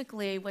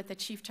basically what the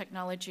Chief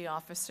Technology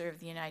Officer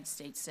of the United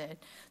States said,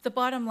 the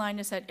bottom line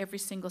is that every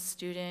single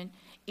student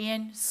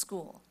in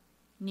school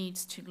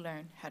needs to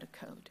learn how to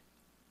code,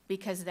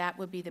 because that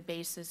would be the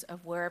basis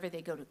of wherever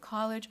they go to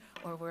college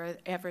or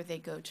wherever they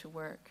go to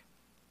work.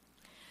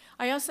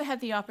 I also had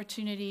the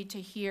opportunity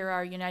to hear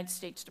our United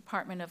States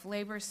Department of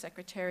Labor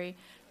Secretary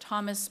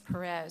Thomas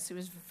Perez, who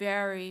was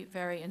very,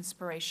 very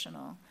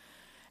inspirational.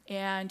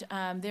 And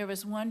there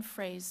was one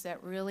phrase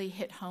that really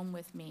hit home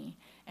with me,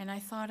 and I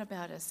thought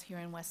about us here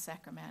in West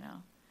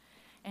Sacramento.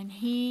 And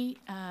he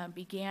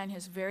began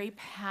his very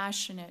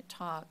passionate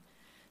talk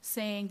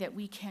saying that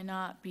we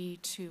cannot be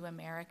two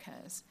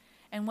Americas.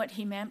 And what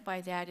he meant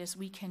by that is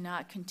we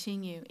cannot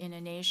continue in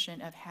a nation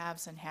of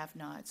haves and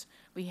have-nots.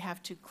 We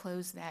have to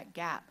close that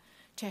gap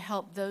to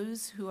help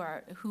those who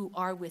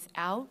are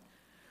without,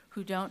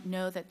 who don't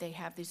know that they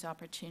have these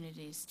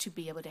opportunities to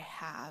be able to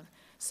have,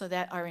 so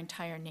that our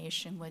entire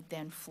nation would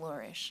then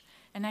flourish.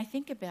 And I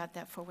think about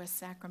that for West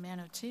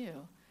Sacramento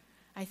too.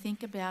 I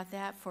think about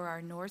that for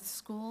our North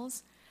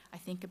schools. I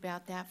think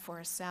about that for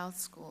our South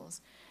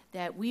schools,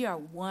 that we are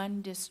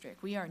one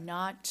district. We are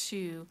not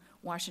two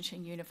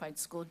Washington Unified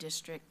School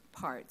District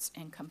parts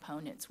and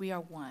components. We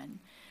are one.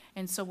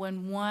 And so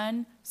when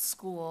one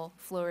school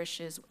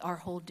flourishes, our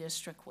whole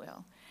district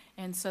will.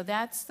 And so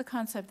that's the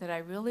concept that I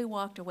really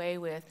walked away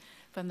with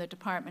from the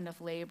Department of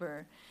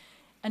Labor.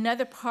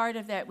 Another part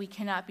of that we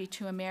cannot be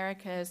two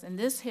Americas, and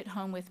this hit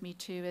home with me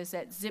too, is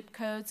that zip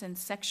codes and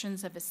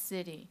sections of a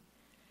city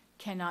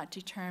cannot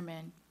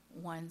determine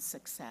one's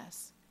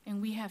success.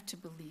 And we have to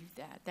believe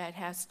that. That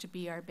has to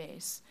be our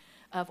base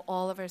of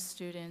all of our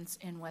students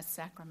in West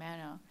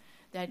Sacramento,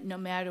 that no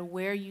matter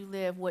where you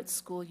live, what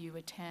school you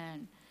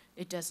attend,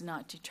 it does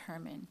not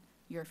determine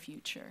your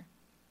future.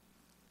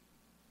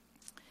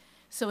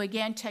 So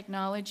again,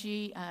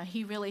 technology,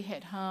 he really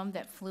hit home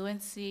that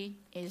fluency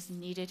is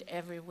needed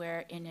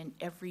everywhere and in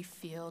every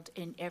field,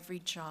 in every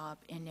job,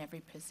 in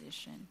every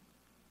position.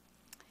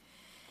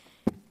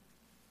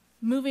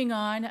 Moving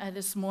on,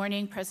 this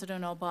morning,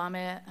 President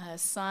Obama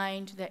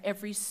signed the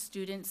Every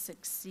Student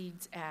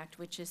Succeeds Act,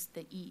 which is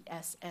the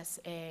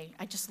ESSA.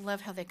 I just love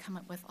how they come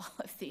up with all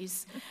of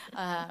these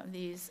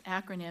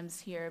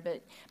acronyms here,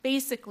 but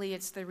basically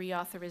it's the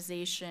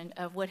reauthorization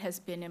of what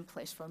has been in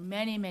place for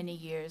many, many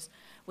years,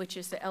 which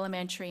is the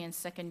Elementary and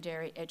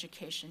Secondary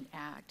Education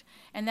Act.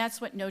 And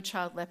that's what No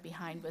Child Left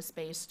Behind was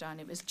based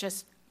on. It was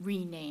just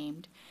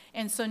renamed.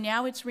 And so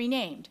now it's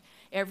renamed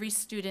Every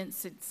Student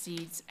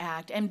Succeeds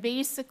Act. And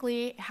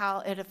basically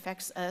how it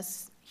affects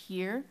us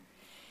here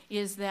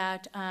is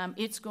that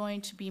it's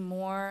going to be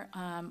more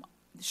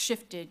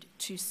shifted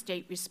to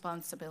state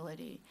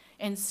responsibility.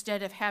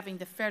 Instead of having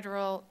the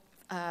federal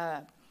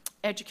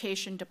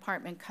education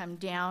department come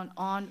down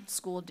on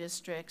school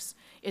districts,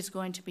 it's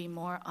going to be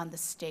more on the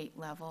state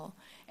level.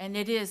 And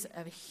it is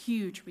a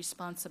huge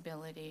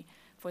responsibility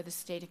for the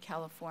state of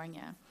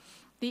California.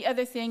 The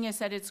other thing is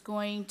that it's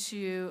going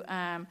to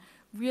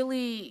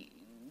really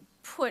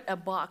put a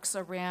box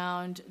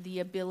around the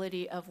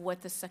ability of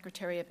what the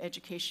Secretary of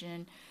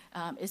Education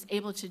is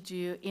able to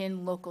do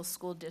in local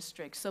school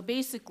districts. So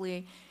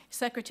basically,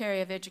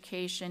 Secretary of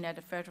Education at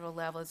a federal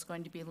level is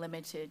going to be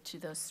limited to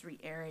those three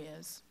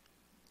areas.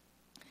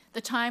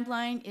 The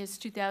timeline is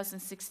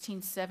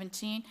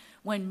 2016-17,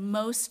 when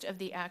most of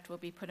the act will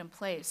be put in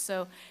place.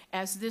 So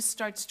as this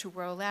starts to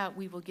roll out,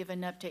 we will give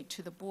an update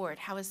to the board.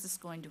 How is this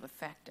going to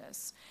affect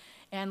us?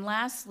 And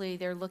lastly,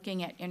 they're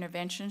looking at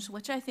interventions,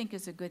 which I think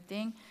is a good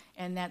thing,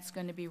 and that's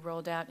going to be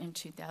rolled out in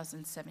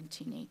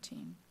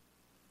 2017-18.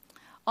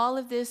 All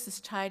of this is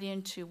tied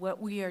into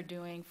what we are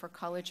doing for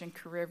college and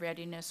career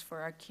readiness for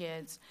our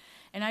kids.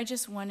 And I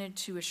just wanted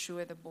to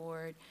assure the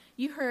board,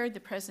 you heard the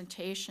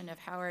presentation of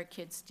how our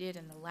kids did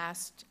in the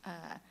last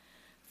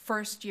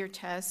first year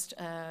test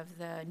of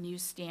the new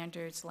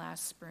standards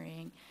last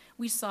spring.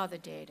 We saw the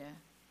data.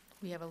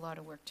 We have a lot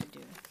of work to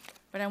do.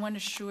 But I want to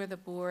assure the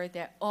board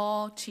that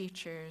all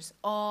teachers,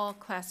 all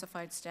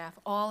classified staff,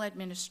 all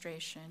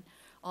administration,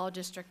 all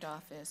district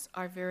office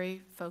are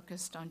very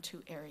focused on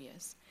two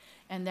areas.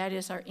 And that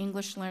is our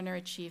English learner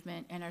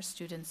achievement and our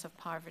students of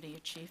poverty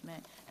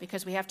achievement,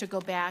 because we have to go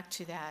back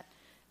to that.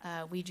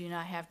 We do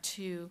not have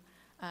two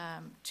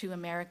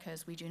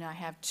Americas. We do not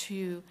have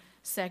two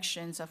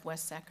sections of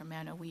West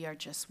Sacramento. We are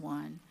just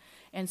one.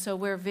 And so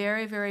we're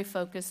very, very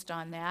focused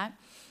on that.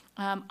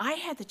 I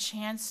had the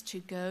chance to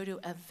go to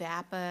a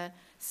VAPA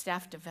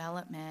staff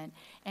development,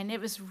 and it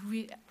was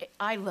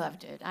I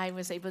loved it. I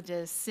was able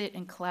to sit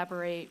and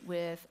collaborate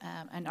with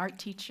an art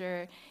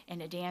teacher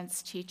and a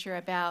dance teacher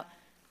about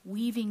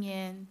weaving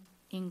in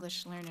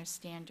English learner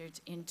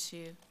standards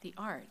into the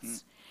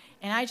arts.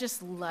 And I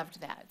just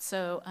loved that.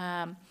 So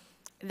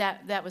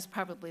that was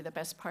probably the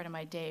best part of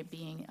my day,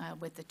 being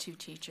with the two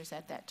teachers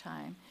at that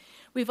time.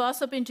 We've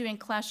also been doing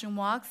classroom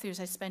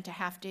walkthroughs. I spent a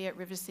half day at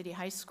River City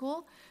High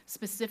School,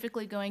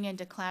 specifically going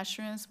into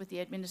classrooms with the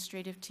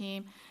administrative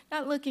team,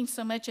 not looking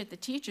so much at the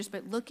teachers,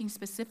 but looking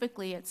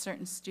specifically at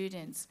certain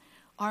students.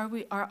 Are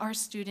our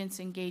students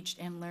engaged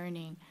in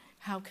learning?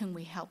 How can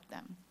we help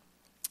them?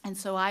 And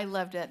so I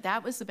loved it.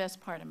 That was the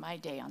best part of my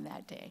day on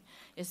that day,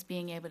 is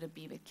being able to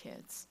be with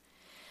kids.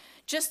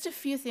 Just a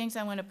few things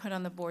I want to put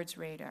on the board's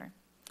radar.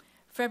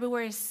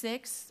 February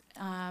 6th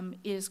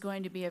is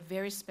going to be a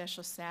very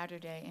special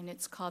Saturday, and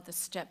it's called the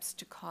Steps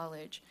to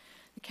College.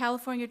 The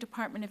California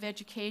Department of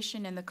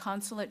Education and the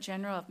Consulate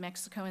General of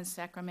Mexico in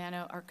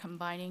Sacramento are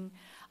combining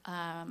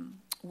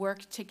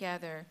work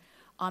together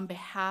on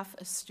behalf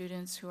of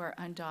students who are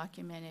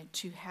undocumented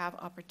to have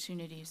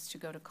opportunities to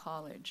go to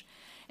college.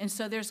 And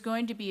so there's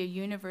going to be a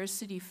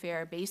university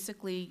fair,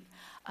 basically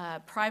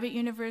private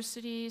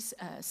universities,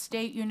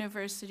 state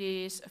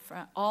universities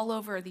from all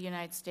over the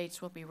United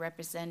States will be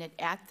represented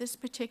at this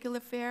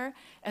particular fair,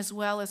 as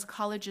well as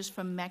colleges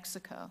from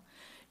Mexico,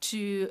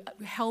 to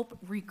help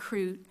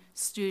recruit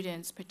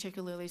students,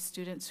 particularly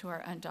students who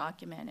are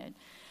undocumented.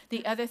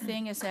 The other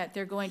thing is that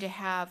they're going to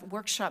have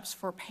workshops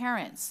for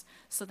parents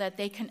so that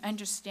they can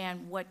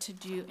understand what to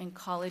do in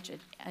college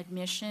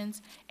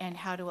admissions and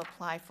how to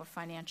apply for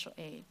financial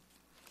aid.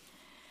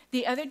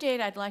 The other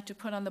date I'd like to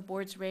put on the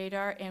board's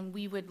radar, and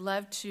we would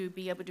love to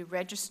be able to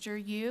register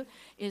you,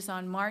 is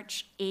on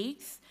March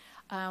 8th.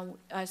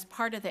 As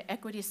part of the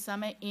Equity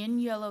Summit in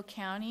Yolo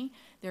County,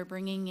 they're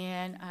bringing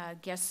in a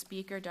guest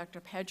speaker, Dr.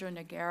 Pedro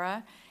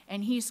Noguera,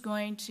 and he's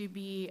going to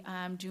be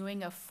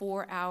doing a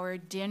 4-hour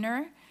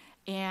dinner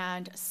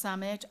and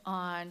summit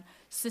on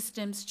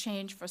systems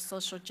change for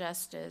social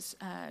justice.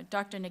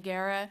 Dr.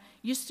 Noguera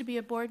used to be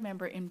a board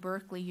member in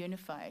Berkeley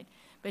Unified,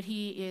 but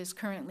he is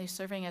currently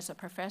serving as a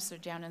professor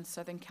down in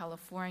Southern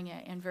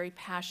California and very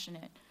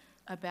passionate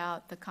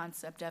about the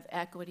concept of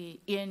equity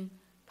in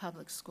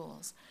public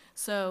schools.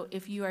 So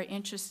if you are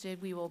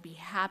interested, we will be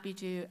happy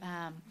to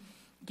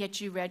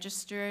get you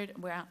registered.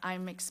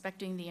 I'm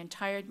expecting the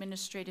entire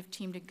administrative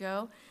team to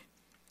go.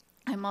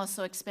 I'm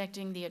also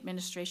expecting the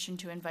administration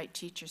to invite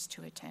teachers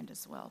to attend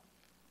as well.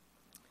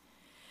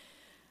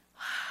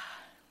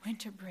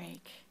 Winter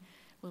break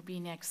will be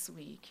next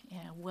week,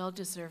 and a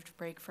well-deserved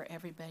break for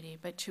everybody.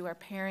 But to our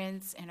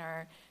parents and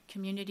our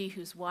community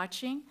who's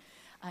watching,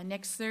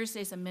 next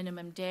Thursday is a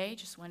minimum day.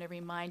 Just want to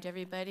remind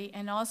everybody.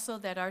 And also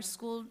that our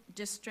school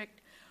district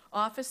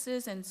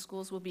offices and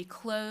schools will be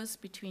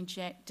closed between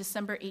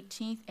December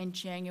 18th and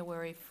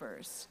January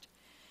 1st.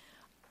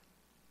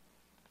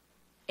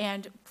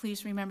 And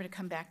please remember to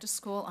come back to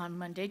school on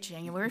Monday,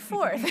 January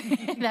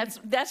 4th.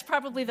 That's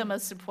probably the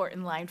most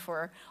important line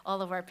for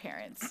all of our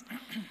parents.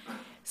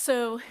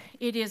 So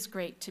it is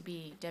great to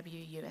be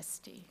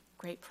WUSD.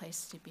 Great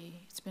place to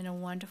be. It's been a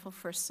wonderful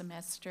first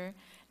semester,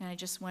 and I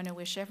just want to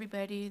wish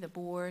everybody, the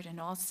board and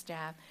all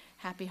staff,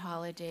 happy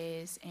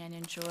holidays and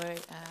enjoy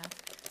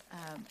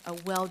a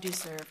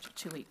well-deserved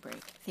 2-week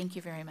break. Thank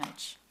you very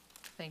much.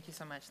 Thank you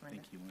so much, Linda.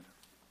 Thank you, Linda.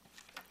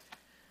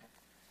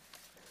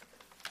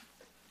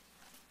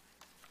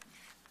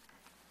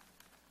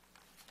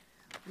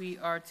 We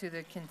are to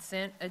the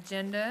consent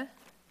agenda.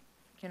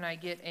 Can I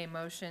get a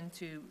motion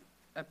to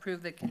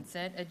approve the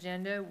consent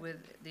agenda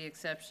with the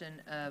exception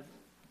of,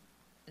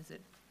 is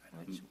it,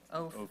 which,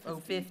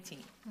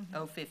 015?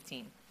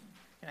 015.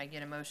 Can I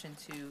get a motion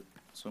to,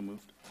 So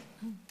moved.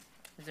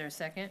 is there a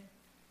second?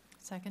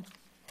 Second.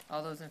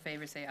 All those in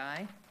favor say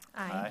aye.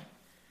 Aye.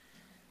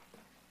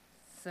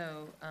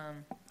 So,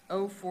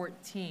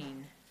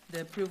 014,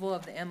 the approval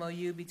of the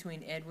MOU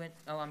between Edwin,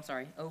 oh, I'm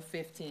sorry,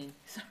 015,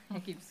 sorry, I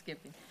keep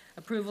skipping.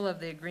 Approval of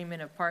the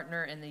agreement of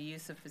partner in the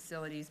use of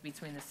facilities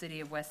between the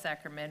City of West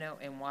Sacramento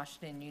and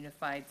Washington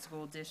Unified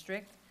School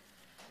District.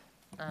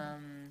 Do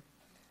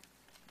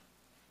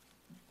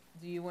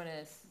you want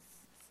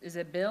to, is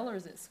it Bill or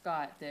is it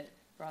Scott that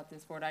brought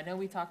this forward? I know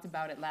we talked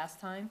about it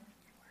last time.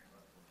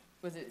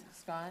 Was it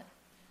Scott?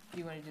 Do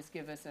you want to just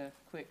give us a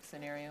quick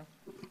scenario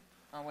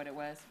on what it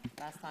was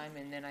last time?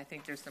 And then I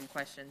think there's some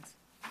questions.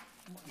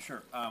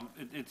 Sure.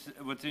 It's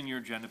what's in your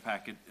agenda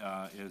packet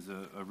is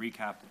a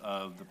recap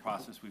of the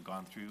process we've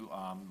gone through.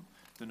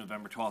 The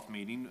November 12th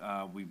meeting,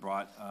 we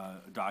brought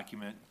a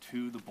document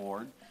to the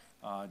board.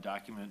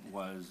 Document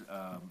was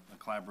a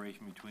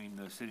collaboration between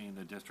the city and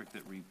the district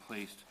that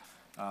replaced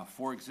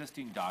 4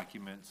 existing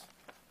documents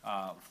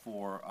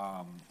for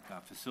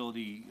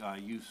facility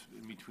use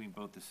between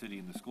both the city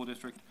and the school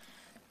district.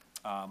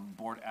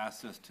 Board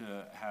asked us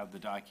to have the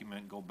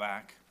document go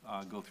back,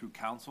 go through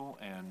council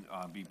and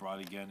be brought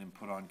again and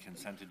put on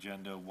consent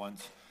agenda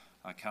once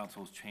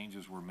council's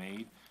changes were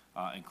made,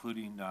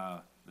 including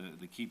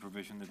the key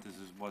provision that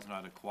was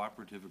not a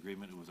cooperative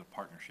agreement, it was a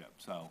partnership.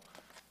 So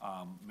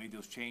made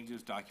those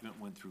changes, document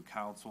went through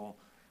council.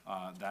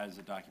 That is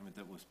a document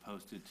that was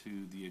posted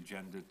to the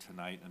agenda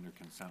tonight under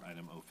consent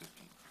item 015.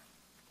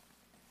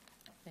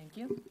 Thank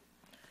you.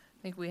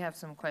 I think we have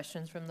some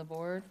questions from the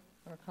board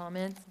or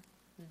comments.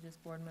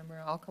 Just Board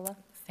Member Alcala.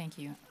 Thank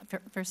you.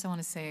 First, I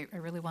want to say I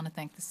really want to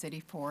thank the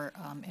city for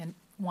and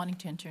wanting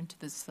to enter into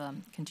this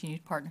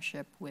continued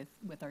partnership with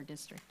our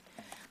district.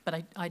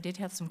 But I did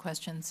have some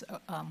questions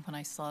when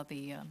I saw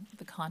the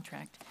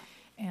contract,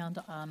 and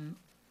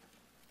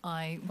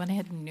I went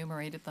ahead and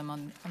enumerated them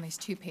on these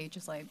 2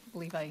 pages. I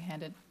believe I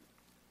handed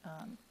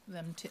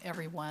them to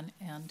everyone,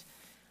 and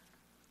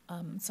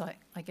so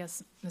I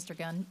guess, Mr.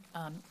 Gunn,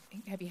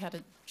 have you had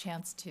a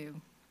chance to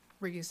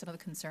review some of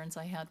the concerns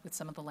I had with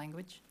some of the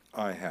language?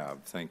 I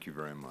have, thank you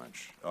very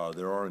much.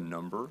 There are a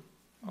number,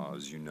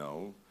 as you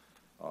know.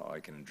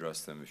 I can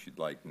address them if you'd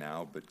like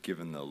now, but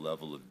given the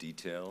level of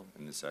detail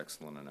in this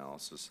excellent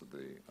analysis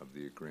of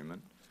the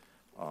agreement,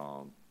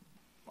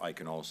 I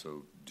can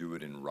also do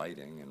it in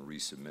writing and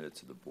resubmit it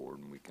to the board,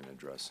 and we can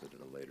address it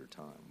at a later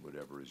time,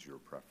 whatever is your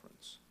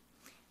preference.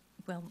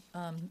 Well,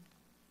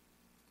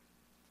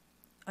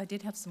 I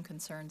did have some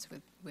concerns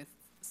with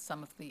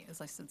some of the,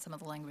 as I said, some of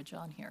the language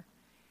on here.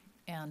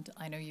 And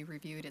I know you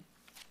reviewed it.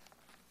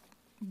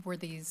 Were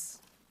these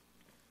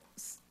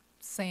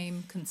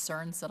same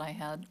concerns that I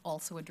had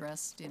also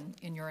addressed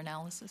in your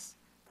analysis?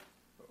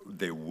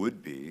 They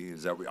would be.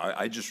 Is that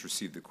I just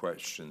received the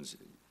questions,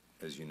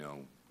 as you know,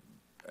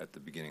 at the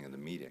beginning of the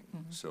meeting.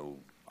 So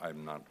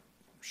I'm not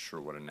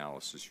sure what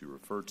analysis you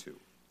refer to.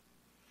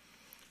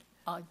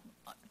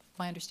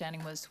 My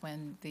understanding was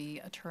when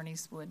the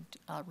attorneys would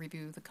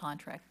review the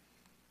contract,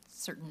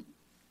 certain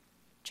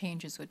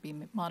changes would be,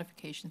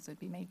 modifications would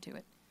be made to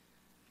it.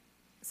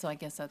 So I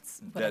guess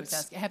that's what I was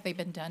asking. Have they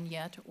been done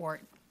yet,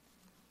 or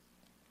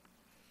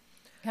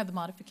have the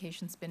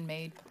modifications been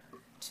made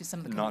to some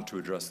of the? Not to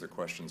address the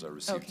questions I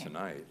received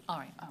tonight. All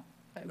right. Oh.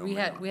 No,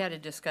 We had a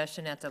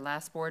discussion at the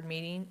last board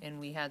meeting, and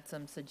we had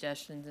some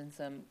suggestions and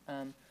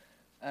some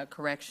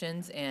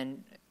corrections,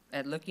 and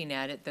at looking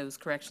at it, those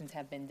corrections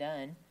have been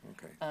done.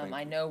 Okay.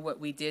 I know what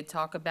we did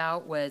talk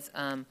about was,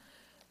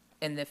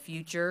 in the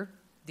future,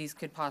 these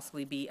could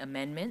possibly be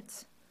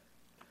amendments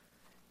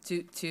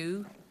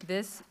to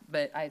this,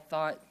 but I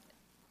thought,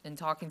 in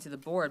talking to the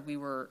board, we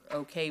were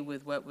okay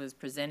with what was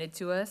presented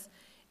to us,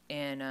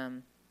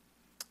 and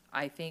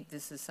I think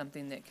this is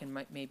something that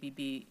can maybe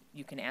be,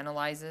 you can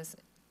analyze this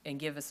and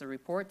give us a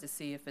report to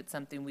see if it's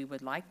something we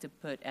would like to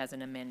put as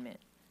an amendment.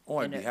 Oh,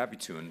 I'd be happy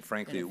to, and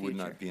frankly, it would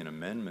not be an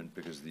amendment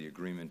because the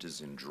agreement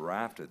is in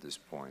draft at this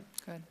point.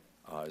 Good.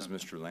 As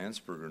Mr.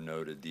 Landsberger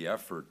noted, the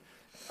effort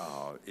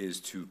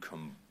is to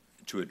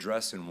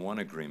address in one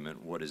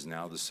agreement what is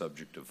now the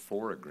subject of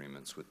 4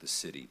 agreements with the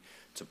city,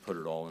 to put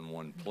it all in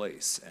one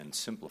place and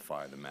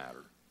simplify the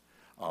matter.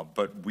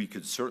 But we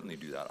could certainly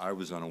do that. I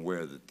was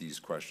unaware that these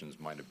questions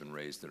might have been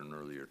raised at an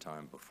earlier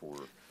time before.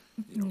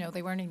 No,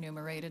 they weren't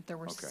enumerated. There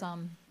were Okay.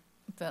 some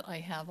that I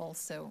have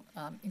also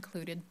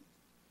included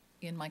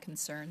in my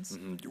concerns.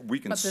 We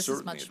can But this is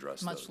certainly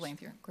address much those.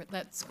 lengthier.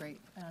 That's great.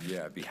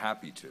 Yeah, I'd be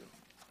happy to.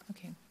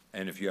 Okay.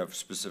 And if you have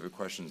specific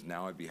questions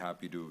now, I'd be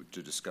happy to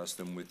discuss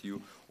them with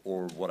you.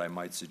 Or what I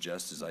might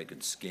suggest is I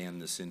could scan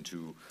this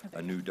into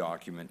a new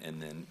document and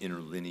then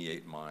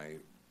interlineate my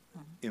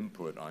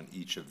input on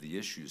each of the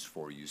issues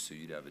for you, so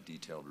you'd have a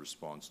detailed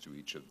response to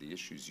each of the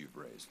issues you've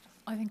raised.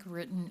 I think a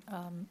written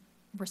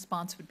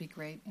response would be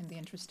great in the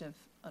interest of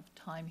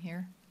time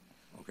here.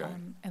 Okay.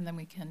 And then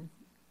we can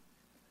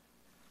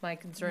My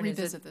concern is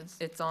revisit this.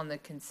 it's on the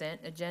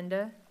consent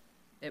agenda.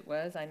 It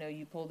was, I know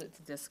you pulled it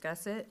to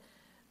discuss it,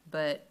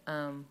 but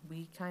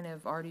we kind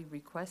of already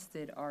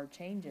requested our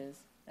changes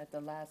at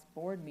the last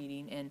board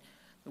meeting, and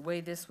the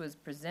way this was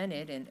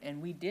presented,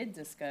 and we did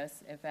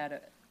discuss if at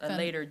a Then-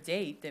 later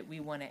date that we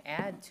want to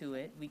add to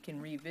it, we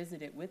can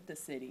revisit it with the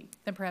city.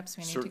 Then perhaps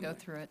we need to go Certainly.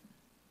 through it.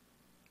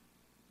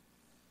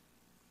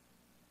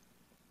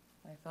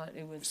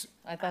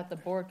 I thought the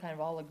board kind of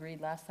all agreed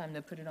last time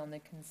to put it on the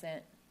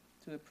consent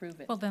to approve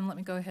it. Well, then let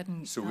me go ahead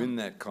and. So in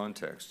that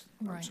context,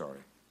 I'm Right. sorry,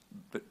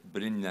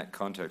 but in that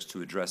context,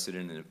 to address it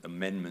in the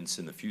amendments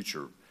in the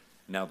future,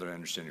 now that I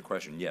understand your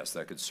question, yes,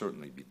 that could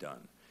certainly be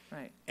done.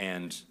 Right.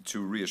 And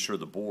to reassure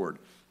the board,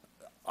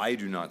 I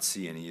do not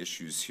see any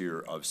issues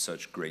here of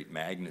such great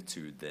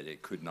magnitude that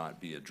it could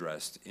not be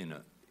addressed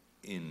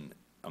in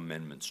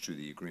amendments to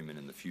the agreement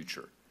in the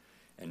future.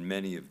 And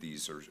many of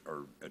these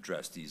are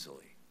addressed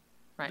easily.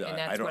 Right, and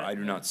that's what. I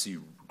do not see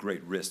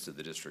great risk to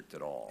the district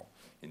at all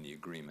in the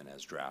agreement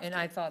as drafted.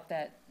 And I thought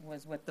that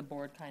was what the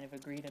board kind of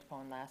agreed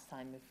upon last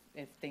time.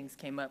 If things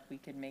came up, we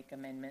could make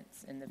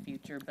amendments in the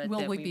future, but Will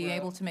that we be were-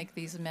 able to make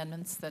these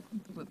amendments that,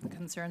 with the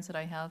concerns that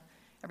I have?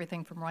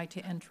 Everything from right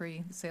to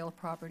entry, sale of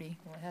property.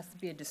 Well, it has to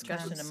be a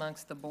discussion terms.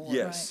 amongst the board.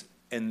 Yes,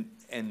 and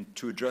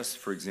to address,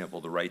 for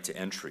example, the right to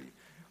entry,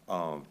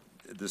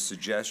 the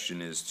suggestion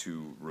is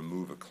to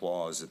remove a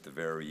clause at the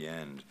very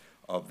end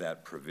of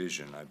that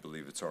provision. I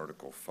believe it's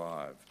Article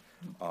 5.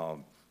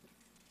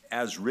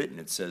 as written,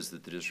 it says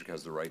that the district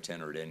has the right to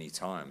enter at any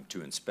time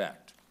to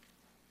inspect.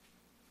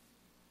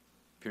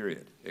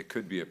 Period. It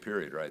could be a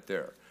period right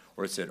there.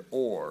 Or it said,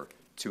 or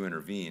to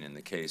intervene in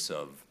the case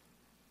of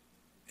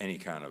any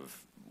kind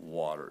of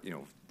water,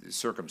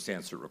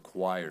 circumstance that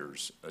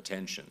requires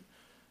attention,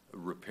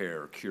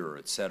 repair, cure,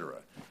 et cetera.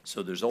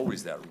 So there's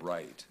always that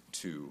right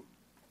to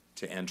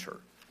enter.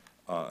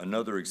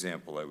 Another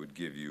example I would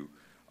give you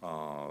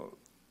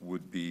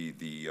would be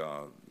the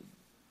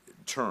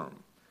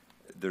term.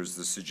 There's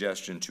the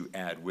suggestion to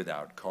add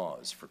without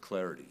cause for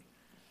clarity.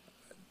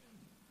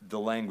 The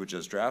language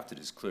as drafted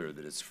is clear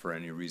that it's for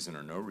any reason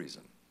or no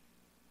reason.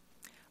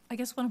 I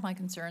guess one of my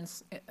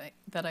concerns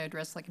that I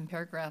addressed, like in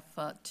paragraph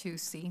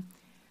 2C,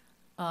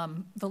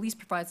 the lease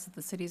provides that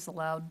the city is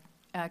allowed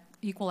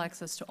equal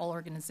access to all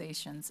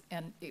organizations,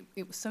 and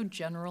it was so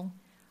general.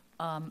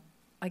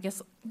 I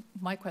guess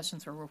my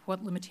questions were,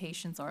 what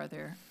limitations are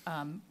there?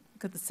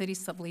 Could the city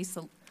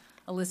sublease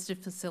a listed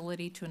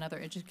facility to another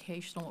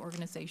educational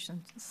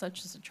organization,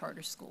 such as a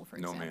charter school, for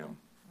example? No, ma'am.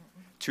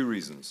 Two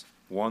reasons.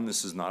 One,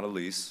 this is not a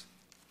lease.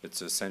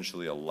 It's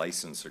essentially a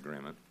license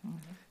agreement. Mm-hmm.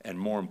 And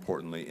more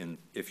importantly,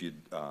 if you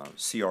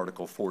see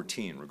Article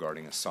 14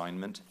 regarding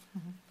assignment,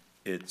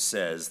 it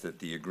says that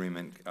the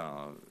agreement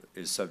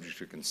is subject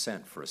to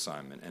consent for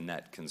assignment, and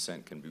that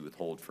consent can be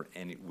withheld for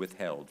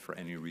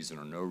any reason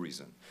or no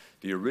reason.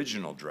 The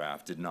original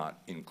draft did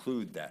not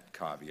include that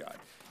caveat,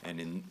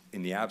 and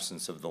in the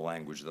absence of the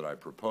language that I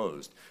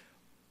proposed,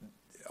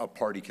 a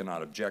party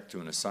cannot object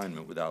to an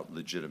assignment without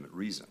legitimate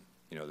reason.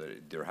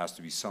 That there has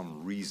to be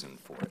some reason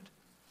for it.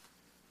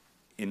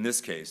 In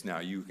this case, now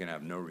you can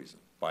have no reason.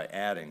 By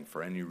adding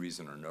for any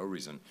reason or no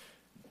reason,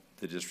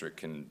 the district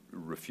can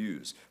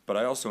refuse. But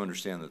I also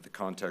understand that the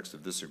context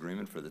of this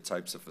agreement for the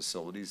types of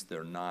facilities,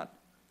 they're not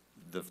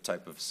the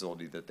type of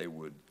facility that they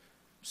would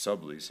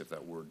sublease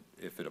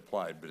if it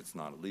applied, but it's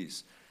not a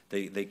lease.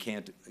 They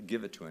can't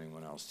give it to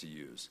anyone else to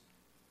use.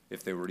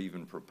 If they were to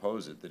even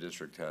propose it, the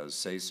district has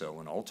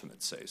say-so, an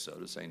ultimate say-so,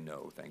 to say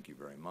no, thank you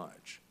very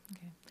much.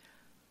 Okay.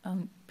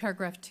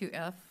 Paragraph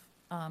 2F,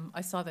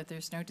 I saw that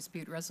there's no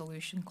dispute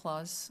resolution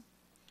clause,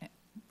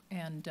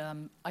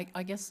 and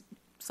I guess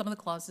some of the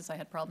clauses I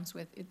had problems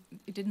with.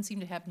 It didn't seem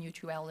to have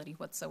mutuality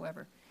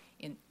whatsoever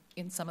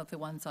in some of the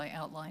ones I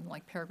outlined,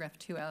 like paragraph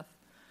 2F,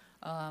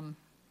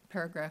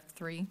 paragraph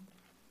 3.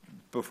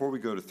 Before we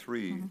go to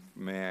 3,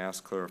 may I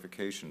ask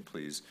clarification,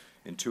 please?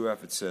 In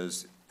 2F, it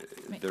says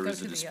there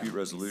is a dispute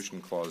resolution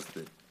clause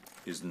that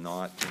is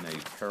not in a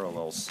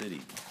parallel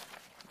city.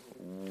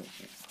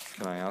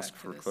 Can I ask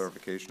for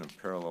clarification of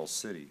parallel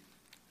city?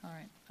 All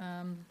right.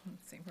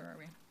 Let's see, where are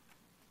we?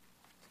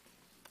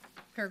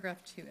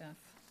 Paragraph 2F.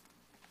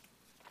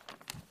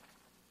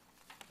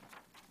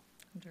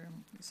 Under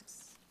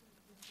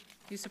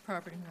use of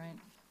property, right?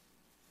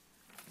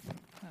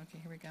 Okay,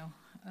 here we go.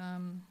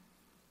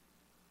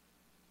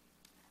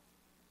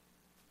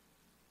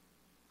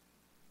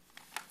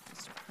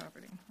 Use of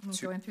property. I'm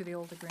going through the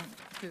old agreement,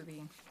 through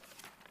the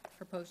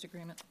proposed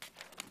agreement.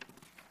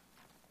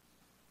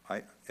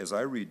 As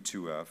I read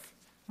 2F,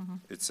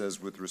 it says,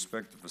 with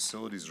respect to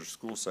facilities or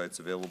school sites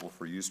available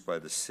for use by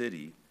the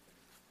city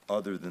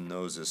other than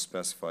those as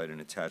specified in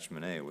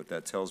Attachment A. What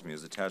that tells me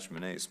is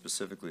Attachment A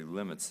specifically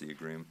limits the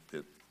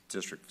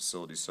district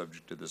facilities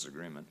subject to this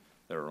agreement.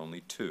 There are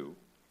only 2.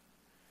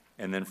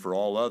 And then for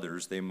all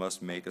others, they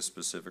must make a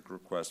specific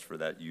request for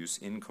that use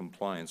in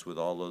compliance with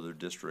all other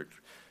district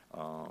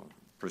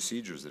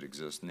procedures that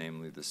exist,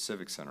 namely the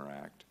Civic Center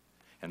Act.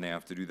 And they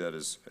have to do that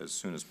as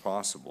soon as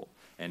possible.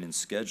 And in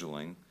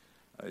scheduling,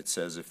 it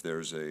says if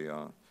there's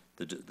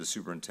the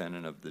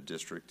superintendent of the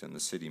district and the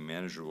city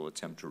manager will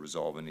attempt to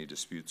resolve any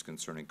disputes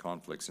concerning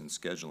conflicts in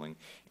scheduling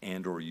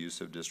and or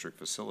use of district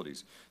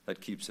facilities.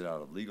 That keeps it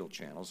out of legal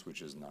channels,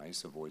 which is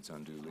nice, avoids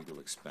undue legal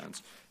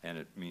expense, and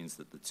it means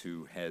that the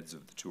 2 heads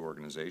of the 2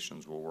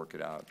 organizations will work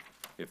it out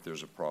if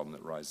there's a problem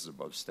that rises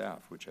above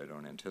staff, which I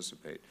don't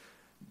anticipate.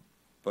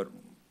 But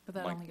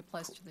that only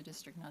applies to the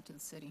district, not to the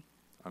city.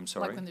 I'm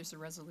sorry? Like when there's a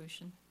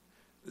resolution.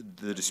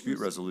 The dispute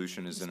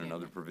resolution is in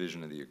another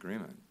provision of the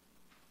agreement.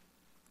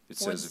 It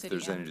says if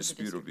there's any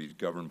dispute, it'll be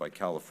governed by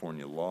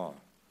California law.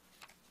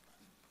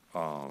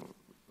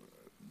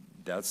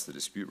 That's the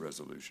dispute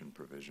resolution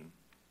provision.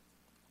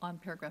 On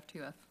paragraph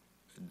 2F.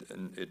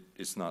 And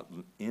it's not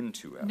in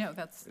 2F. No,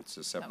 it's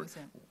a separate. That was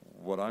it.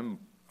 What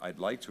I'd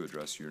like to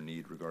address your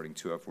need regarding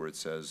 2F where it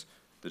says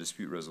the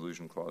dispute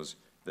resolution clause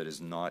that is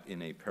not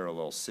in a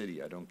parallel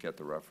city. I don't get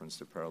the reference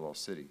to parallel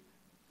city.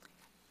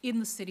 In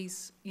the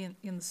cities,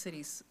 but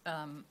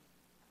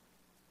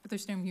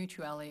there's no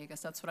mutuality, I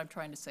guess that's what I'm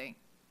trying to say.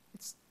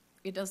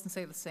 It doesn't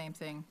say the same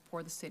thing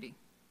for the city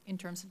in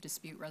terms of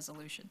dispute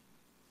resolution.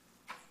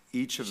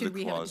 Each of the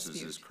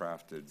clauses is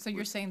crafted. So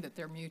you're saying that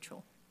they're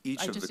mutual?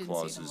 Each of the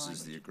clauses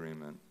is the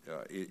agreement,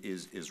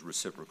 is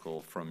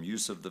reciprocal from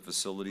use of the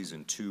facilities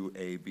in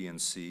 2A, B,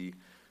 and C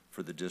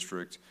for the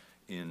district.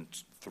 In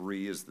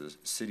 3 is the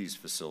city's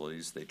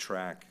facilities. They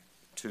track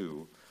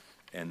 2.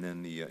 And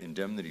then the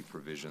indemnity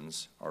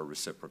provisions are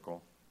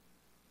reciprocal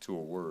to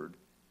a word.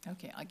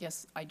 Okay, I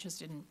guess I just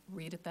didn't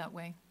read it that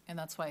way, and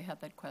that's why I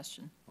had that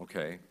question.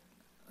 Okay.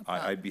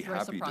 About I'd be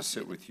happy to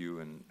sit reciprocity. with you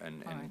and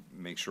All right.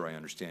 make sure I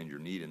understand your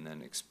need and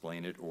then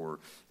explain it or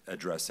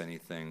address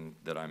anything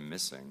that I'm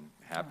missing.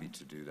 Happy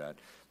to do that.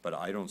 But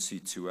I don't see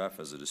 2F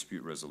as a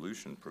dispute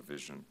resolution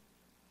provision.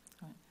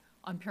 All right.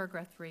 On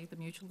paragraph 3, the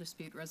mutual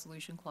dispute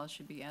resolution clause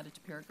should be added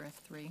to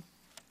paragraph 3.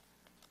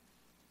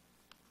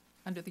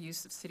 Under the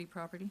use of city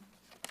property.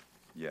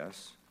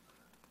 Yes?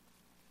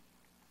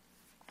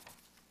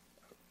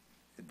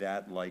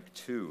 That, like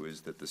 2,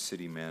 is that the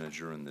city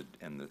manager and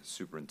the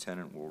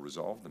superintendent will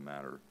resolve the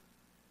matter.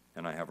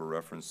 And I have a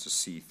reference to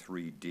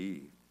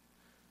C3D.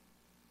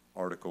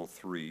 Article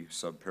 3,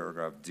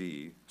 subparagraph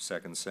D,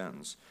 second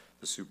sentence.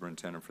 The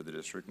superintendent for the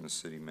district and the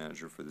city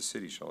manager for the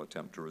city shall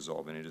attempt to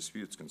resolve any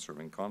disputes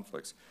concerning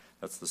conflicts.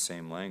 That's the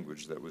same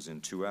language that was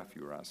in 2F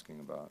you were asking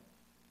about.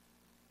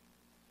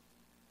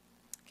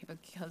 Okay, but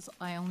because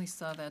I only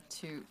saw that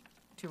to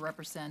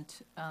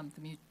represent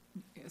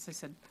as I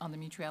said, on the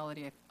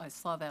mutuality, I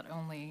saw that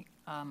only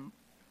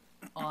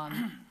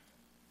on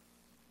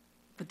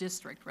the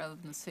district rather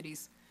than the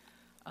city's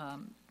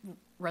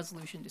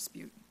resolution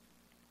dispute.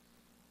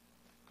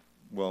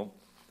 Well,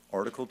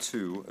 Article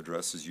 2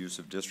 addresses use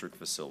of district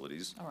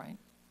facilities. All right.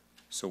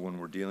 So when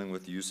we're dealing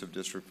with use of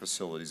district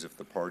facilities, if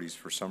the parties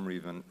for some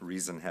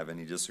reason have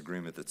any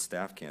disagreement that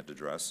staff can't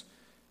address,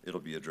 it'll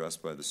be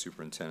addressed by the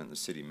superintendent and the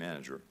city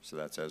manager. So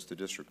that's as to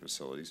district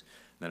facilities.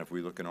 Then if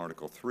we look in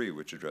Article 3,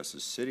 which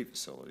addresses city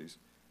facilities,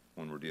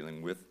 when we're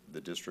dealing with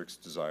the district's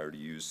desire to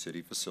use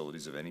city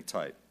facilities of any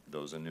type,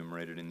 those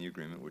enumerated in the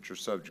agreement which are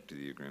subject to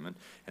the agreement,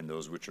 and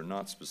those which are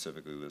not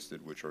specifically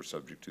listed, which are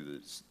subject to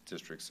the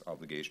district's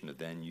obligation to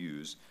then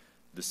use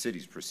the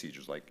city's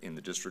procedures. Like in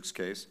the district's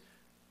case,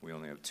 we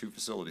only have 2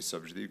 facilities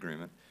subject to the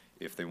agreement.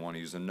 If they want to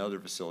use another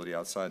facility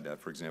outside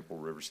that, for example,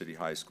 River City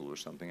High School or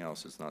something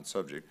else, it's not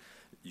subject,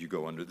 you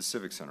go under the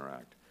Civic Center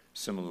Act.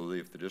 Similarly,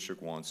 if the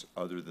district wants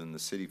other than the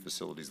city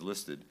facilities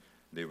listed,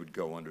 they would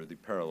go under the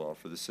parallel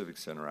for the Civic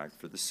Center Act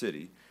for the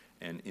city.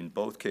 And in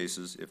both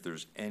cases, if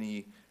there's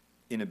any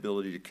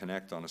inability to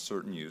connect on a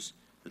certain use,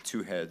 the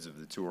 2 heads of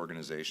the 2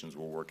 organizations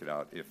will work it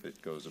out if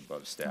it goes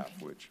above staff,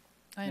 Okay. which.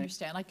 I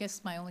understand. I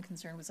guess my only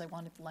concern was I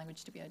wanted the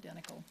language to be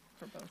identical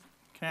for both.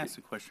 Can I ask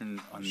a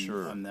question on,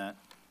 Sure. on that?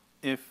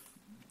 If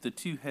the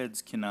 2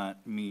 heads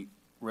cannot meet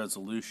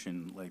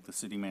resolution, like the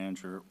city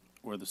manager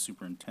or the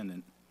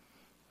superintendent,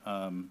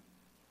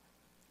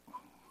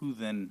 who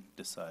then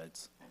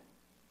decides?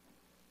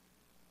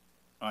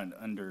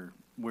 Under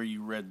where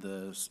you read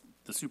the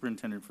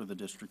superintendent for the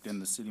district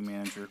and the city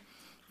manager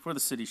for the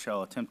city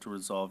shall attempt to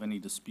resolve any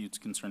disputes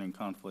concerning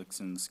conflicts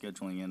in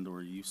scheduling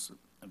and/or use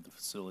of the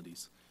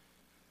facilities.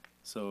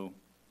 So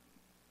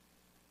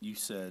you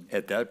said.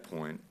 At that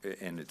point,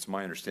 and it's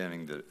my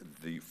understanding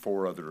that the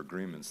 4 other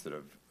agreements that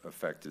have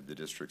affected the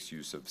district's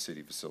use of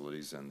city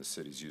facilities and the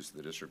city's use of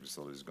the district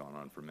facilities has gone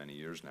on for many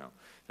years now.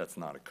 That's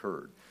not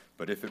occurred.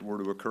 But if it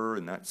were to occur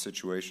in that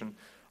situation,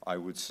 I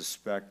would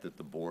suspect that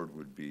the board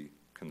would be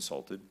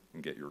consulted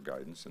and get your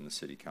guidance, and the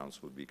city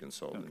council would be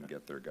consulted and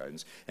get their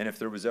guidance. And if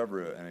there was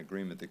ever an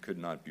agreement that could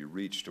not be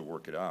reached to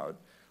work it out,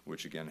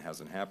 which again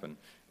hasn't happened,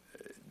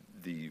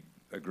 the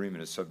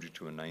agreement is subject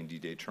to a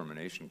 90-day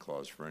termination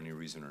clause for any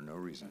reason or no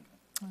reason.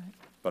 All right.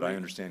 But I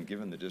understand,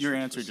 given the district. Your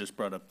answer just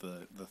brought up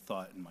the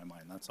thought in my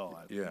mind. That's all.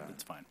 Yeah.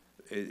 It's fine.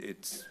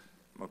 It's,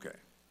 okay,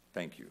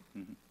 thank you.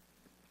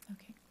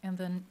 Okay. And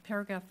then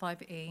paragraph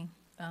 5A,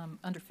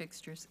 under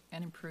fixtures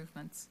and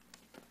improvements.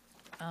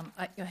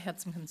 I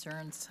had some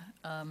concerns.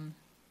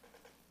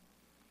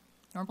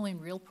 Normally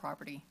in real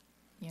property,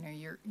 you know,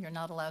 you're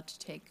not allowed to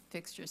take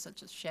fixtures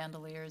such as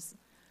chandeliers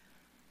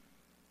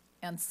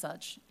and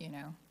such, you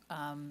know,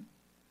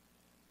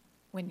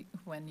 when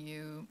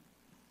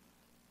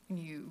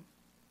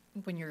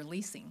you're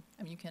leasing.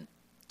 I mean, you can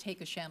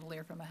take a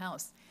chandelier from a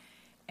house.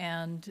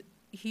 And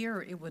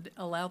here it would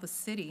allow the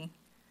city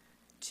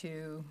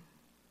to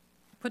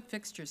put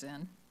fixtures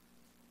in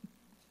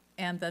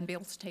and then be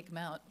able to take them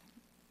out.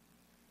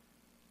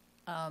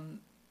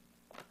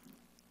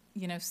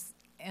 You know,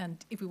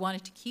 and if we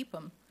wanted to keep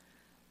them,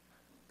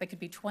 they could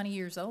be 20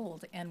 years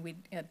old, and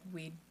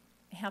we'd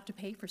have to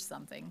pay for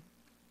something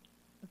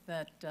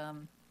that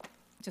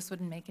just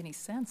wouldn't make any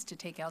sense to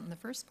take out in the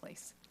first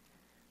place.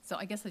 So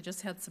I guess I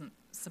just had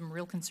some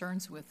real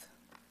concerns with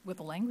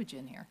the language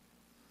in here.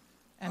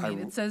 I mean,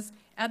 it says,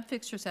 add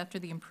fixtures after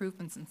the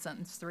improvements in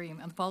sentence 3, and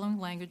the following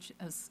language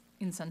as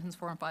in sentence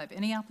 4 and 5.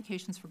 Any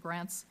applications for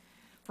grants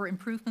for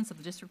improvements of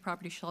the district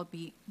property shall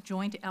be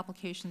joint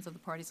applications of the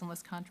parties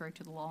unless contrary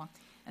to the law,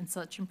 and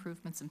such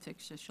improvements and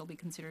fixtures shall be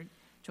considered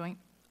joint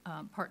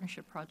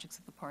partnership projects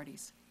of the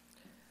parties.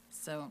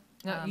 So.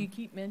 Now, you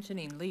keep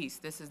mentioning lease.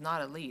 This is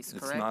not a lease,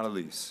 correct? It's not a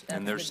lease, That's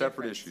and they're the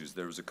separate difference. issues.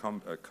 There was a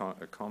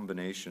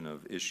combination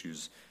of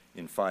issues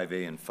in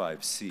 5A and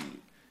 5C.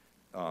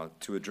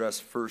 To address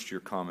first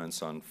your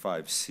comments on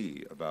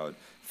 5C about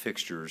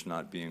fixtures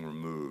not being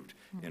removed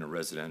in a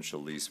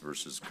residential lease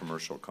versus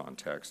commercial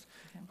context,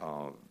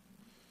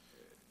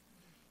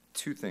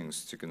 two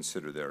things to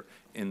consider there.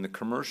 In the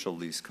commercial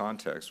lease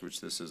context,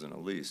 which this isn't a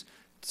lease,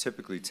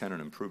 typically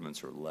tenant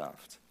improvements are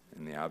left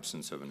in the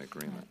absence of an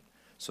agreement.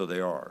 So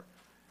they are.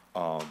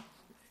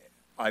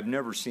 I've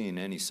never seen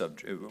any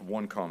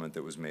one comment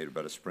that was made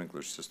about a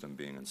sprinkler system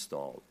being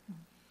installed,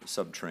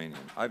 subterranean.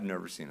 I've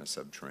never seen a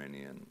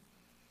subterranean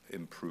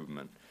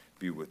improvement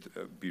be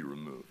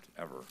removed,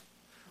 ever.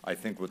 I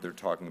think what they're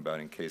talking about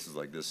in cases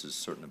like this is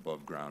certain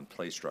above-ground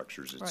play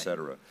structures, et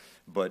cetera.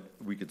 But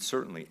we could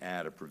certainly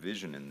add a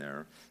provision in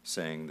there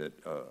saying that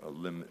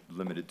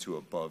limited to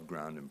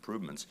above-ground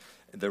improvements.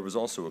 There was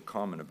also a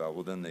comment about,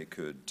 well, then they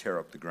could tear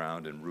up the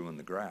ground and ruin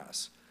the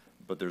grass.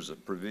 But there's a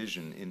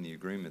provision in the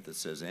agreement that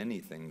says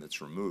anything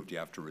that's removed, you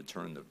have to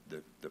return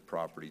the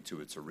property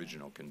to its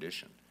original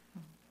condition.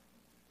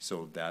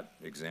 So that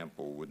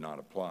example would not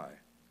apply.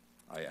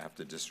 I have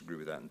to disagree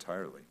with that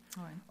entirely.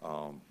 All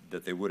right.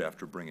 That they would have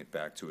to bring it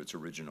back to its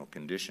original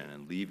condition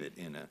and leave it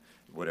in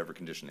whatever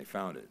condition they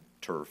found it,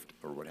 turfed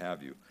or what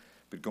have you.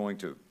 But going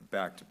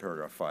back to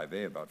paragraph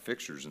 5A about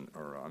fixtures,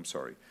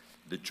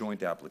 the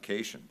joint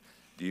application,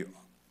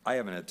 I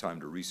haven't had time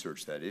to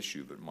research that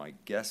issue, but my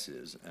guess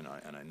is, and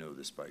I know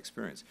this by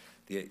experience,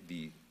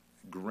 the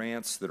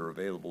grants that are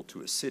available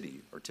to a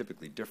city are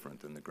typically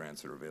different than the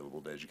grants that are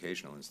available to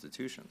educational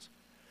institutions.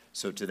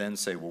 So to then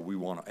say, well, we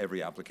want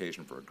every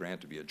application for a grant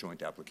to be a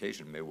joint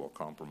application may well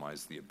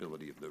compromise the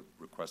ability of the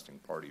requesting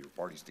party or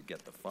parties to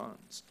get the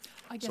funds.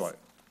 I guess, So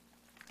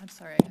I'm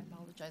sorry, I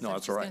apologize. No, I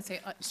was that's all just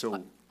right. gonna say,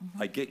 So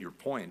I get your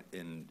point.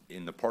 In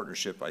the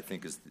partnership, I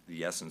think is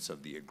the essence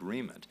of the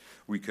agreement.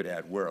 We could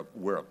add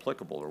where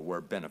applicable or where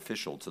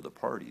beneficial to the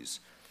parties.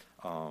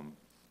 And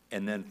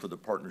then for the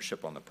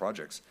partnership on the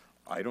projects,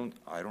 I don't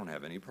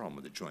have any problem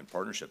with the joint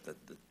partnership, that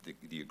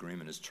the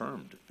agreement is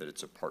termed, that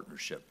it's a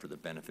partnership for the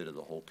benefit of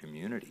the whole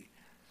community.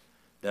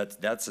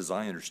 That's, as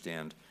I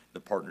understand,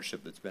 the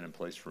partnership that's been in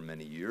place for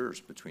many years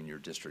between your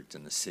district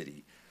and the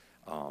city.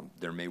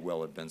 There may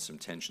well have been some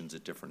tensions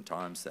at different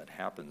times. That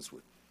happens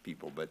with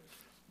people, but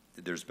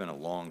there's been a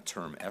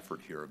long-term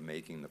effort here of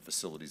making the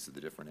facilities of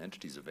the different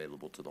entities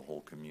available to the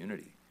whole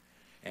community.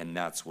 And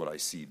that's what I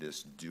see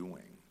this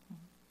doing.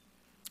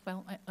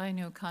 well, I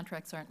know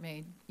contracts aren't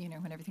made,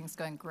 when everything's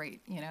going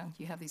great, you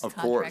have these Of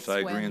contracts. course, I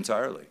agree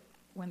entirely.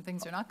 When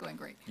things are not going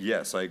great.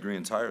 Yes, I agree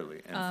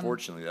entirely. And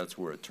fortunately, that's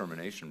where a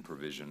termination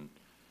provision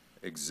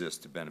exists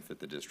to benefit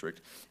the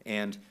district.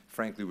 And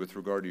frankly, with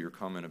regard to your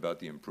comment about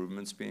the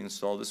improvements being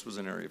installed, this was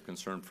an area of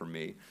concern for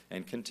me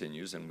and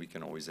continues, and we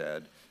can always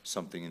add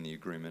something in the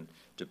agreement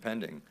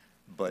depending.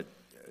 But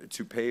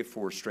to pay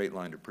for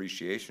straight-line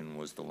depreciation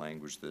was the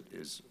language that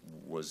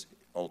was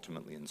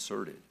ultimately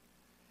inserted.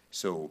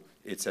 So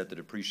it's at the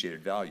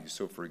depreciated value.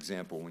 So for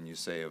example, when you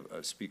say,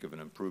 speak of an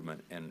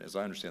improvement, and as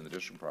I understand the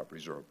district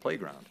properties are a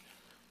playground,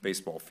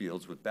 baseball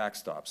fields with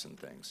backstops and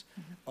things,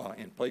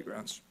 and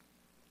playgrounds,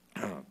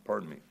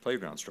 pardon me,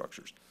 playground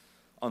structures,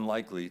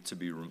 unlikely to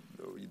be,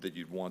 that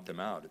you'd want them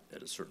out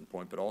at a certain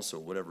point, but also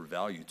whatever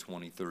value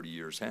 20, 30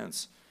 years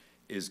hence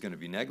is going to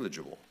be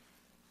negligible.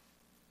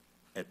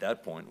 At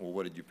that point, well,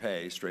 what did you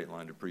pay? Straight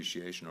line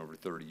depreciation over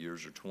 30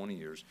 years or 20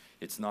 years.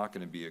 It's not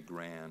going to be a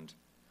grand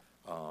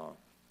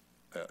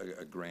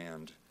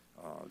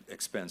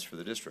expense for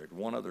the district.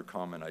 One other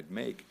comment I'd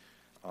make,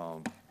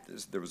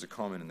 there was a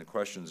comment in the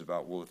questions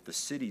about, well, if the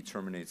city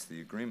terminates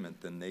the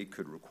agreement, then they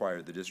could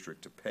require the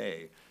district to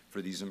pay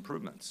for these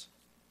improvements.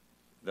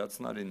 That's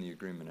not in the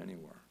agreement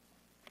anywhere.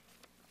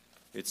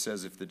 It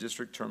says if the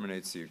district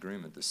terminates the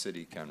agreement, the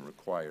city can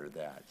require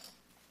that.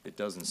 It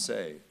doesn't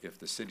say if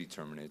the city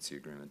terminates the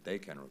agreement, they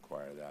can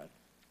require that.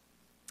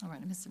 All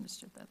right, I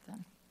misunderstood that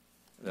then.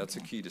 That's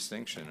a key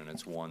distinction, and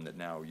it's one that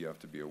now you have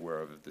to be aware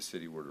of. If the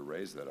city were to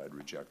raise that, I'd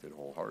reject it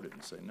wholehearted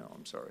and say, no,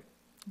 I'm sorry.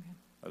 Okay.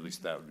 At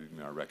least that would be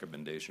my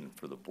recommendation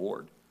for the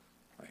board.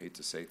 I hate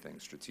to say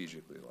things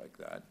strategically like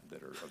that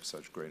that are of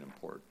such great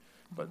import,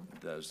 but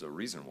there's a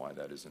reason why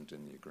that isn't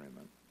in the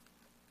agreement.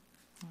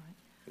 All right.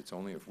 It's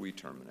only if we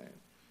terminate.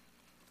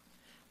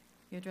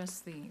 You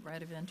addressed the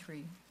right of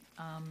entry,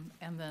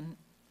 and then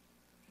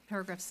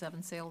paragraph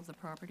 7, sale of the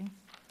property.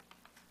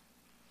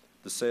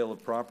 The sale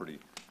of property.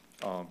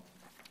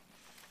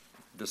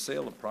 The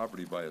sale of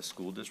property by a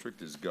school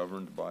district is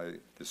governed by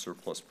the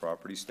surplus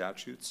property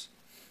statutes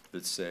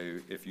that say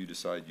if you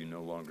decide you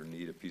no longer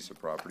need a piece of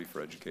property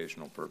for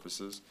educational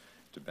purposes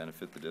to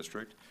benefit the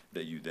district,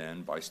 that you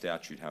then, by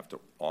statute, have to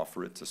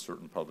offer it to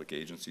certain public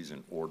agencies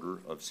in order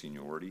of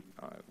seniority,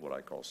 what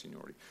I call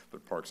seniority,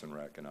 but Parks and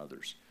Rec and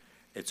others.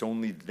 It's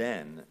only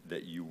then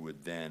that you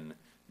would then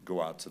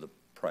go out to the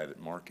private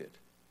market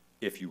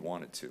if you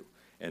wanted to.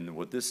 And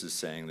what this is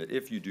saying, that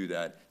if you do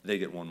that, they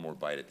get one more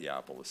bite at the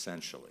apple,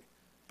 essentially.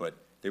 But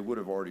they would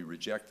have already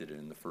rejected it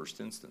in the first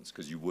instance,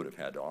 because you would have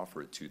had to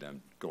offer it to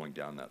them going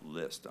down that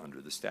list under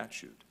the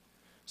statute.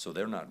 So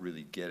they're not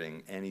really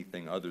getting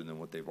anything other than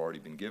what they've already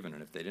been given.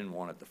 And if they didn't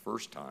want it the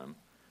first time,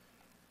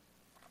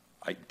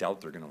 I doubt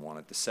they're going to want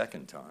it the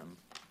second time.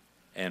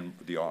 And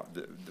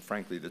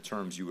frankly, the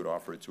terms you would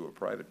offer it to a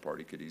private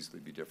party could easily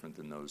be different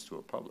than those to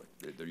a public.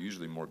 They're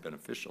usually more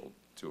beneficial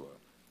to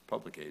a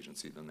public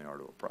agency than they are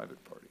to a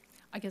private party.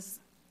 I guess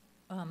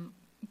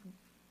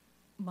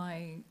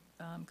my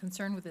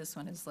concern with this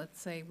one is, let's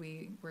say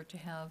we were to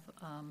have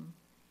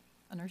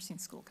a nursing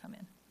school come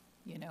in,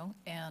 you know,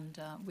 and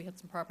we had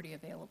some property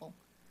available.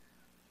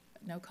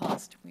 At no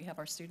cost. We have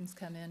our students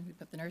come in, we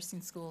put the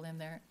nursing school in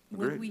there.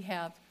 Would Agreed. we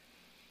have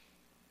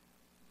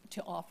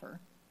to offer,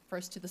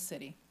 first to the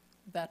city,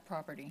 that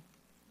property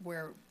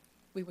where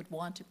we would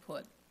want to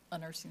put a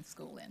nursing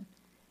school in?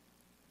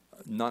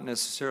 Not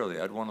necessarily.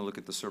 I'd want to look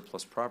at the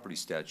surplus property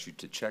statute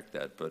to check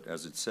that, but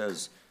as it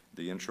says,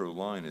 the intro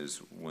line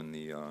is when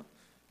the,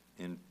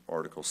 in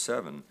Article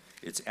 7,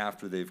 it's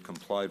after they've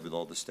complied with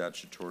all the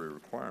statutory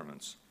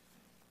requirements.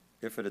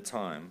 If at a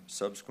time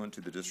subsequent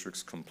to the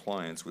district's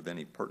compliance with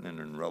any pertinent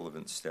and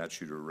relevant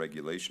statute or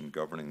regulation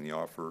governing the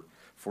offer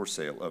for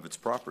sale of its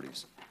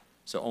properties.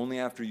 So only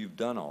after you've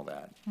done all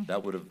that,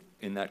 that would have,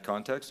 in that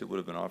context, it would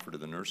have been offered to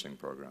the nursing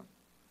program.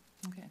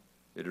 Okay,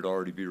 It'd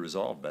already be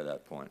resolved by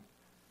that point.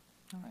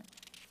 all right.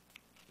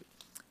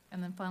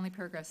 And then finally,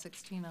 paragraph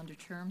 16 under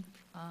term.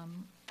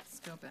 Let's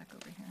go back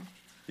over here.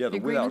 Yeah, the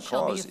agreement without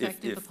shall be cause, if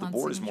effective the upon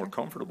board is more signature.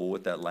 comfortable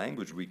with that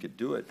language, we could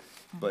do it.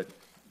 But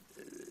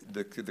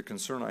the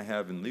concern I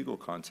have in legal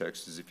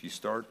context is if you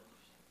start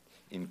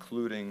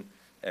including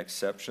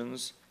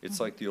exceptions, it's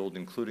like the old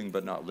including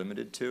but not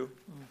limited to.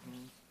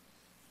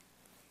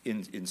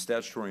 In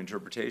statutory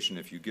interpretation,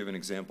 if you give an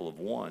example of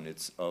one,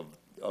 it's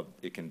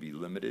it can be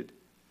limited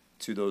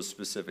to those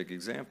specific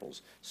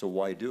examples. So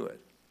why do it?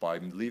 By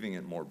leaving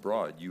it more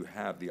broad, you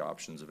have the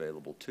options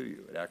available to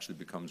you. It actually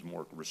becomes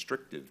more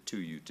restrictive to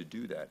you to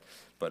do that.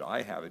 But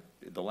I have it,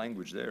 the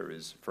language there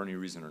is for any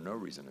reason or no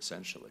reason,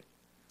 essentially.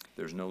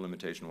 There's no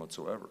limitation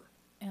whatsoever.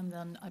 And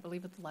then I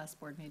believe at the last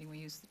board meeting, we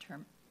used the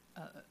term,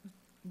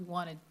 we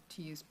wanted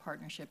to use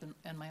partnership,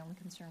 and my only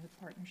concern with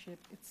partnership,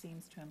 it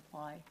seems to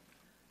imply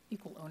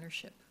equal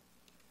ownership.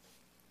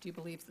 Do you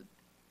believe that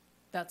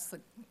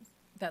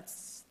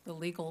that's the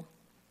legal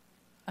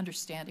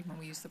understanding when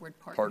we use the word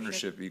partnership?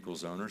 Partnership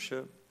equals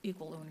ownership?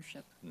 Equal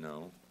ownership.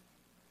 No.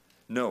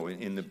 No,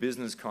 in the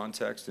business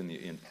context,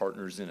 in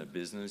partners in a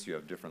business, you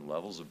have different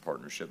levels of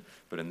partnership.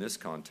 But in this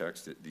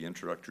context, the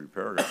introductory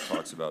paragraph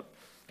talks about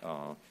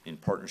in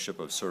partnership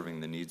of serving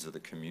the needs of the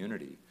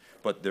community.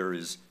 But there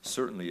is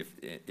certainly,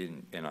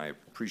 and I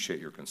appreciate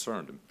your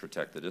concern to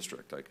protect the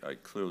district. I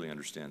clearly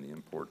understand the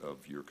import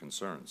of your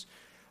concerns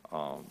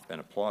and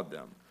applaud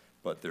them.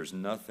 But there's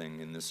nothing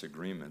in this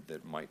agreement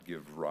that might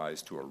give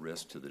rise to a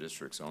risk to the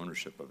district's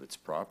ownership of its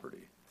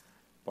property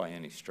by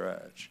any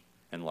stretch.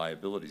 And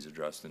liabilities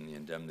addressed in the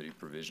indemnity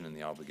provision and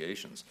the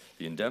obligations.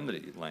 The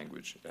indemnity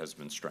language has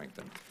been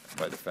strengthened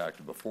by the fact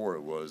that before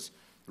it was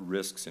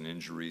risks and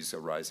injuries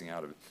arising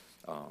out of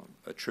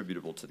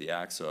attributable to the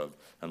acts of,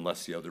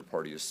 unless the other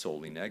party is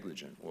solely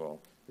negligent. Well,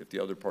 if the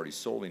other party is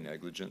solely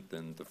negligent,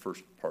 then the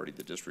first party,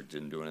 the district,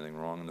 didn't do anything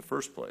wrong in the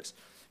first place.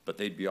 But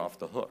they'd be off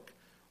the hook.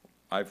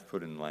 I've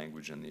put in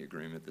language in the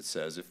agreement that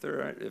says if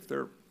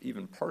they're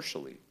even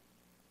partially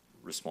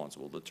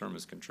responsible, the term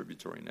is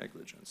contributory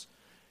negligence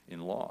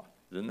in law,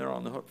 then they're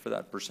on the hook for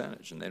that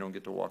percentage and they don't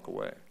get to walk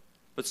away.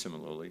 But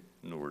similarly,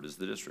 nor does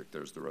the district.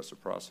 There's the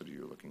reciprocity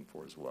you're looking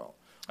for as well.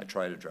 I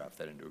try to draft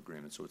that into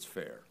agreement so it's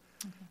fair.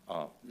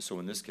 Okay. So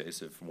in this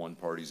case, if one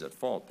party's at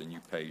fault, then you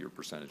pay your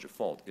percentage of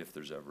fault if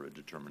there's ever a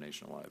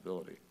determination of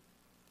liability.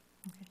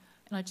 Okay.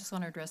 And I just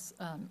want to address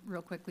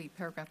real quickly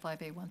paragraph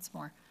 5A once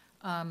more.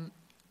 I'm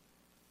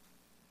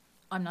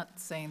not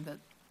saying that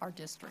our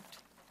district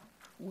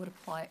would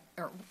apply,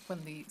 or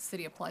when the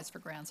city applies for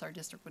grants, our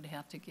district would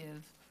have to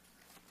give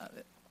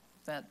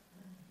that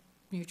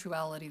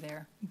mutuality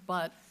there.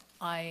 But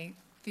I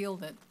feel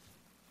that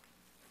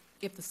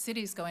if the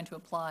city is going to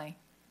apply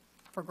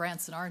for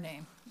grants in our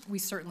name, we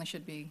certainly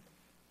should be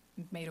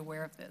made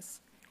aware of this.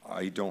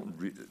 I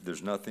don't,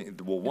 there's nothing,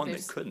 well, one, they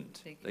There's-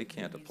 couldn't. They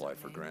can't apply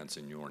for grants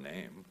in your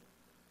name.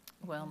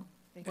 Well,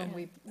 when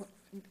we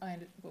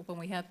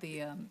had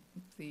the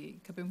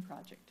Kaboom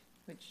project,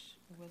 which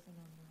wasn't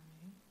on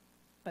our name,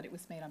 but it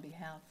was made on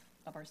behalf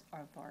of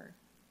our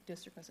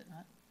district, was it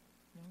not?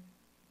 No.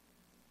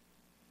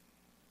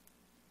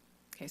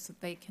 Okay, so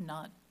they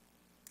cannot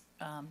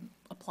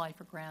apply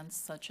for grants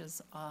such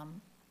as the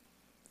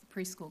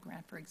preschool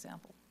grant, for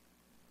example.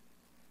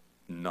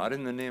 Not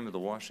in the name of the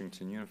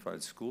Washington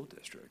Unified School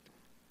District.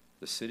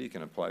 The city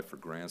can apply for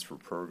grants for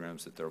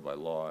programs that they're by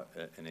law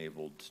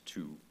enabled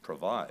to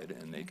provide,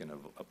 and they can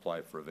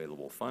apply for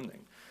available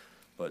funding.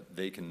 But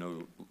they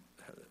can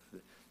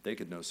they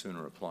could no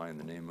sooner apply in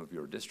the name of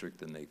your district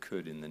than they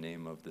could in the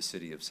name of the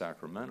city of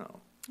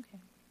Sacramento. Okay.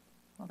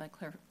 Well, that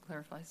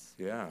clarifies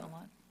Yeah. a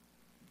lot.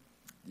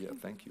 Yeah,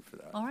 thank you for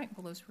that. All right,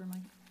 well, those were my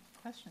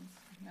questions.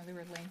 Now, they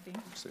were lengthy,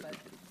 but.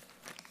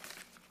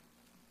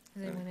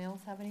 Does anyone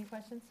else have any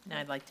questions? No,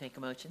 I'd like to make a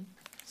motion.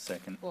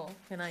 Second. Well,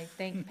 can I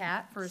thank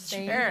Pat for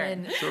staying? Sure.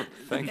 and- Sure,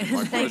 thank you,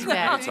 my Thanks, pleasure.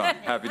 Pat. I'm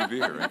happy to be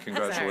here, and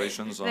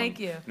congratulations on Thank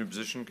you. new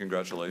position,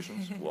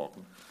 congratulations,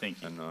 welcome.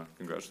 Thank you. And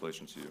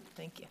congratulations to you.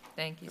 Thank you.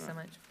 Thank you so Yeah.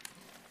 much.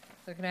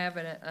 So can I have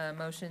a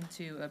motion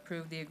to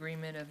approve the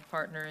agreement of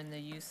partner in the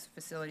use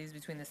facilities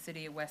between the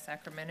City of West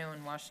Sacramento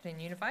and Washington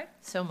Unified?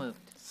 So moved.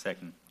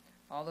 Second.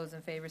 All those in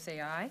favor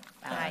say aye.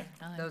 Aye.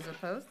 Those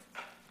opposed?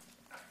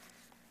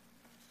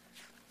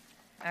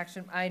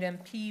 Action item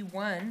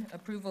P1,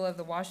 approval of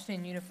the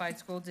Washington Unified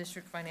School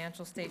District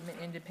Financial Statement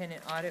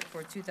Independent Audit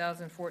for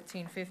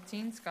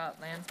 2014-15, Scott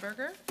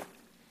Landsberger.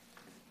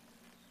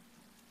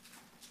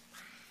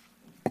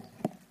 And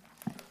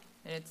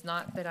it's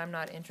not that I'm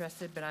not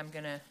interested, but I'm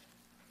gonna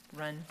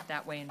run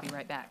that way and be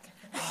right back.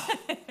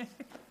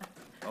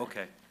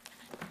 Okay.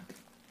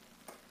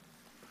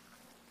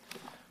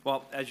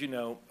 Well, as you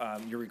know,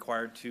 you're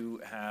required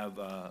to have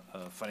a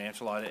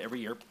financial audit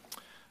every year.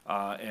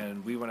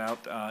 And we went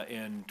out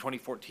in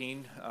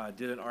 2014,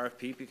 did an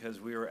RFP because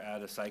we were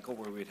at a cycle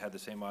where we'd had the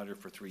same auditor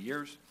for 3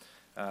 years.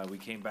 We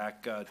came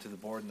back to the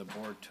board, and the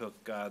board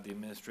took the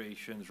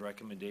administration's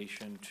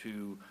recommendation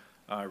to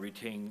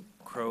retain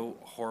Crowe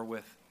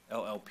Horwath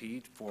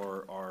LLP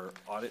for our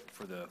audit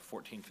for the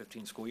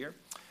 14-15 school year.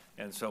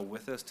 And so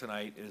with us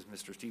tonight is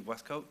Mr. Steve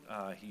Westcoat.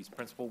 He's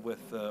principal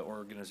with the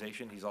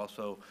organization. He's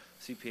also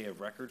CPA of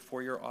record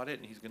for your audit,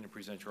 and he's going to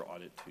present your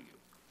audit to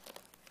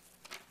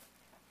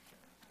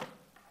you.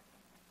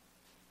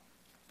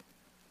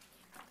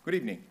 Good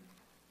evening.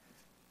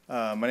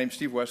 My name's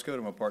Steve Westcoat.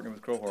 I'm a partner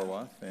with Crowe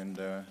Horwath, and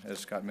as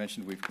Scott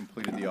mentioned, we've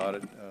completed the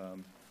audit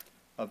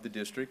of the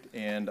district,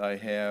 and I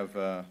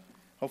have,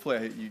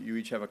 hopefully you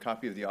each have a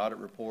copy of the audit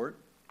report,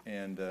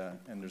 and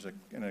there's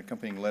an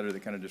accompanying letter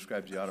that kind of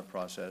describes the audit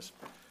process.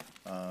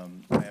 I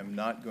am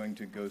not going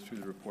to go through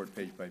the report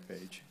page by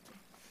page,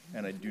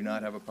 and I do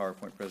not have a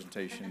PowerPoint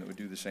presentation that would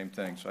do the same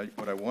thing. So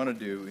what I want to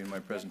do in my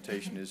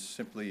presentation is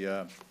simply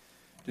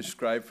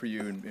describe for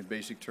you in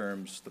basic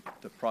terms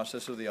the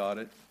process of the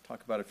audit,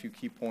 talk about a few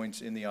key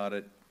points in the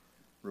audit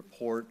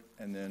report,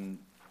 and then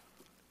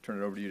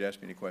turn it over to you to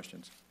ask me any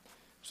questions.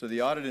 So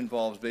the audit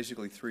involves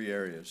basically 3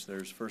 areas.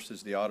 First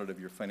is the audit of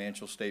your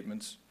financial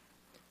statements.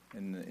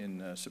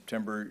 In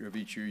September of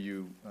each year,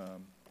 you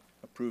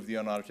approve the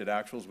unaudited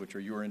actuals, which are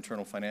your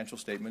internal financial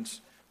statements.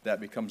 That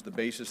becomes the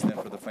basis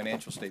then for the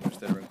financial statements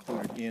that are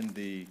included in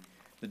the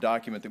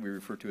document that we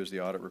refer to as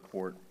the audit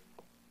report.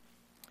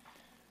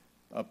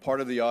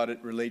 Part of the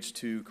audit relates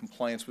to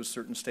compliance with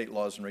certain state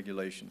laws and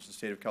regulations. The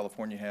state of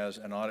California has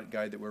an audit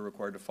guide that we're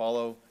required to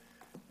follow.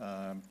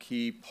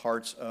 Key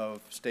parts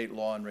of state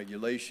law and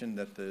regulation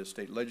that the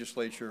state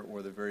legislature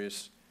or the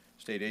various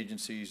state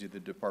agencies, either the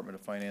Department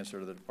of Finance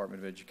or the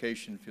Department of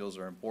Education, feels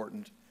are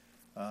important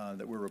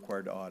that we're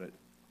required to audit.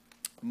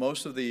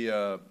 Most of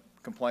the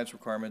compliance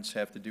requirements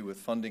have to do with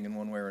funding in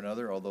one way or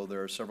another, although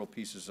there are several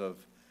pieces of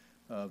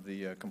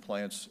the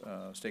compliance,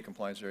 state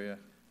compliance area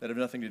that have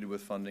nothing to do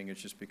with funding.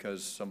 It's just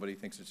because somebody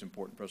thinks it's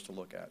important for us to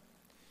look at.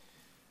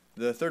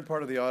 The third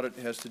part of the audit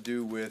has to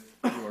do with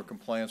your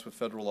compliance with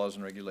federal laws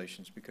and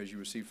regulations. Because you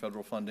receive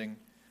federal funding,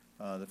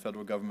 the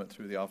federal government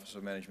through the Office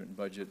of Management and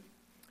Budget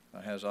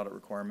has audit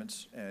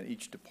requirements, and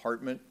each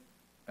department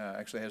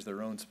actually has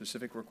their own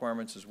specific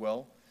requirements as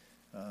well.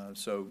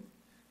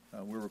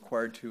 We're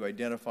required to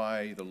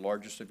identify the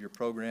largest of your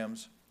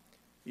programs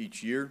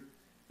each year,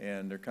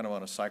 and they're kind of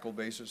on a cycle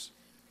basis.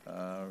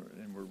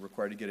 And we're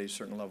required to get a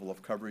certain level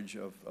of coverage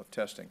of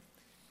testing.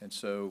 And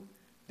so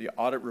the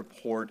audit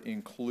report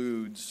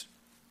includes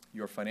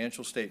your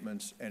financial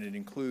statements, and it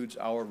includes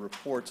our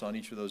reports on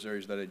each of those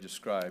areas that I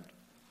described.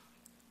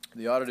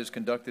 The audit is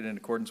conducted in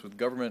accordance with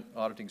government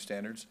auditing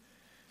standards,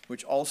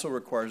 which also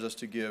requires us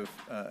to give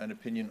an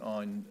opinion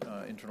on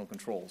internal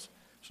controls.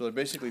 So there are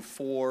basically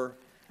 4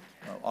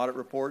 audit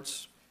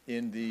reports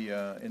in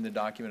the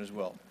document as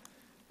well.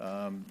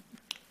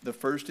 The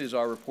first is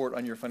our report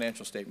on your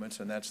financial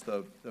statements, and that's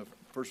the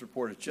first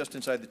report is just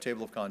inside the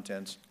table of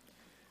contents.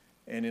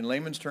 And in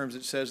layman's terms,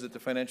 it says that the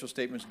financial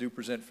statements do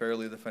present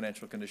fairly the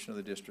financial condition of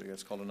the district.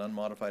 That's called an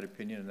unmodified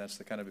opinion, and that's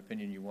the kind of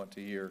opinion you want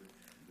to hear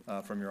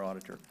from your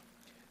auditor.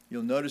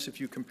 You'll notice if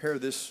you compare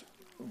this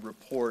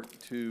report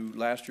to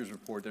last year's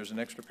report, there's an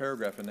extra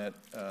paragraph in that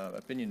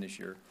opinion this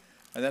year.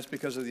 And that's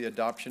because of the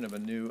adoption of a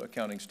new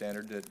accounting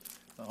standard that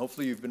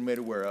hopefully you've been made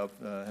aware of,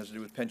 has to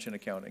do with pension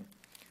accounting.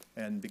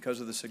 And because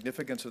of the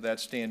significance of that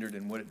standard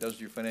and what it does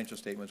to your financial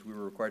statements, we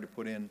were required to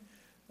put in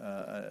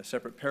a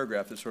separate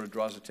paragraph that sort of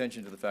draws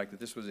attention to the fact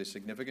that this was a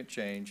significant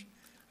change,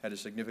 had a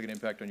significant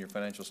impact on your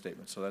financial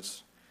statements. So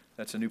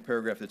that's a new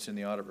paragraph that's in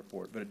the audit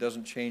report, but it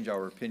doesn't change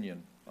our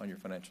opinion on your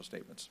financial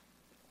statements.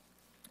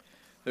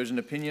 There's an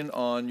opinion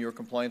on your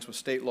compliance with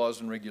state laws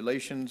and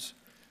regulations.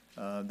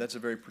 That's a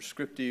very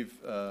prescriptive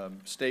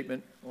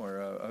statement or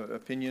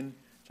opinion.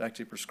 It's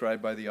actually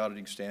prescribed by the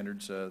auditing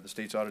standards, the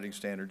state's auditing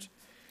standards.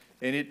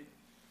 And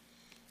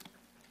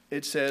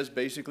it says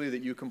basically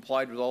that you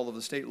complied with all of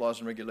the state laws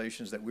and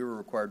regulations that we were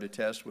required to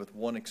test, with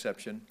one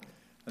exception.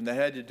 And that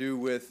had to do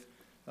with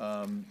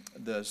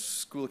the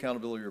school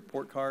accountability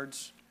report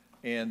cards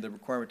and the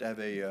requirement to have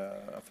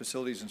a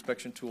facilities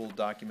inspection tool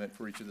document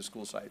for each of the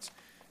school sites.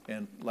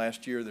 And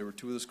last year, there were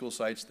 2 of the school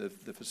sites. The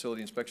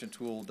facility inspection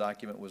tool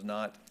document was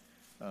not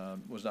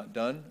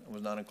done,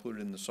 was not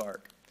included in the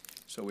SARC.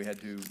 So we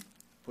had to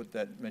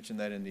mention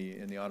that in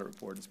the audit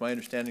report. It's my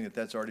understanding that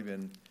that's already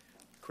been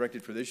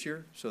corrected for this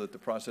year, so that the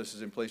process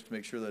is in place to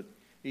make sure that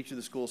each of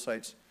the school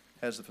sites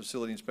has the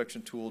facility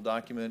inspection tool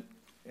document,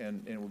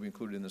 and it will be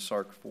included in the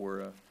SARC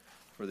for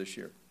this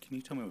year. Can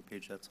you tell me what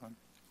page that's on?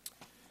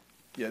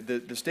 Yeah,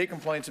 the state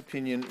compliance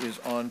opinion is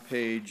on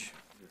page,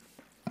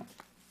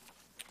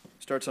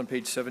 starts on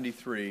page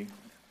 73.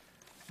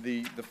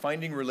 The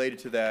finding related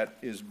to that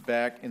is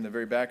back in the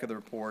very back of the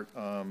report,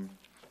 on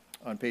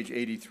page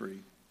 83.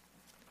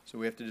 So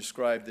we have to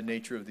describe the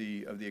nature of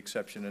the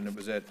exception, and it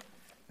was at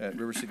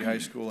River City High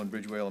School and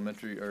Bridgeway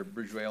Elementary, or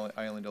Bridgeway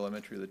Island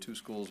Elementary, the two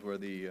schools where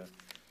the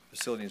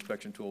facility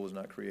inspection tool was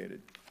not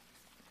created.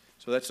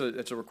 So that's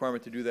a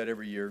requirement to do that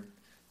every year,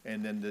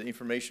 and then the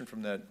information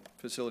from that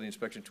facility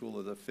inspection tool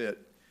of the FIT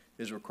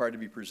is required to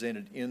be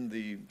presented in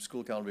the school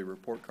accountability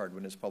report card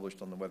when it's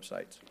published on the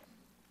websites.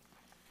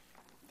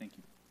 Thank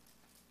you.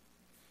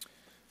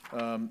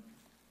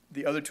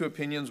 The other two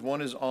opinions,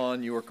 one is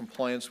on your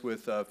compliance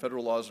with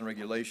federal laws and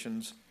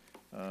regulations.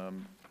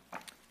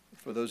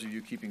 For those of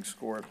you keeping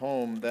score at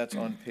home, that's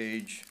on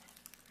page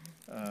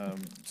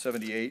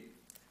 78.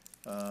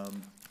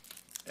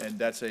 And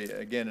that's,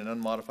 again, an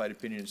unmodified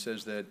opinion. It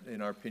says that,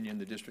 in our opinion,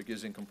 the district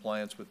is in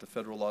compliance with the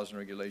federal laws and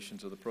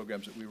regulations of the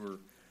programs that we were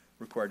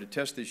required to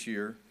test this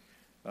year.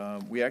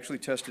 We actually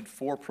tested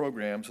 4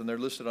 programs, and they're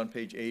listed on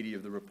page 80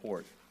 of the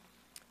report.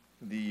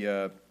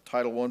 The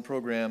Title I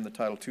program, the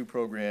Title II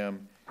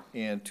program,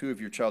 and 2 of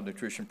your child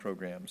nutrition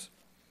programs.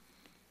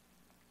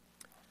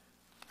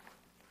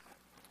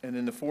 And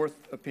then the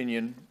fourth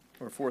opinion,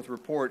 or fourth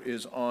report,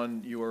 is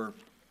on your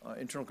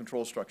internal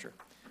control structure.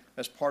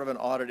 As part of an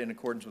audit in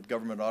accordance with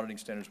government auditing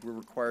standards, we're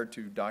required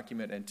to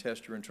document and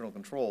test your internal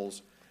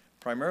controls,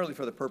 primarily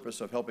for the purpose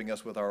of helping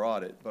us with our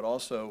audit, but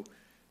also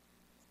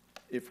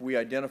if we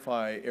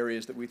identify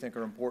areas that we think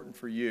are important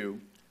for you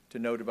to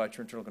note about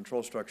your internal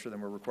control structure, then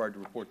we're required to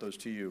report those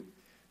to you.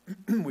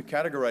 We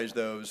categorize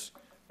those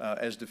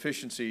as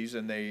deficiencies,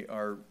 and they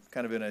are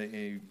kind of in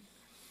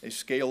a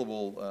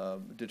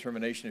scalable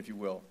determination, if you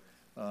will,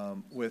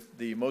 with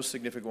the most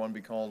significant one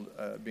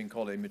being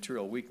called a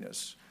material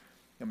weakness.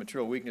 A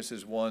material weakness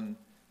is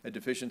a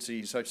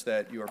deficiency such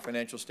that your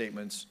financial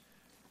statements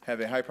have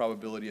a high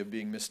probability of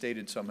being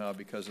misstated somehow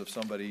because of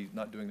somebody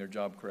not doing their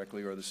job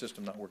correctly or the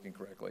system not working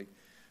correctly.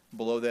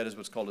 Below that is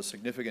what's called a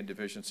significant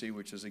deficiency,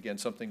 which is, again,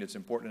 something that's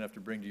important enough to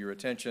bring to your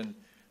attention,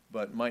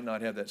 but might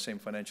not have that same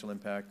financial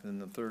impact.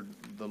 And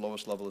the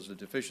lowest level is a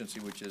deficiency,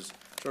 which is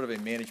sort of a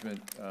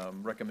management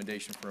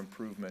recommendation for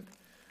improvement.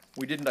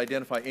 We didn't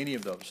identify any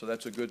of those, so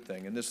that's a good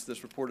thing. And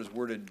this report is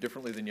worded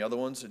differently than the other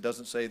ones. It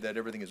doesn't say that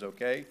everything is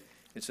okay.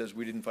 It says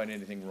we didn't find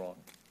anything wrong.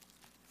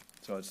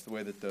 So it's the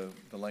way that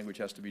the language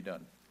has to be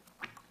done.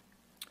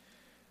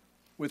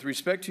 With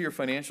respect to your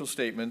financial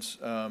statements,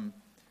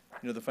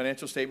 the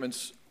financial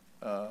statements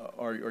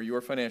are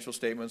your financial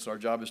statements. Our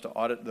job is to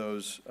audit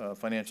those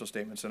financial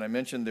statements. And I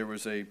mentioned there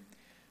was a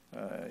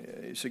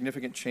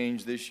significant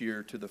change this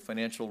year to the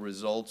financial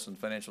results and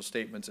financial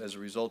statements as a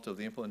result of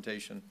the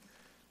implementation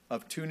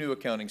of 2 new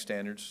accounting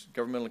standards,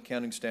 Governmental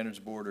Accounting Standards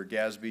Board, or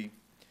GASB,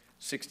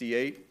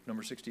 68,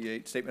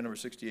 statement number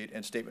 68,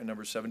 and statement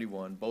number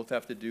 71. Both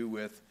have to do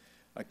with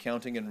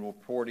accounting and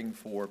reporting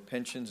for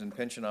pensions and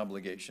pension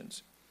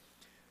obligations.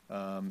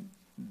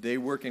 They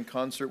work in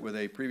concert with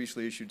a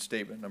previously issued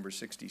statement number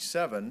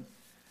 67,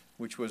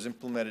 which was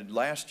implemented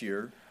last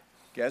year.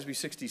 GASB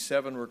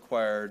 67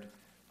 required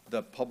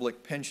the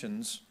public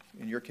pensions,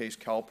 in your case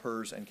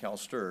CalPERS and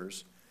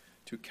CalSTRS,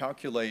 to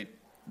calculate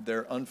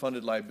their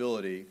unfunded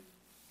liability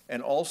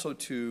and also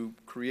to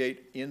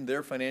create in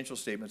their financial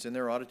statements, in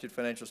their audited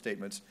financial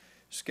statements,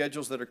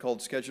 schedules that are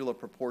called Schedule of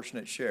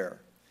Proportionate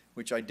Share,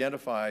 which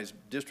identifies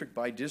district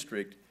by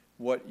district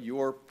what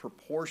your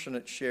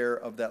proportionate share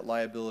of that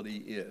liability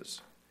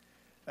is.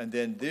 And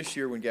then this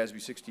year, when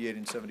GASB 68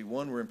 and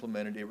 71 were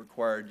implemented, it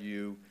required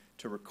you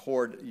to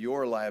record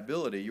your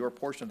liability, your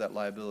portion of that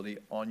liability,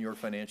 on your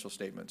financial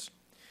statements.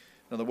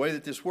 Now, the way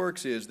that this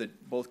works is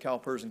that both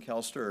CalPERS and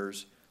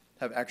CalSTRS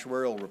have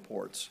actuarial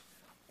reports,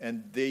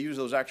 and they use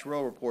those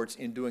actuarial reports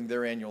in doing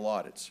their annual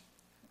audits.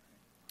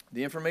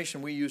 The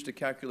information we use to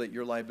calculate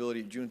your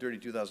liability at June 30,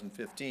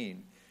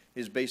 2015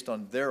 is based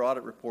on their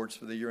audit reports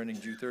for the year ending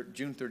June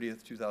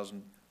 30th,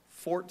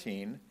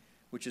 2014,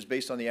 which is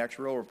based on the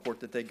actuarial report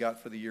that they got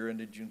for the year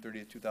ended June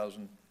 30th,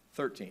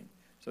 2013.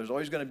 So there's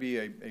always going to be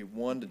a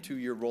 1 to 2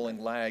 year rolling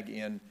lag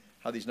in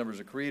how these numbers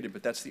are created,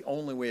 but that's the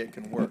only way it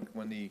can work.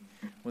 When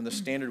the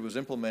standard was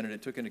implemented,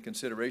 it took into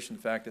consideration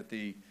the fact that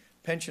the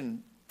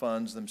pension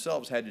funds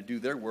themselves had to do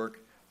their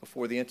work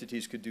before the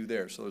entities could do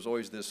theirs. So there's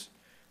always this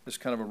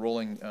kind of a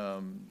rolling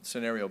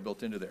scenario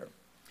built into there.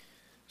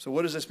 So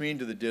what does this mean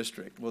to the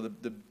district? Well,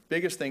 the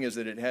biggest thing is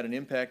that it had an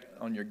impact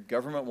on your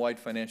government-wide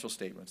financial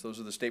statements. Those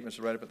are the statements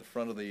right up at the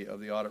front of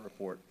the audit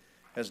report.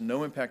 Has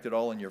no impact at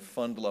all on your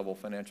fund level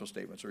financial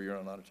statements or your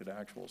unaudited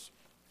actuals.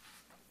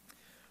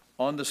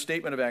 On the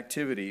statement of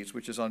activities,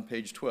 which is on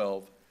page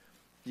 12,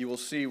 you will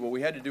see what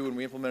we had to do when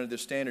we implemented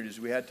this standard is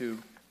we had to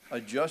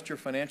adjust your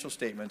financial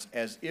statements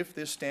as if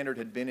this standard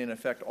had been in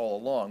effect all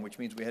along, which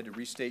means we had to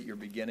restate your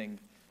beginning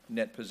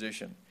net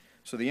position.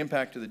 So the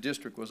impact to the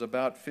district was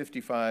about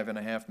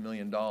 $55.5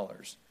 million,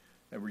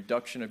 a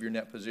reduction of your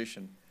net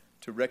position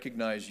to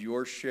recognize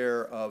your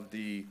share of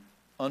the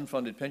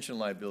unfunded pension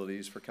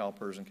liabilities for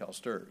CalPERS and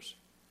CalSTRS.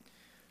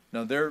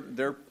 Now,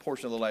 their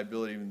portion of the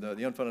liability, the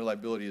unfunded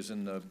liability is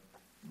in the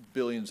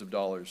billions of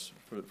dollars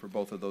for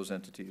both of those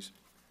entities.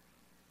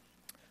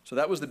 So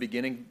that was the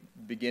beginning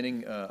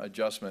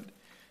adjustment.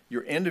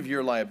 Your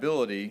end-of-year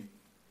liability,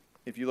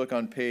 if you look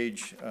on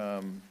page,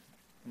 I'm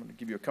going to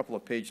give you a couple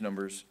of page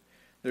numbers.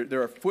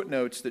 There are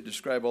footnotes that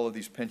describe all of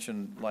these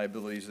pension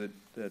liabilities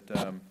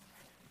that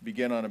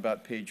begin on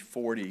about page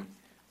 40,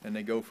 and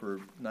they go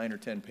for 9 or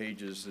 10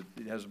 pages.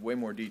 It has way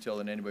more detail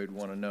than anybody would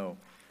want to know.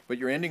 But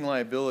your ending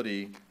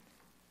liability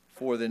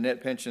for the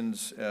net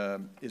pensions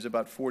is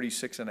about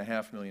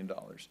 $46.5 million.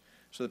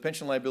 So the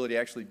pension liability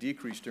actually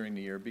decreased during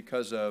the year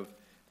because of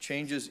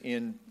changes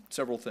in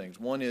several things.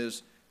 One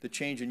is the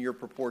change in your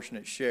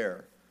proportionate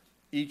share.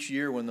 Each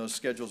year when those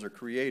schedules are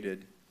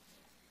created,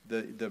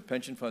 the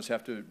pension funds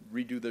have to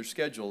redo their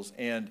schedules,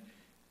 and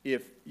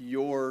if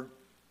your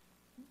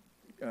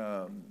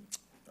I'm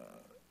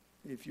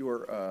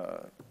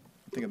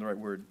thinking the right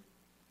word,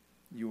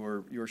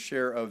 your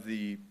share of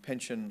the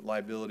pension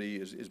liability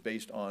is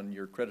based on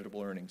your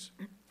creditable earnings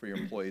for your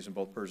employees in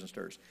both PERS and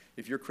STRS.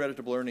 If your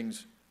creditable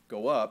earnings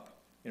go up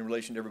in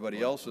relation to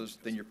everybody else's,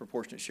 then your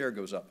proportionate share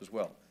goes up as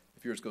well.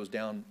 If yours goes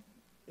down,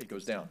 it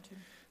goes down.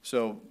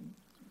 So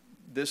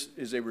this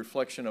is a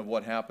reflection of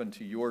what happened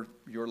to your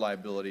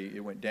liability.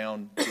 It went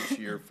down this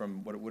year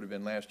from what it would have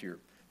been last year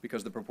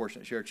because the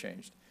proportionate share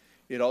changed.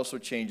 It also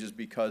changes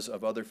because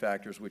of other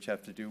factors which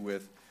have to do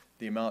with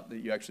the amount that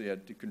you actually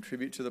had to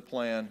contribute to the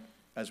plan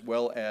as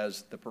well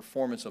as the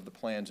performance of the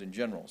plans in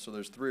general. So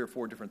there's 3 or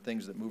 4 different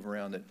things that move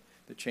around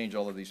that change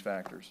all of these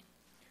factors.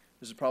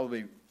 This is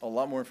probably a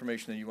lot more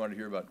information than you want to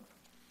hear about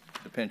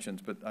the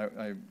pensions, but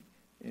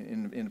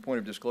in the point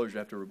of disclosure, I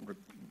have to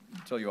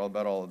tell you all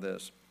about all of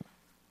this.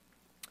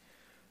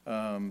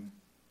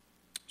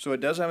 So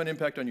it does have an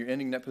impact on your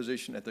ending net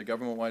position at the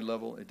government-wide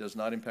level. It does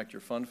not impact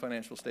your fund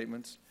financial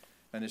statements.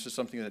 And this is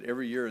something that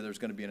every year there's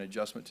going to be an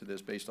adjustment to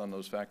this based on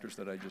those factors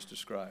that I just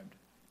described.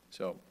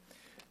 So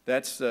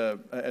that's,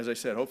 as I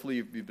said, hopefully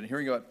you've been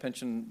hearing about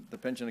the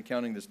pension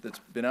accounting that's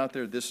been out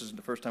there. This is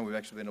the first time we've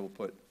actually been able to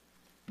put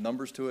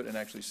numbers to it and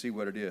actually see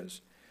what it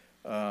is.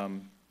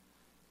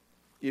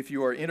 If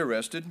you are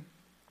interested,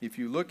 if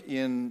you look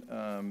in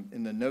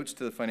the notes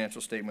to the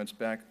financial statements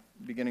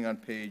beginning on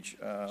page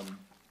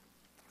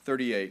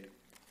 38,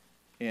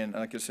 and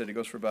like I said, it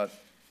goes for about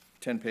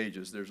 10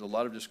 pages. There's a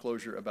lot of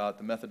disclosure about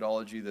the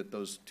methodology that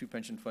those 2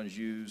 pension funds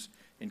use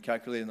in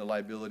calculating the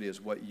liability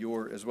as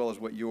well as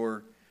what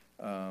your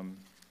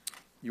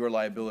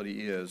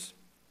liability is.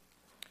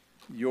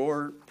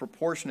 Your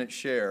proportionate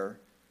share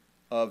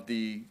of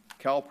the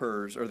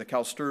CalPERS or the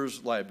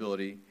CalSTRS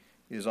liability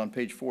is on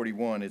page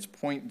 41. It's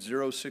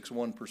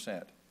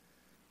 0.061%.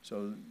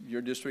 So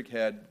your district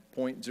had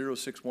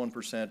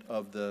 0.061%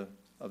 of the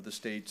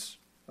state's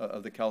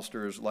of the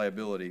CalSTRS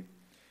liability.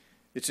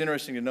 It's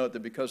interesting to note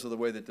that because of the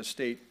way that the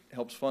state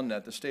helps fund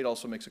that, the state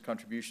also makes a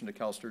contribution to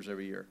CalSTRS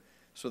every year.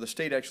 So the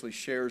state actually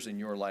shares in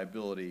your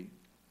liability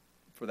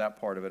for that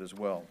part of it as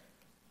well.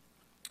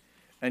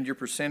 And your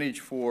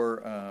percentage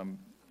for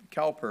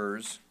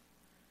CalPERS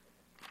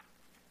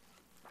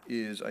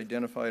is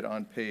identified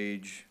on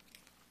page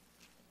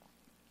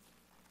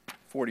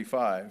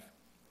 45,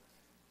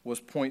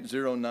 was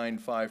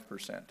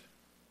 0.095%.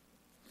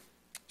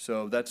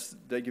 So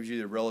that gives you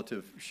the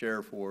relative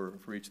share for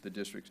each of the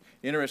districts.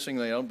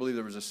 Interestingly, I don't believe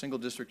there was a single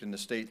district in the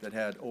state that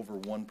had over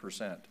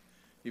 1%.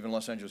 Even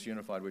Los Angeles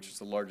Unified, which is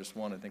the largest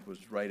one, I think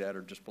was right at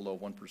or just below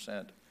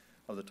 1%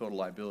 of the total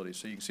liability.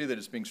 So you can see that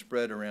it's being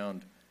spread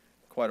around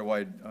quite a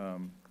wide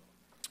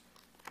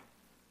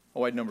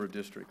number of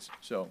districts.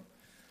 So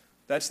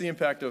that's the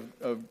impact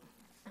of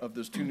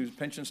those 2 new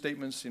pension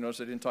statements. You notice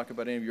I didn't talk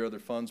about any of your other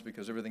funds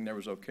because everything there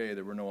was okay.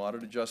 There were no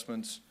audit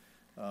adjustments.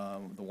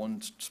 The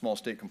one small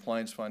state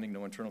compliance finding,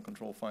 no internal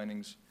control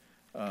findings.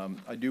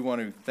 I do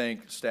want to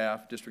thank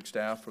staff, district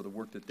staff, for the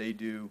work that they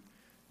do,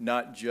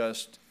 not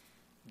just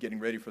getting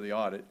ready for the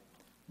audit,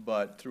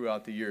 but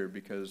throughout the year,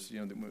 because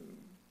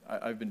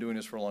I've been doing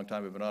this for a long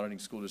time. I've been auditing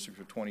school districts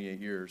for 28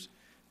 years,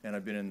 and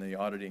I've been in the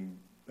auditing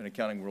and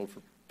accounting world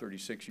for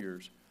 36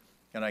 years.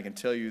 And I can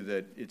tell you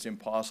that it's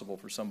impossible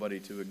for somebody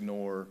to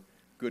ignore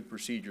good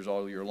procedures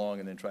all year long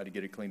and then try to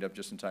get it cleaned up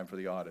just in time for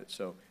the audit.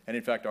 So, and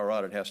in fact, our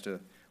audit has to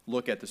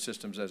look at the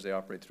systems as they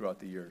operate throughout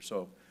the year.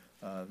 So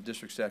the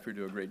district staff here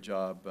do a great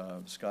job.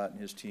 Scott and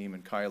his team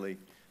and Kylie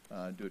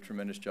do a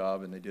tremendous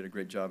job, and they did a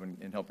great job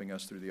in helping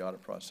us through the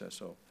audit process.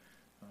 So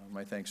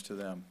my thanks to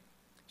them.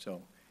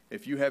 So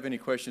if you have any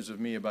questions of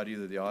me about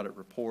either the audit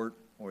report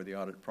or the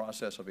audit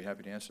process, I'll be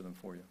happy to answer them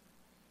for you.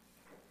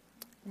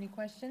 Any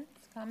questions,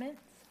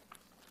 comments?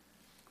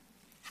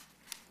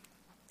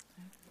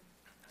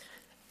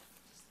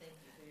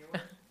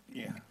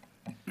 Yeah.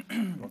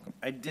 Welcome.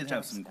 I did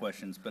have some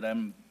questions, but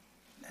I'm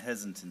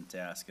hesitant to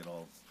ask at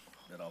all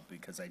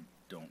because I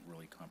don't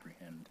really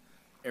comprehend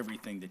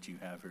everything that you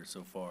have here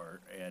so far,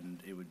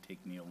 and it would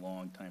take me a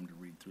long time to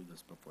read through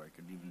this before I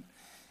could even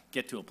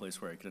get to a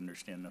place where I could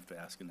understand enough to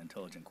ask an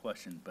intelligent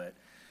question. But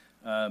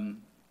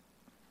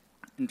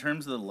in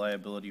terms of the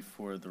liability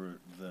for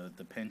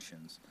the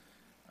pensions,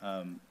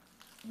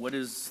 what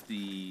is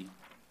the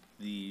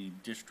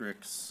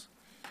district's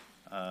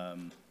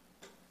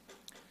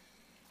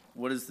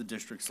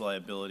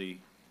liability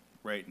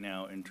right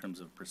now in terms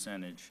of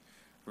percentage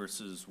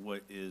versus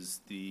what is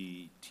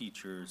the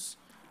teacher's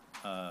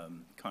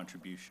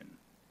contribution?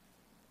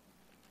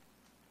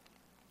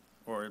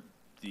 Or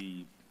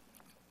the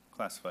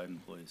classified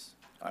employees?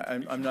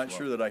 I'm not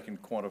sure that I can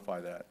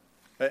quantify that.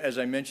 As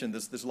I mentioned,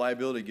 this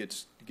liability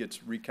gets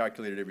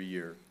recalculated every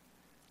year.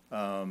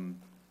 And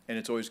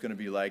it's always going to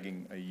be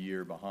lagging a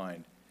year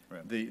behind.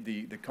 Right.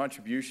 The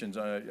contributions,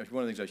 one of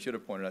the things I should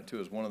have pointed out too,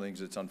 is one of the things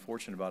that's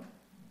unfortunate about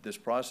this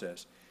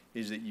process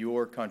is that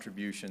your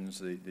contributions,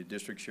 the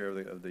district share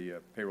of the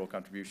payroll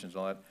contributions,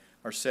 all that,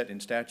 are set in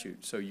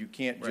statute. So you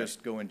can't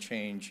just go and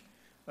change,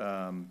 you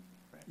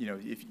know,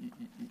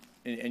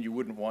 and you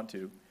wouldn't want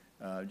to,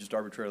 just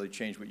arbitrarily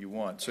change what you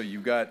want. So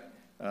you've got,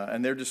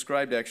 and they're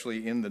described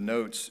actually in the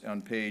notes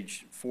on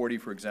page 40,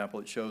 for example.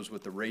 It shows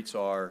what the rates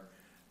are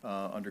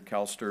under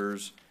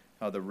CalSTRS,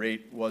 how the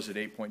rate was at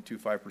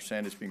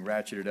 8.25%. It's being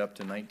ratcheted up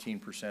to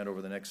 19%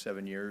 over the next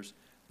 7 years.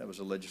 That was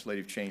a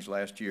legislative change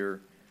last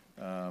year.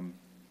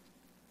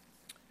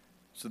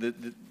 So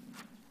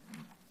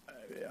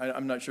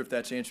I'm not sure if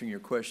that's answering your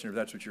question or if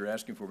that's what you're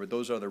asking for, but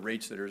those are the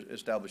rates that are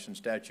established in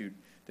statute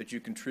that you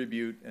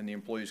contribute and the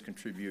employees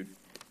contribute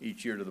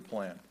each year to the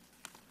plan.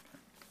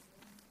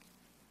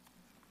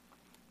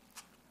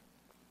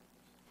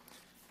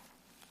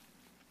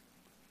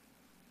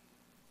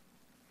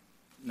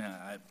 No,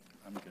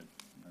 I'm good.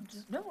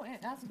 No,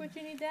 ask what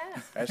you need to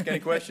ask. Ask any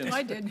questions.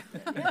 I did.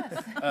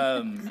 Yes.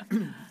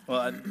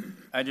 Well,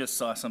 I just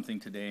saw something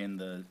today in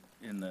the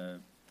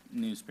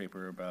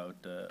newspaper about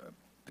a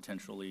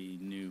potentially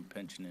new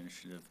pension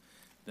initiative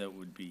that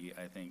would be,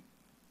 I think,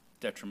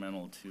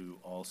 detrimental to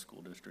all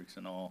school districts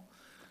and all,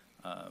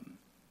 I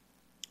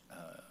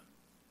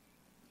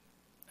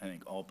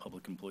think, all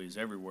public employees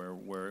everywhere,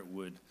 where it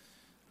would,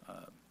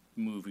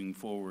 moving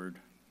forward,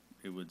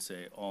 it would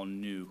say all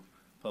new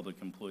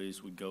public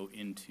employees would go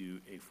into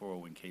a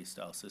 401k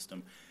style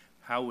system.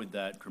 How would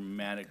that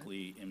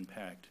dramatically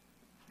impact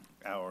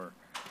our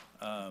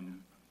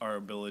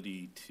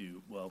ability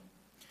to, well,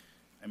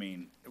 I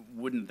mean,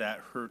 wouldn't that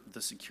hurt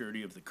the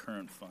security of the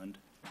current fund?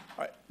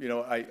 I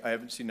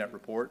haven't seen that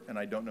report, and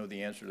I don't know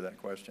the answer to that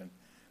question.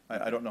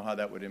 I don't know how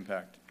that would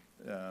impact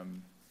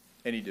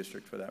any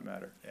district for that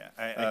matter. Yeah,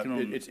 I can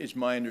only... It's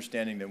my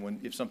understanding that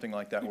if something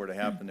like that were to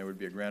happen, there would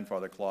be a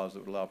grandfather clause that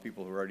would allow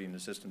people who are already in the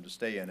system to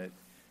stay in it.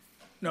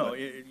 No,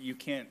 you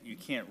can't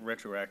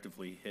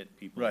retroactively hit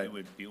people. Right. It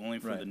would be only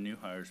for the new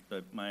hires.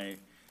 But I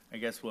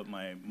guess what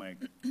my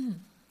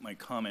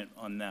comment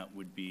on that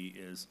would be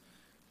is,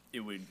 it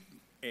would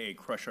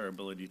crush our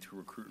ability to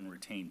recruit and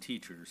retain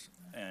teachers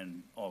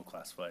and all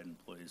classified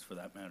employees for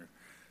that matter.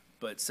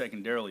 But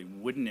secondarily,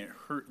 wouldn't it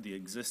hurt the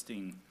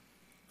existing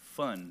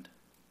fund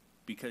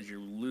because you're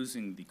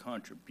losing the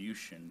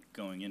contribution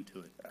going into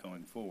it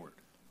going forward?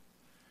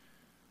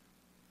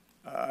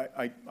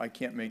 I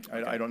can't make,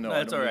 I don't know.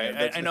 That's all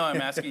right. I know I'm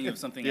asking you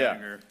something out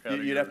of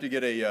your... You'd have to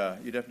get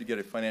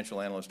a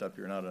financial analyst up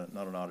here, not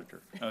an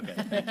auditor.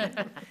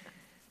 Okay.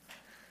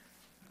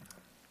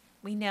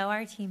 We know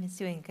our team is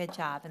doing a good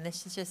job, and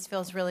this just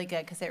feels really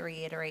good because it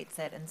reiterates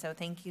it. And so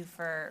thank you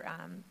for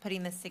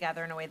putting this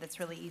together in a way that's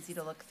really easy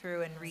to look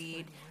through and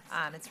read.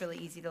 It's really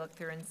easy to look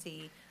through and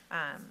see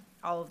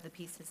all of the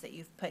pieces that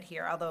you've put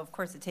here, although, of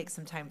course, it takes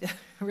some time to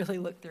really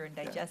look through and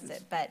digest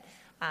it. But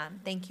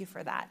thank you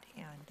for that.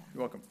 And,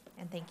 you're welcome.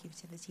 And thank you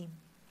to the team.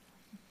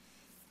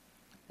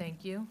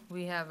 Thank you.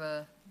 We have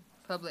a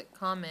public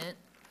comment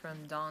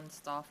from Don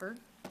Stauffer.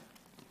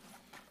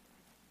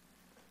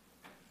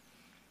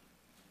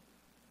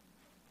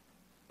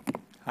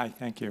 Hi,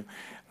 thank you.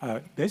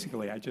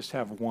 Basically, I just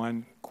have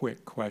one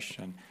quick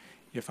question.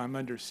 If I'm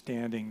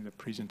understanding the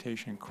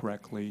presentation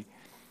correctly,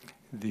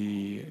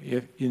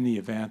 in the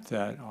event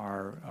that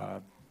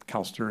our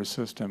CalSTRS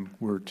system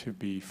were to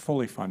be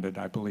fully funded,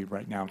 I believe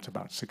right now it's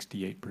about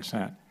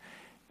 68%.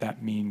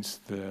 That means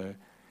the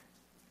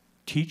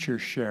teacher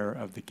share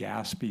of the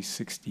GASP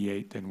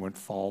 68 then would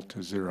fall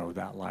to zero,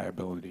 that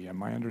liability.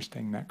 Am I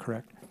understanding that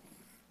correct?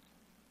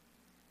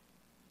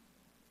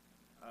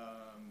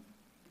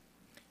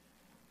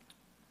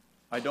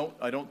 I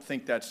don't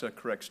think that's a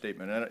correct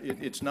statement.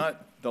 And it's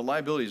not, the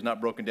liability is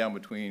not broken down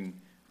between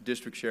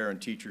district share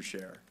and teacher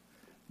share.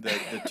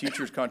 The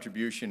teacher's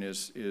contribution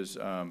is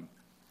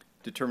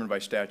determined by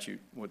statute,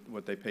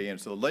 what they pay in.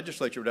 So the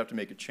legislature would have to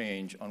make a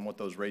change on what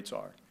those rates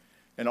are.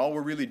 And all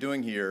we're really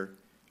doing here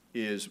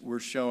is we're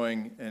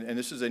showing, and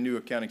this is a new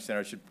accounting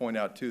standard, I should point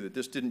out too, that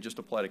this didn't just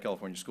apply to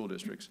California school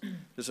districts.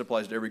 This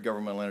applies to every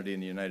governmental entity in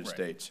the United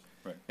States.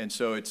 Right. And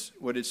so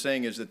what it's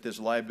saying is that this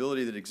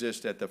liability that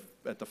exists at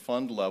the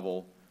fund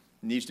level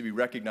needs to be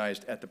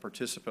recognized at the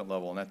participant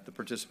level, and that the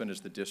participant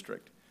is the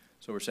district.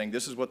 So we're saying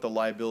this is what the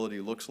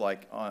liability looks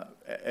like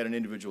at an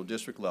individual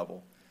district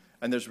level,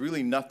 and there's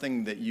really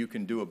nothing that you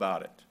can do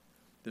about it.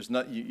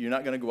 You're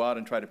not going to go out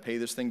and try to pay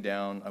this thing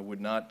down. I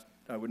would not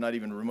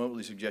even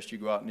remotely suggest you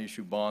go out and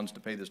issue bonds to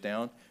pay this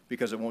down,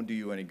 because it won't do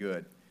you any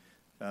good.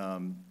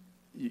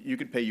 You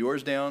could pay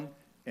yours down,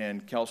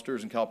 and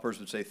CalSTRS and CalPERS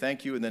would say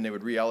thank you, and then they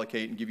would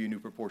reallocate and give you a new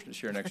proportionate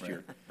share next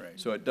year. Right.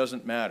 So it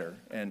doesn't matter.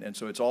 And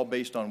so it's all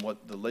based on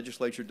what the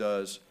legislature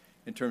does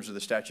in terms of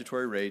the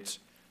statutory rates,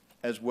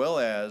 as well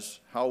as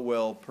how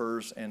well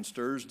PERS and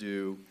STRS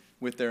do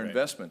with their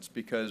investments,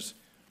 because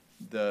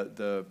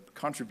the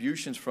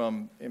contributions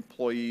from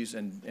employees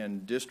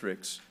and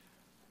districts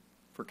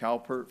for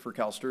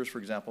CalSTRS, for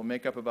example,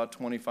 make up about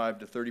 25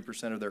 to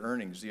 30% of their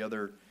earnings. The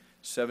other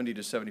 70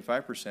 to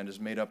 75% is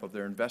made up of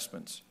their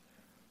investments.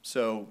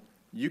 So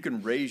you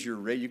can raise your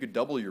rate, you could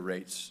double your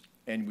rates,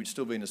 and we'd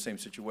still be in the same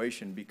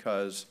situation,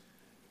 because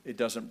it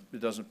doesn't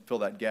fill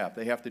that gap.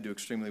 They have to do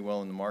extremely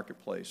well in the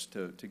marketplace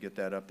to get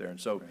that up there.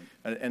 And so,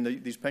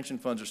 these pension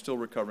funds are still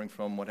recovering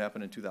from what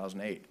happened in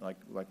 2008,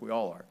 like we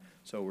all are.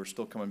 So we're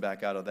still coming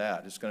back out of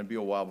that. It's going to be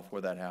a while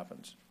before that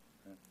happens.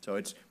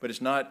 So but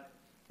it's not,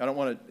 I don't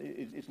want to,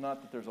 it's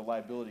not that there's a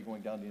liability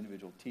going down to the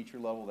individual teacher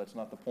level. That's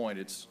not the point.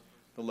 It's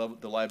the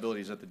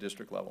liability is at the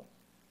district level.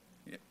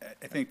 Yeah,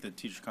 I think the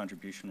teacher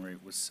contribution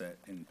rate was set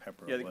in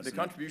Pepper, Yeah, wasn't the it?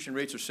 contribution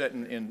rates are set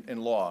in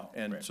law,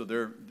 and so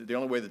the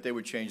only way that they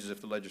would change is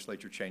if the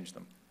legislature changed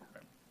them.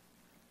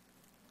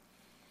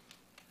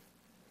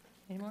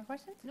 Any more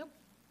questions? Nope.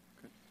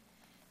 Good.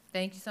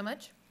 Thank you so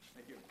much.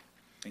 Thank you.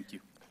 Thank you.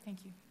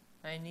 Thank you.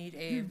 I need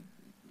a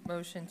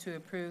motion to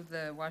approve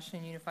the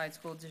Washington Unified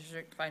School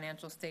District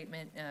Financial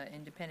Statement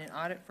Independent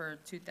Audit for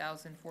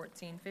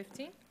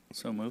 2014-15.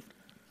 So moved.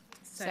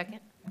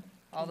 Second.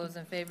 All those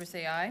in favor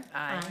say aye.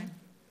 Aye.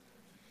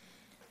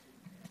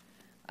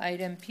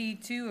 Item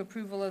P2,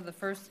 approval of the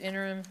first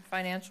interim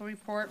financial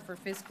report for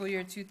fiscal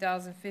year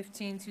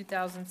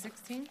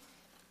 2015-2016.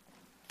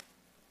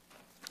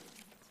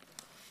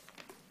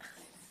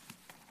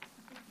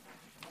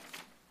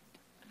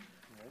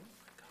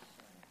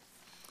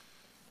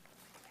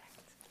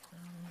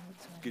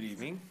 Good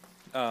evening.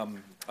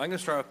 I'm going to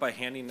start off by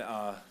handing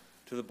to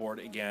the board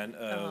again.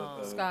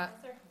 Scott,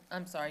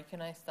 I'm sorry,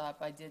 can I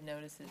stop? I did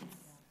notice it's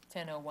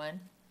 10:01.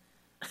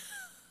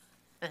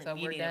 So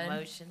You we're need done. a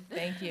motion.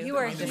 Thank you. You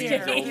are This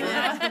here. meeting's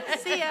over.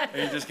 See ya. Are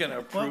you just going to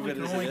approve we it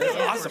can as only it is? go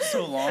for Awesome.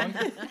 so long.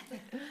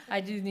 I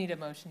do need a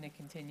motion to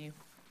continue.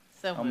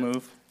 So I'll moved.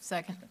 move.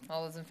 Second.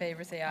 All those in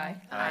favor say aye.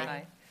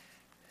 Aye.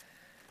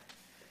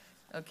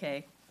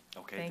 Okay,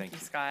 Okay, thank you,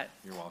 Scott.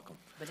 You're welcome.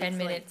 10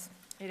 minutes.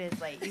 It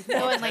is late. You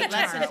go in like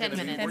less than 10 We're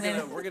minutes.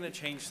 gonna- We're going to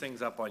change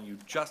things up on you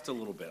just a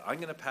little bit. I'm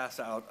going to pass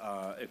out,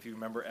 if you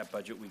remember at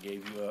budget, we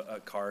gave you a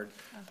card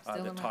still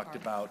in that my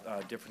talked card.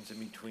 about difference in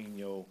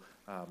between,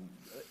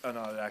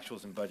 unaudited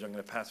actuals and budget. I'm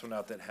going to pass one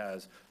out that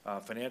has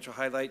financial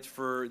highlights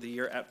for the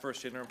year at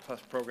first interim plus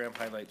program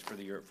highlights for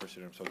the year at first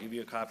interim. So I'll give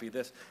you a copy of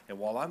this. And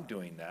while I'm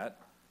doing that,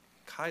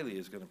 Kylie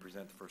is going to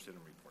present the first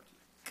interim report to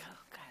you.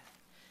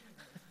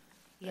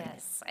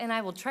 Yes, and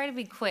I will try to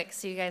be quick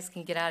so you guys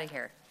can get out of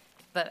here,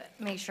 but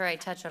make sure I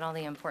touch on all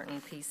the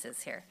important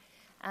pieces here.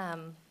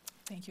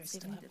 Thank you. I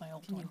still have my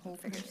old one. so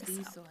I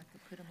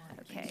could put them on?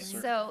 Okay,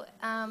 so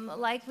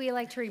like we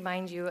like to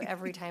remind you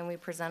every time we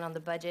present on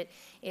the budget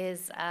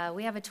is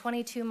we have a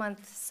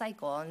 22-month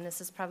cycle, and this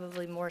is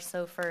probably more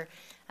so for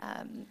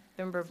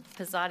Member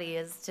Pizzotti,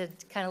 is to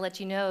kind of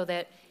let you know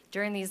that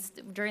during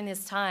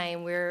this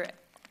time, we're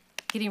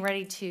getting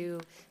ready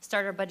to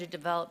start our budget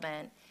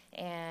development,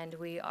 and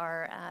we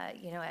are,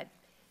 at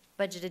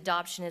budget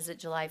adoption is at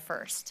July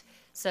 1st.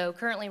 So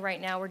currently,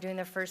 right now, we're doing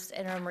the first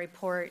interim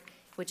report,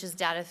 which is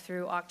data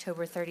through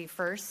October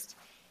 31st,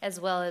 as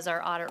well as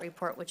our audit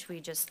report, which we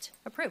just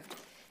approved.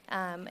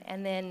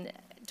 And then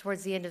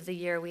towards the end of the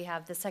year, we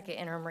have the second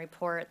interim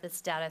report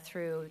that's data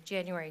through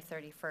January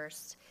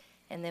 31st,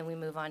 and then we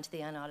move on to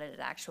the unaudited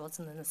actuals,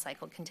 and then the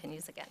cycle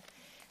continues again.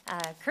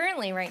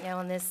 Currently, right now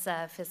in this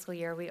fiscal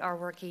year, we are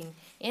working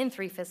in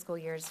 3 fiscal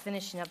years,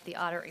 finishing up the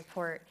audit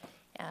report,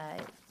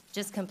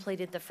 just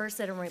completed the first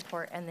interim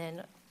report, and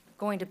then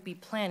going to be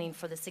planning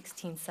for the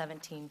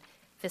 16-17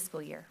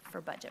 fiscal year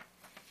for budget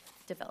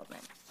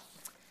development.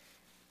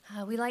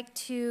 We like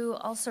to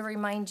also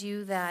remind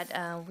you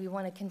that we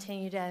want to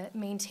continue to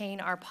maintain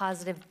our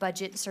positive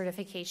budget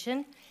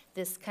certification.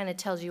 This kind of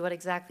tells you what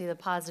exactly the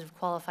positive,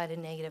 qualified,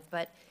 and negative,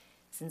 but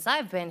since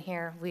I've been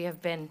here, we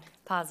have been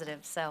positive,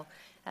 so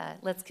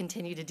let's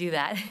continue to do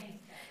that.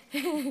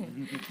 It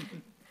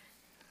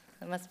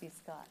must be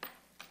Scott.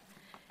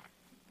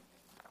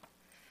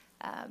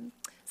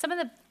 Some of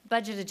the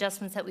budget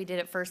adjustments that we did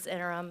at first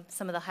interim,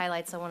 some of the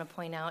highlights I want to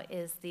point out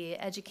is the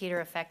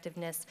educator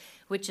effectiveness,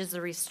 which is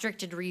a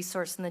restricted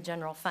resource in the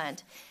general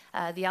fund.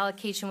 The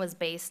allocation was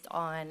based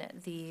on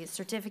the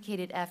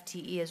certificated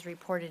FTE as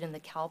reported in the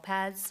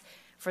CalPADs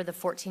for the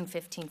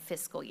 14-15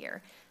 fiscal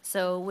year.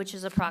 So, which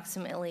is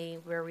approximately,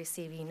 we're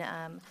receiving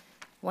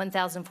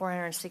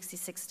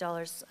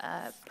 $1,466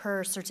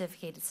 per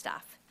certificated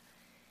staff.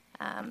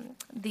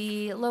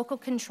 The local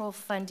control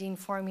funding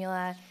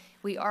formula,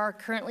 we are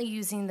currently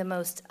using the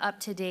most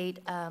up-to-date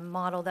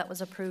model that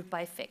was approved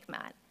by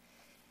FCMAT.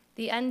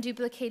 The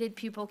unduplicated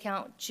pupil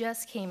count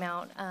just came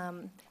out.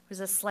 There's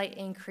a slight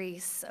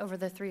increase over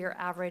the 3-year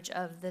average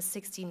of the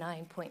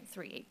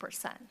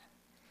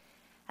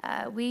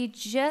 69.38%. We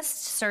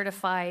just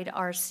certified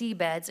our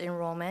C-beds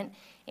enrollment,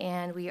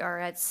 and we are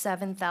at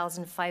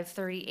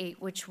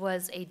 7,538, which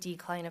was a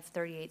decline of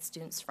 38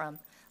 students from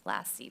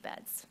last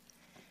C-beds.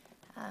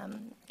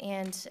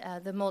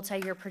 The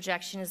multi-year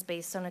projection is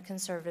based on a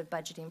conservative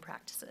budgeting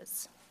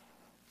practices.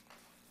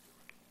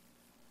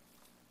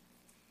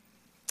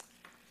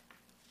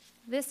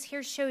 This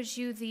here shows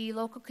you the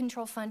local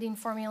control funding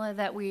formula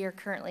that we are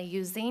currently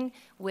using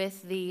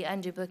with the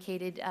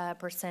unduplicated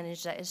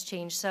percentage that has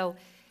changed. So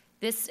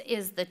this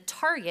is the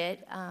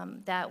target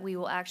that we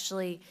will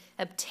actually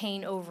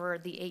obtain over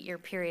the 8-year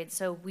period.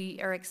 So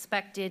we are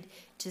expected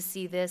to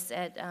see this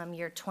at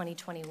year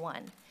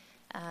 2021.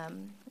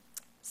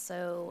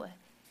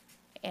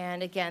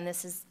 And again,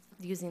 this is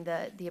using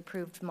the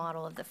approved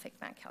model of the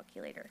FCMAT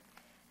calculator.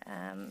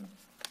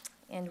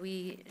 And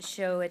we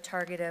show a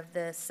target of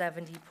the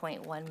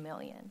 70.1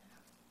 million.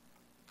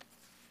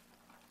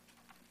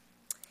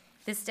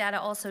 This data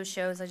also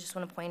shows, I just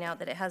want to point out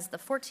that it has the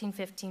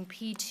 14-15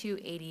 P2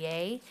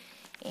 ADA,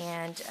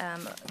 and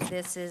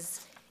this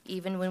is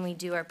even when we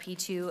do our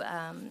P2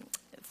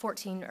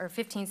 14 or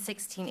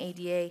 15-16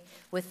 ADA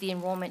with the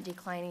enrollment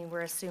declining,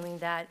 we're assuming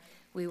that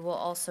we will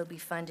also be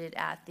funded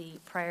at the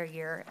prior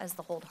year as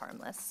the hold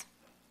harmless.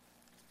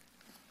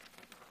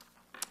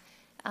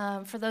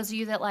 For those of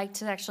you that like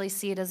to actually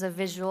see it as a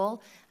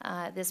visual,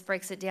 this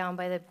breaks it down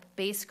by the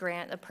base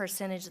grant, the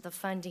percentage of the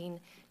funding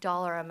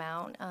dollar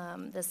amount,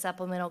 the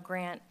supplemental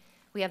grant.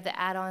 We have the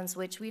add-ons,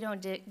 which we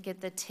don't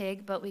get the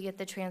TIG, but we get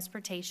the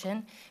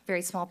transportation,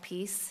 very small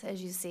piece,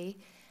 as you see.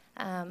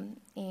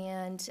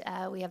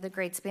 We have the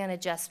grade span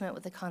adjustment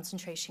with the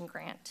concentration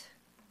grant.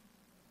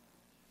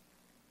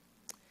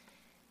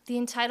 The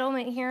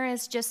entitlement here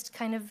is just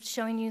kind of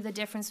showing you the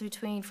difference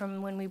between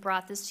from when we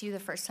brought this to you the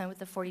first time with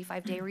the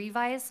 45-day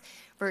revise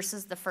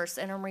versus the first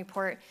interim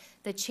report,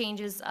 the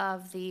changes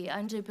of the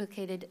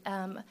unduplicated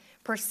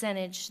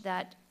percentage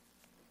that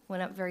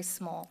went up very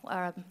small.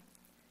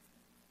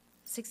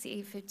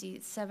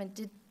 68.57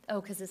 did,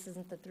 because this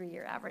isn't the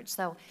 3-year average,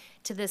 so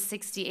to the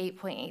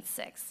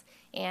 68.86.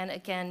 And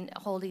again,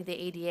 holding the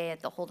ADA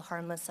at the hold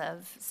harmless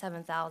of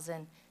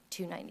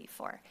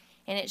 7,294.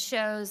 And it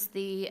shows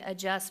the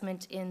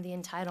adjustment in the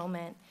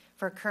entitlement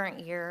for current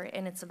year,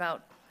 and it's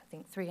about, I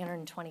think,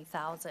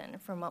 320,000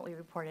 from what we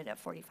reported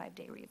at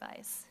 45-day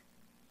revise.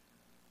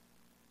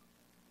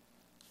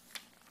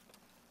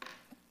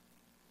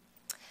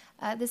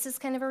 This is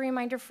kind of a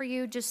reminder for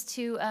you just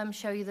to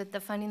show you that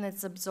the funding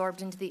that's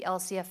absorbed into the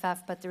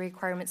LCFF, but the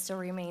requirement still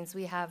remains.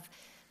 We have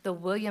the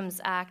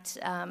Williams Act,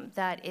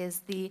 that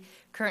is the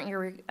current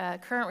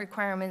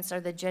requirements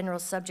are the general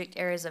subject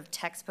areas of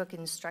textbook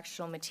and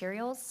instructional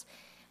materials.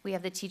 We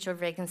have the teacher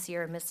vacancy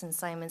or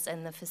misassignments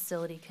and the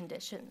facility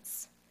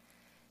conditions.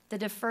 The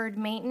deferred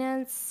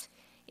maintenance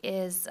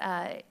is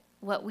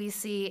what we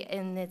see,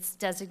 and it's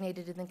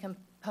designated in the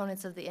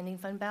components of the ending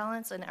fund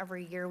balance, and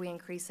every year we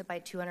increase it by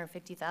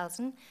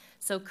 250,000.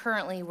 So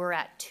currently we're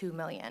at 2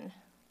 million.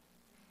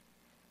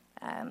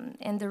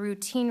 And the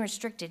routine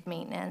restricted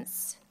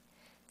maintenance,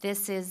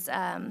 this is,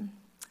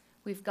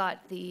 we've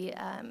got the,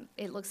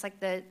 it looks like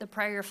the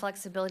prior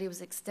flexibility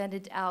was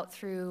extended out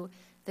through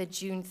the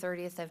June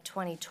 30th of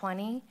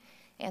 2020,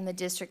 and the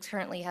district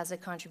currently has a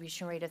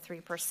contribution rate of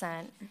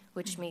 3%,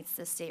 which meets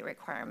the state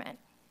requirement.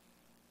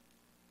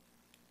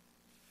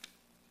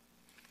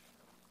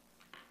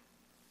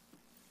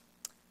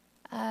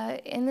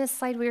 In this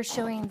slide, we are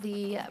showing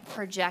the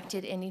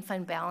projected ending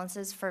fund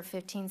balances for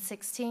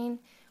 15-16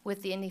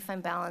 with the ending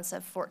fund balance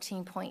of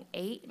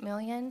 14.8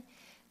 million.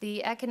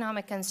 The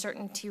economic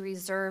uncertainty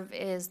reserve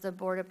is the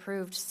board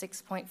approved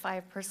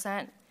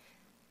 6.5%.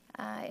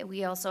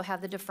 We also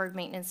have the deferred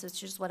maintenance,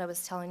 which is what I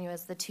was telling you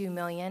as the 2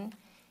 million.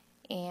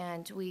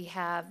 And we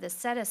have the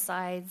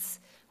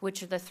set-asides,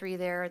 which are the 3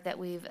 there that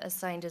we've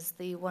assigned as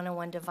the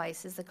 101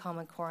 devices, the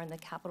Common Core, and the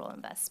capital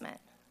investment.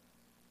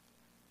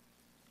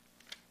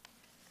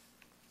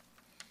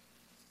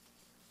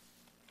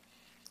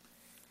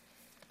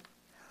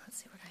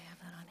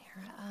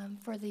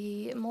 For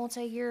the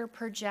multi-year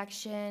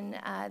projection,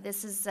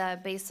 this is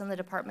based on the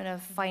Department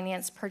of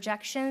Finance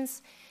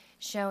projections,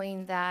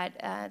 showing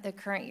that the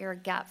current year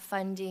gap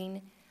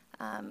funding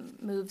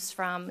moves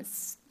from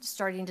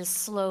starting to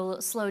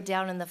slow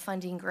down in the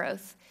funding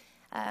growth.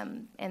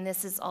 And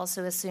this is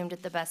also assumed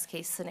at the best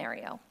case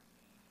scenario.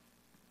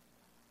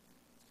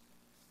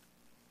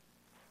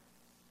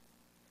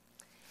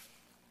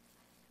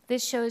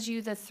 This shows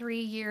you the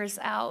 3 years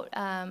out,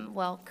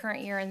 well,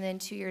 current year and then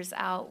 2 years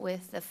out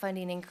with the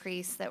funding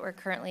increase that we're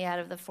currently out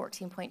of the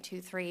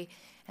 14.23,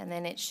 and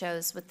then it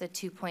shows with the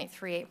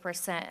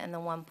 2.38% and the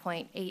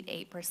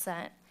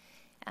 1.88%,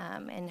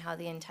 and how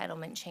the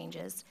entitlement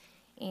changes.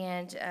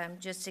 And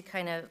just to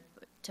kind of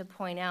to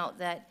point out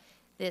that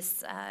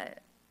this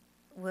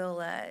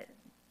will,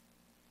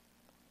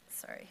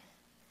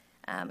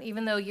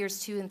 even though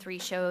years 2 and 3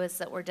 show us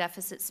that we're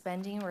deficit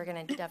spending, we're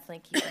going to definitely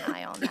keep an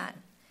eye on that.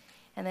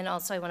 And then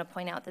also I want to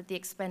point out that the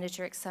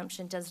expenditure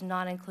exemption does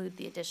not include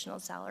the additional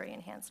salary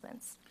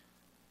enhancements.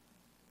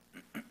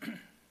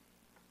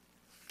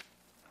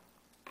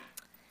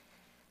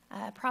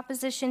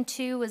 Proposition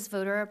 2 was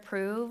voter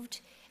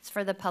approved. It's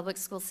for the public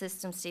school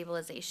system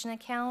stabilization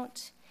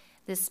account.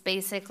 This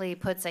basically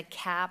puts a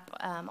cap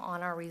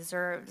on our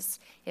reserves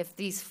if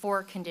these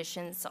 4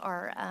 conditions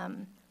are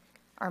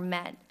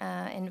met.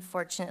 And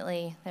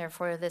fortunately,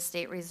 therefore, the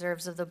state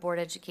reserves of the Board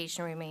of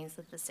Education remains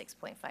at the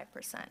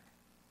 6.5%.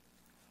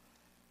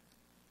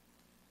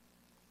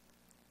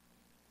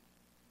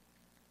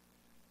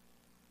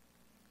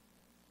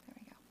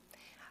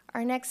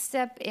 Our next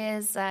step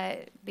is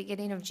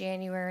beginning of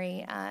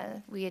January,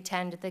 we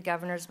attend the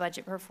governor's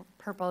budget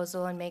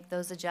proposal and make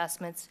those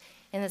adjustments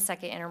in the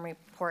second interim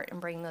report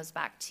and bring those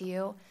back to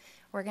you.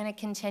 We're going to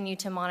continue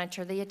to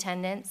monitor the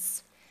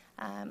attendance,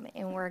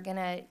 and we're going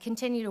to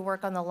continue to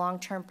work on the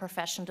long-term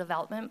professional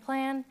development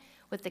plan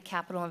with the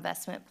capital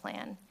investment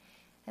plan.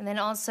 And then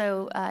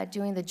also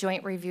doing the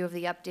joint review of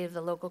the update of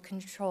the local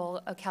control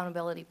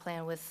accountability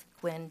plan with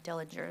Gwen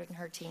Dillinger and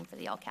her team for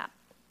the LCAP.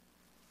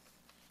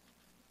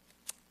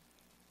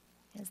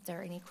 Is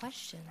there any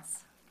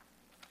questions?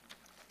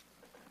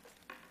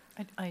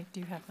 I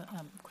do have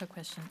a quick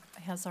question.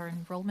 Has our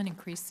enrollment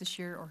increased this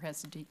year or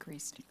has it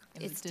decreased?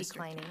 In It's the district?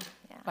 declining,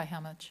 yeah. By how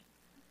much?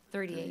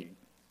 38.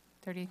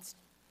 38?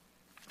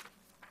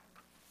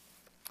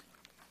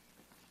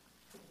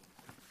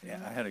 Yeah,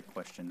 I had a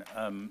question.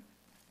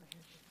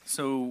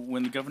 So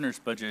when the governor's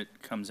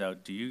budget comes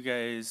out, do you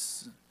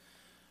guys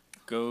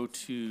go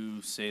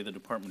to, say, the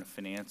Department of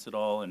Finance at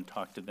all and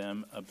talk to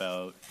them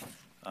about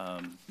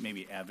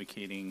maybe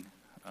advocating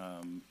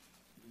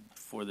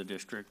for the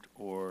district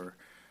or,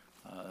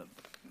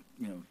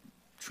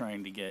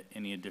 trying to get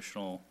any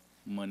additional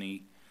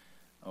money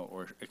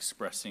or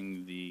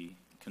expressing the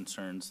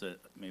concerns that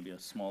maybe a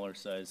smaller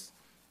size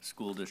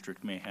school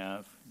district may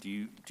have? Do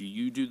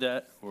you do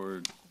that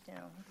or? No.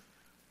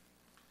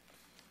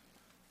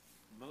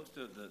 Most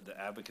of the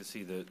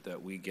advocacy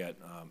that we get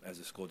as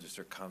a school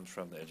district comes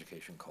from the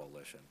Education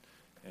Coalition.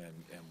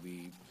 And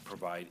we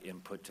provide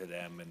input to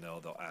them, and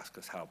they'll ask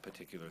us how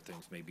particular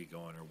things may be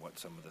going or what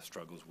some of the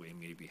struggles we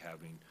may be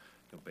having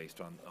based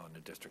on a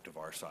district of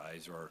our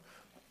size or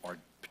our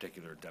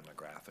particular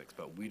demographics.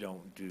 But we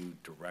don't do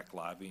direct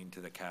lobbying to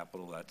the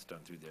Capitol. That's done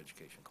through the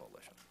Education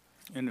Coalition.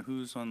 And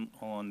who's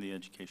on the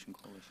Education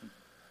Coalition?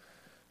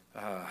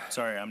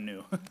 Sorry, I'm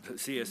new. The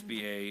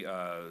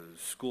CSBA,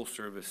 school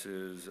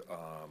services,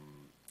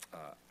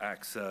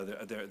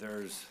 AXA,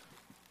 there's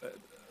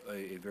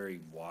a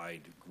very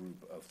wide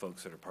group of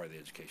folks that are part of the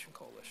Education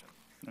Coalition.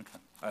 Okay.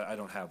 I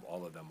don't have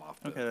all of them off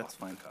the Okay, that's off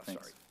the fine. cuff,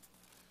 Thanks. sorry.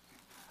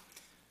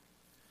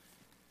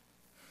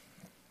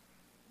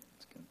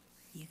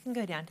 You can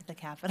go down to the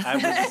Capitol.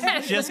 I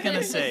was just going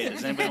to say,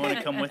 does anybody want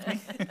to come with me?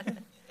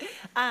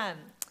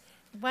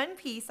 One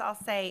piece I'll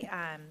say,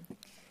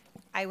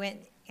 I went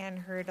and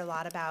heard a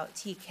lot about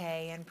TK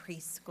and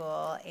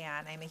preschool,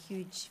 and I'm a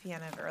huge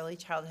fan of early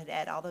childhood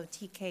ed, although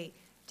TK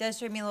does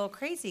drive me a little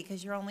crazy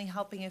because you're only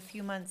helping a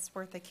few months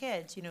worth of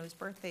kids, whose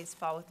birthdays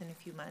fall within a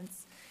few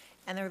months,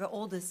 and they're the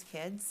oldest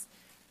kids.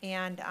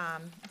 And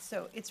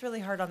so it's really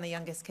hard on the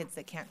youngest kids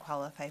that can't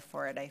qualify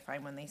for it, I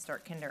find, when they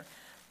start kinder.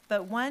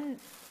 But one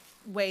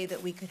way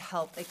that we could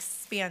help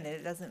expand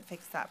it, it doesn't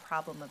fix that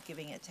problem of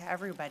giving it to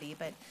everybody,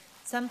 but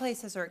some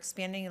places are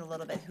expanding it a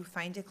little bit who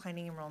find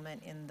declining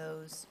enrollment in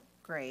those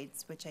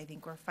grades, which I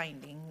think we're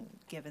finding,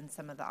 given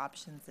some of the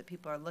options that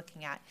people are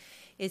looking at,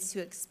 is to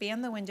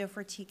expand the window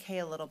for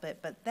TK a little bit,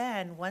 but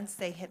then once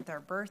they hit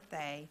their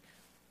birthday,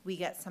 we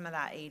get some of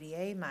that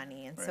ADA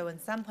money. And so Right. in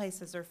some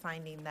places are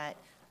finding that,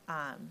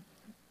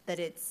 that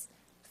it's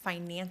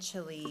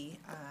financially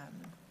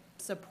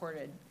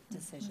supported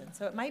decision.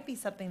 So it might be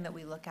something that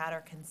we look at or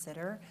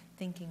consider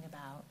thinking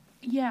about.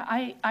 Yeah,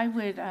 I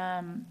would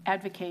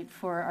advocate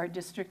for our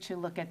district to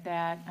look at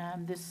that.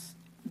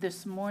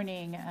 This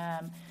morning,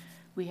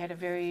 we had a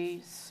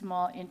very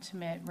small,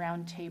 intimate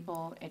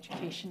roundtable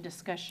education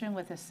discussion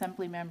with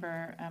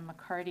Assemblymember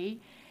McCarty,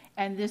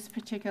 and this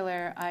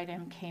particular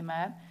item came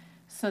up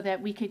so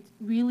that we could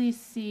really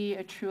see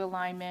a true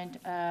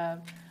alignment of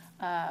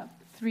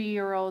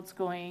 3-year-olds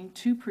going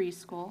to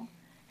preschool,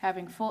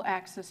 having full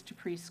access to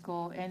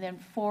preschool, and then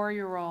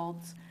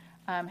 4-year-olds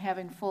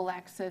having full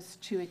access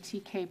to a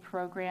TK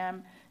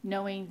program,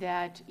 knowing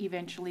that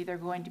eventually they're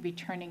going to be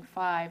turning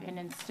 5. And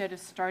instead of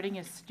starting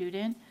a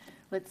student,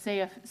 let's say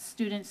a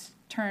student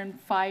turns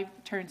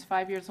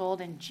 5 years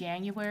old in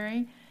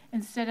January,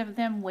 instead of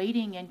them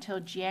waiting until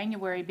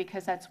January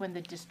because that's when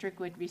the district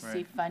would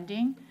receive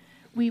funding,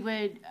 we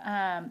would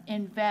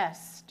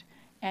invest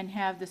and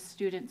have the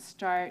students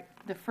start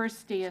the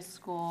first day of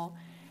school.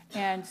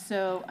 And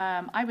so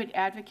I would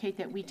advocate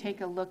that we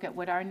take a look at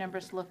what our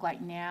numbers look like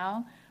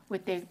now,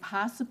 what they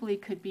possibly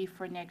could be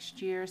for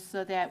next year,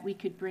 so that we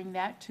could bring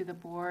that to the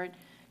board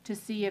to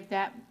see if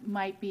that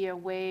might be a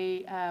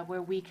way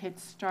where we could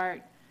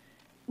start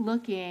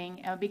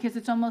looking, because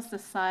it's almost a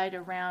side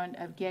around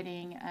of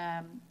getting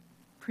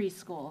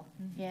preschool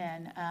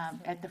in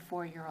at the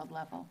 4-year-old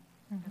level.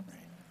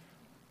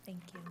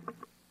 Thank you.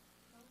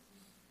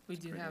 We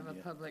do have a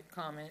public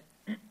comment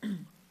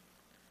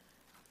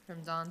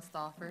from Don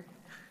Stoffer.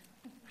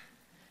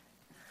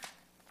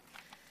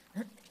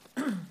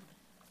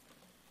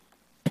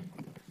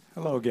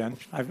 Hello again.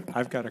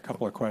 I've got a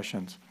couple of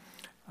questions.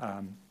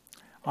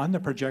 On the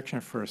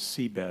projection for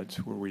CBEDS,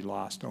 where we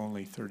lost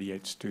only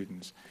 38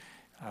 students,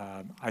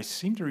 I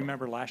seem to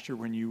remember last year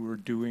when you were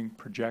doing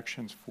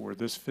projections for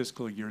this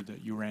fiscal year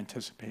that you were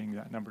anticipating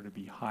that number to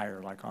be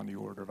higher, like on the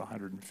order of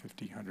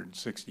 150,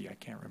 160. I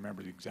can't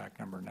remember the exact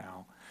number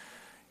now.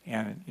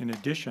 And in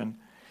addition,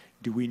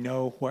 do we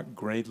know what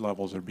grade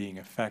levels are being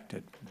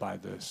affected by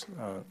this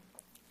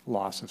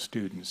loss of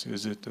students?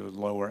 Is it the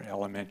lower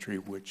elementary,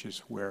 which is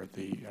where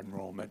the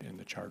enrollment in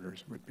the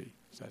charters would be?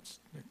 So that's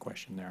the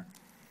question there.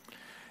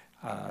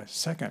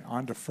 Second,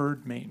 on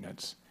deferred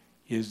maintenance,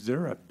 is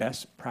there a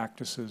best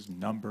practices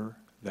number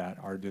that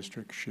our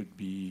district should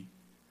be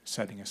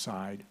setting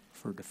aside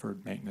for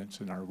deferred maintenance?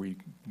 And are we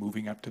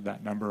moving up to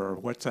that number, or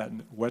what's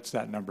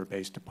that number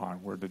based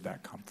upon? Where did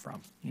that come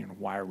from? You know,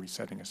 why are we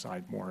setting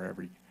aside more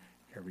every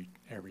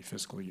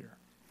fiscal year?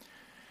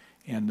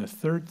 And the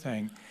third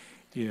thing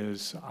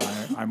is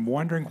I'm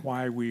wondering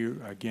why we,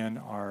 again,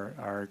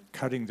 are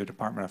cutting the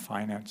Department of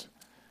Finance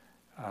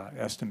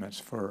estimates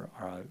for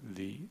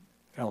the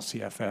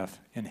LCFF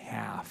in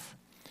half.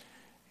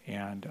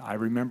 And I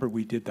remember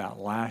we did that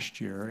last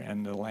year,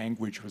 and the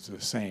language was the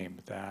same,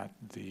 that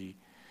it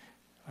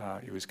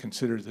was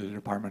considered that the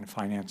Department of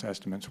Finance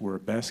estimates were a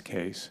best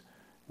case.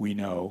 We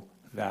know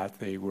that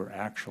they were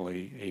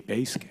actually a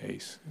base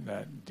case,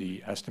 that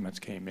the estimates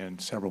came in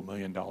several $1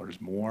 million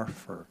more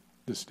for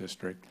this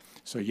district.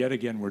 So yet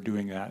again, we're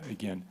doing that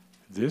again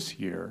this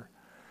year,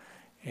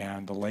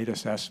 and the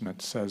latest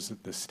estimate says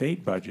that the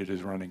state budget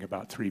is running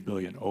about $3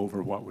 billion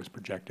over what was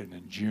projected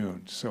in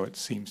June. So it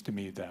seems to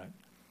me that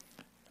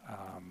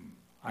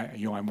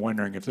I'm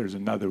wondering if there's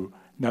another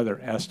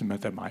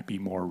estimate that might be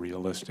more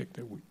realistic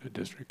that the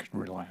district could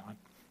rely on.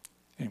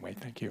 Anyway,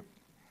 thank you.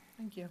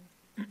 Thank you.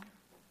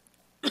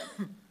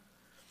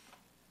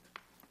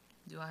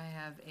 Do I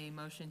have a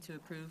motion to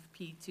approve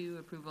P2,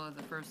 approval of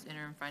the first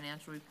interim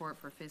financial report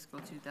for fiscal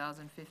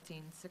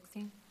 2015-16?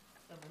 Is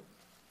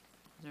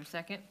there a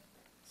second?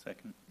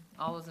 Second.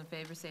 All those in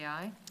favor say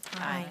aye.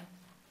 Aye.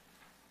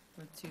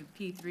 Go to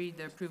P3,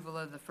 the approval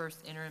of the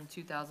first interim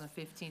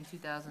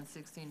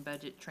 2015-2016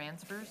 budget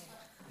transfers.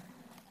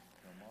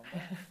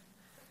 This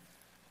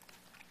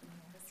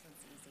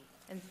one's easy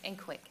and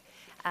quick.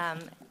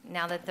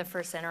 Now that the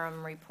first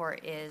interim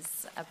report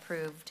is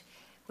approved,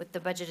 with the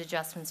budget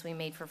adjustments we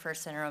made for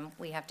first interim,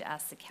 we have to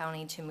ask the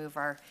county to move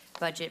our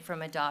budget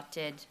from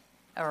adopted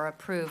or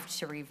approved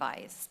to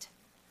revised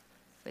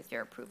with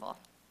your approval.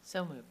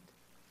 So moved.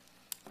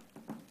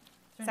 Is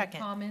there Second.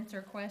 any comments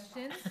or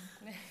questions?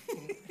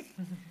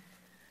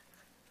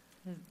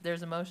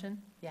 There's a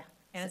motion? Yeah.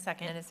 And a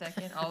second. And a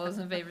second. All those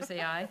in favor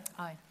say aye.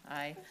 Aye.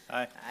 Aye.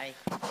 Aye. Aye.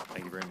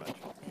 Thank you very much.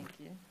 Thank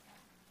you.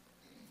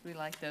 We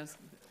like those.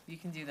 You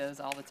can do those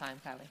all the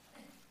time, Kylie.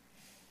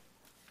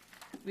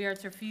 We are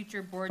to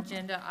future board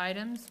agenda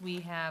items.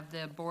 We have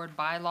the board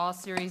bylaw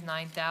series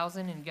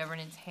 9000 and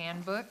governance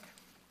handbook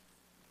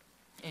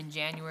in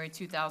January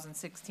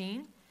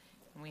 2016.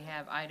 And we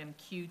have item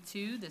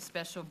Q2, the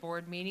special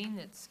board meeting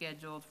that's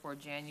scheduled for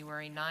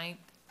January 9th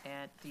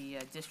at the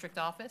district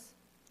office.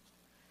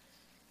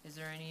 Is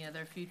there any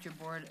other future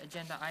board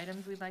agenda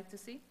items we'd like to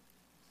see?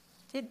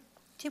 Did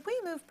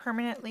we move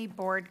permanently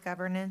board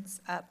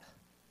governance up?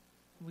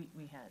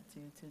 We had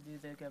to do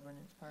the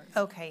governance part.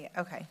 Okay,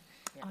 okay.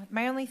 Yeah.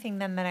 My only thing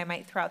then that I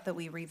might throw out that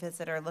we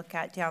revisit or look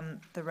at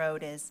down the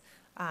road is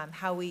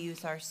how we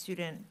use our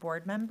student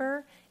board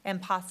member,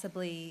 and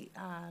possibly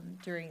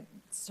during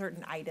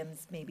certain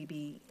items, maybe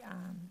be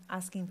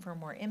asking for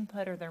more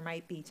input, or there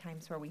might be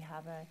times where we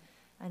have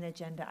an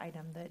agenda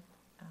item that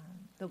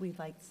we'd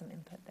like some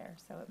input there.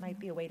 So it might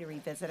be a way to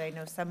revisit. I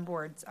know some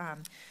boards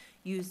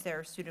use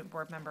their student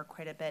board member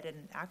quite a bit,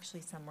 and actually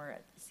somewhere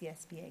at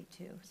CSBA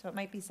too. So it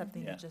might be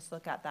something Yeah. to just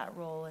look at that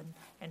role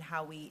and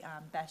how we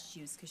best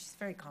use, because she's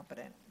very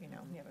competent, you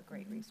know, we have a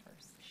great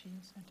resource. She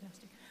is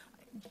fantastic.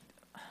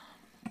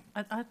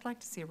 I'd like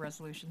to see a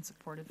resolution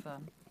supportive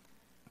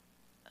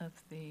of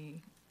the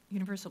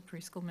universal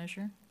preschool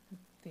measure,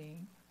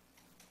 the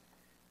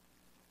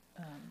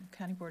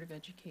County Board of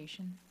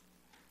Education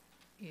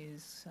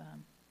is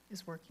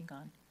working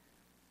on,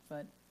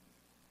 but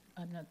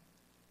I'm not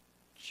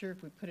sure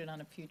if we put it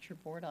on a future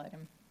board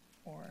item,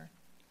 or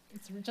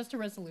it's just a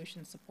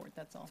resolution support,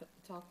 that's all.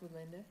 Talk with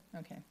Linda.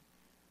 Okay.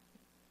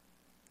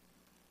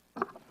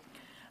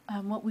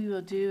 What we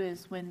will do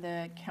is when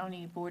the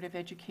County Board of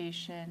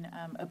Education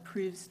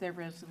approves their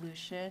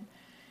resolution,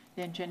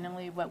 then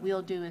generally what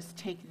we'll do is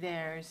take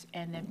theirs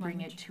and then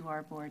bring it to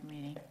our board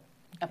meeting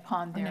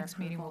upon their next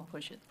meeting, approval. we'll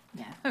push it.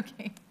 Yeah,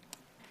 okay.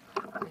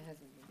 It hasn't been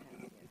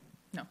passed yet.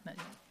 No, not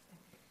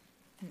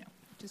yet. No,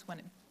 just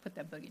wanted Put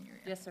that bug in your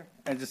ear. Yes, sir.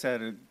 I just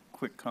had a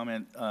quick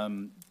comment.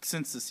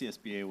 Since the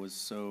CSBA was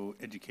so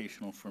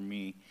educational for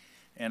me,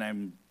 and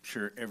I'm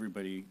sure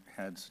everybody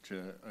had such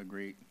a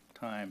great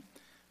time,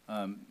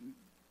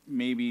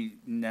 maybe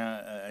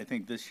now, I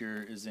think this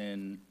year is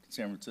in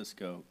San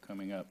Francisco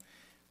coming up.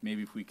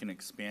 Maybe if we can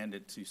expand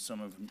it to some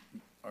of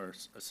our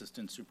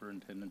assistant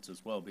superintendents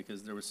as well,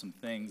 because there were some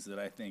things that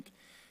I think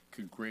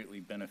could greatly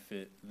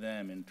benefit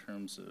them in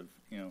terms of,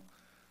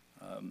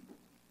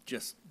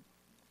 just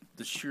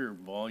the sheer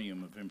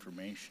volume of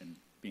information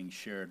being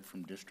shared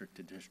from district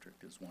to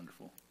district is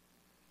wonderful.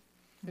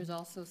 There's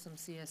also some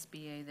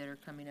CSBA that are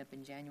coming up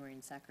in January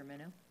in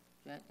Sacramento.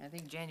 I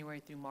think January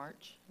through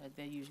March,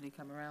 they usually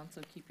come around,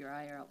 so keep your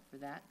eye out for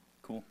that.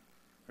 Cool,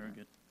 very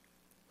good.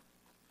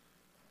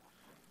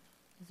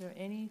 Is there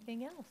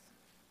anything else?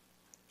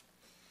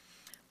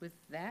 With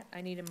that,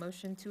 I need a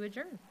motion to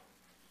adjourn.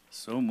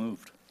 So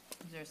moved.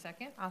 Is there a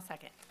second? I'll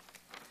second.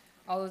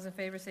 All those in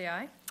favor say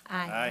aye.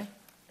 Aye.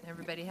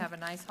 Everybody have a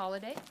nice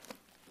holiday.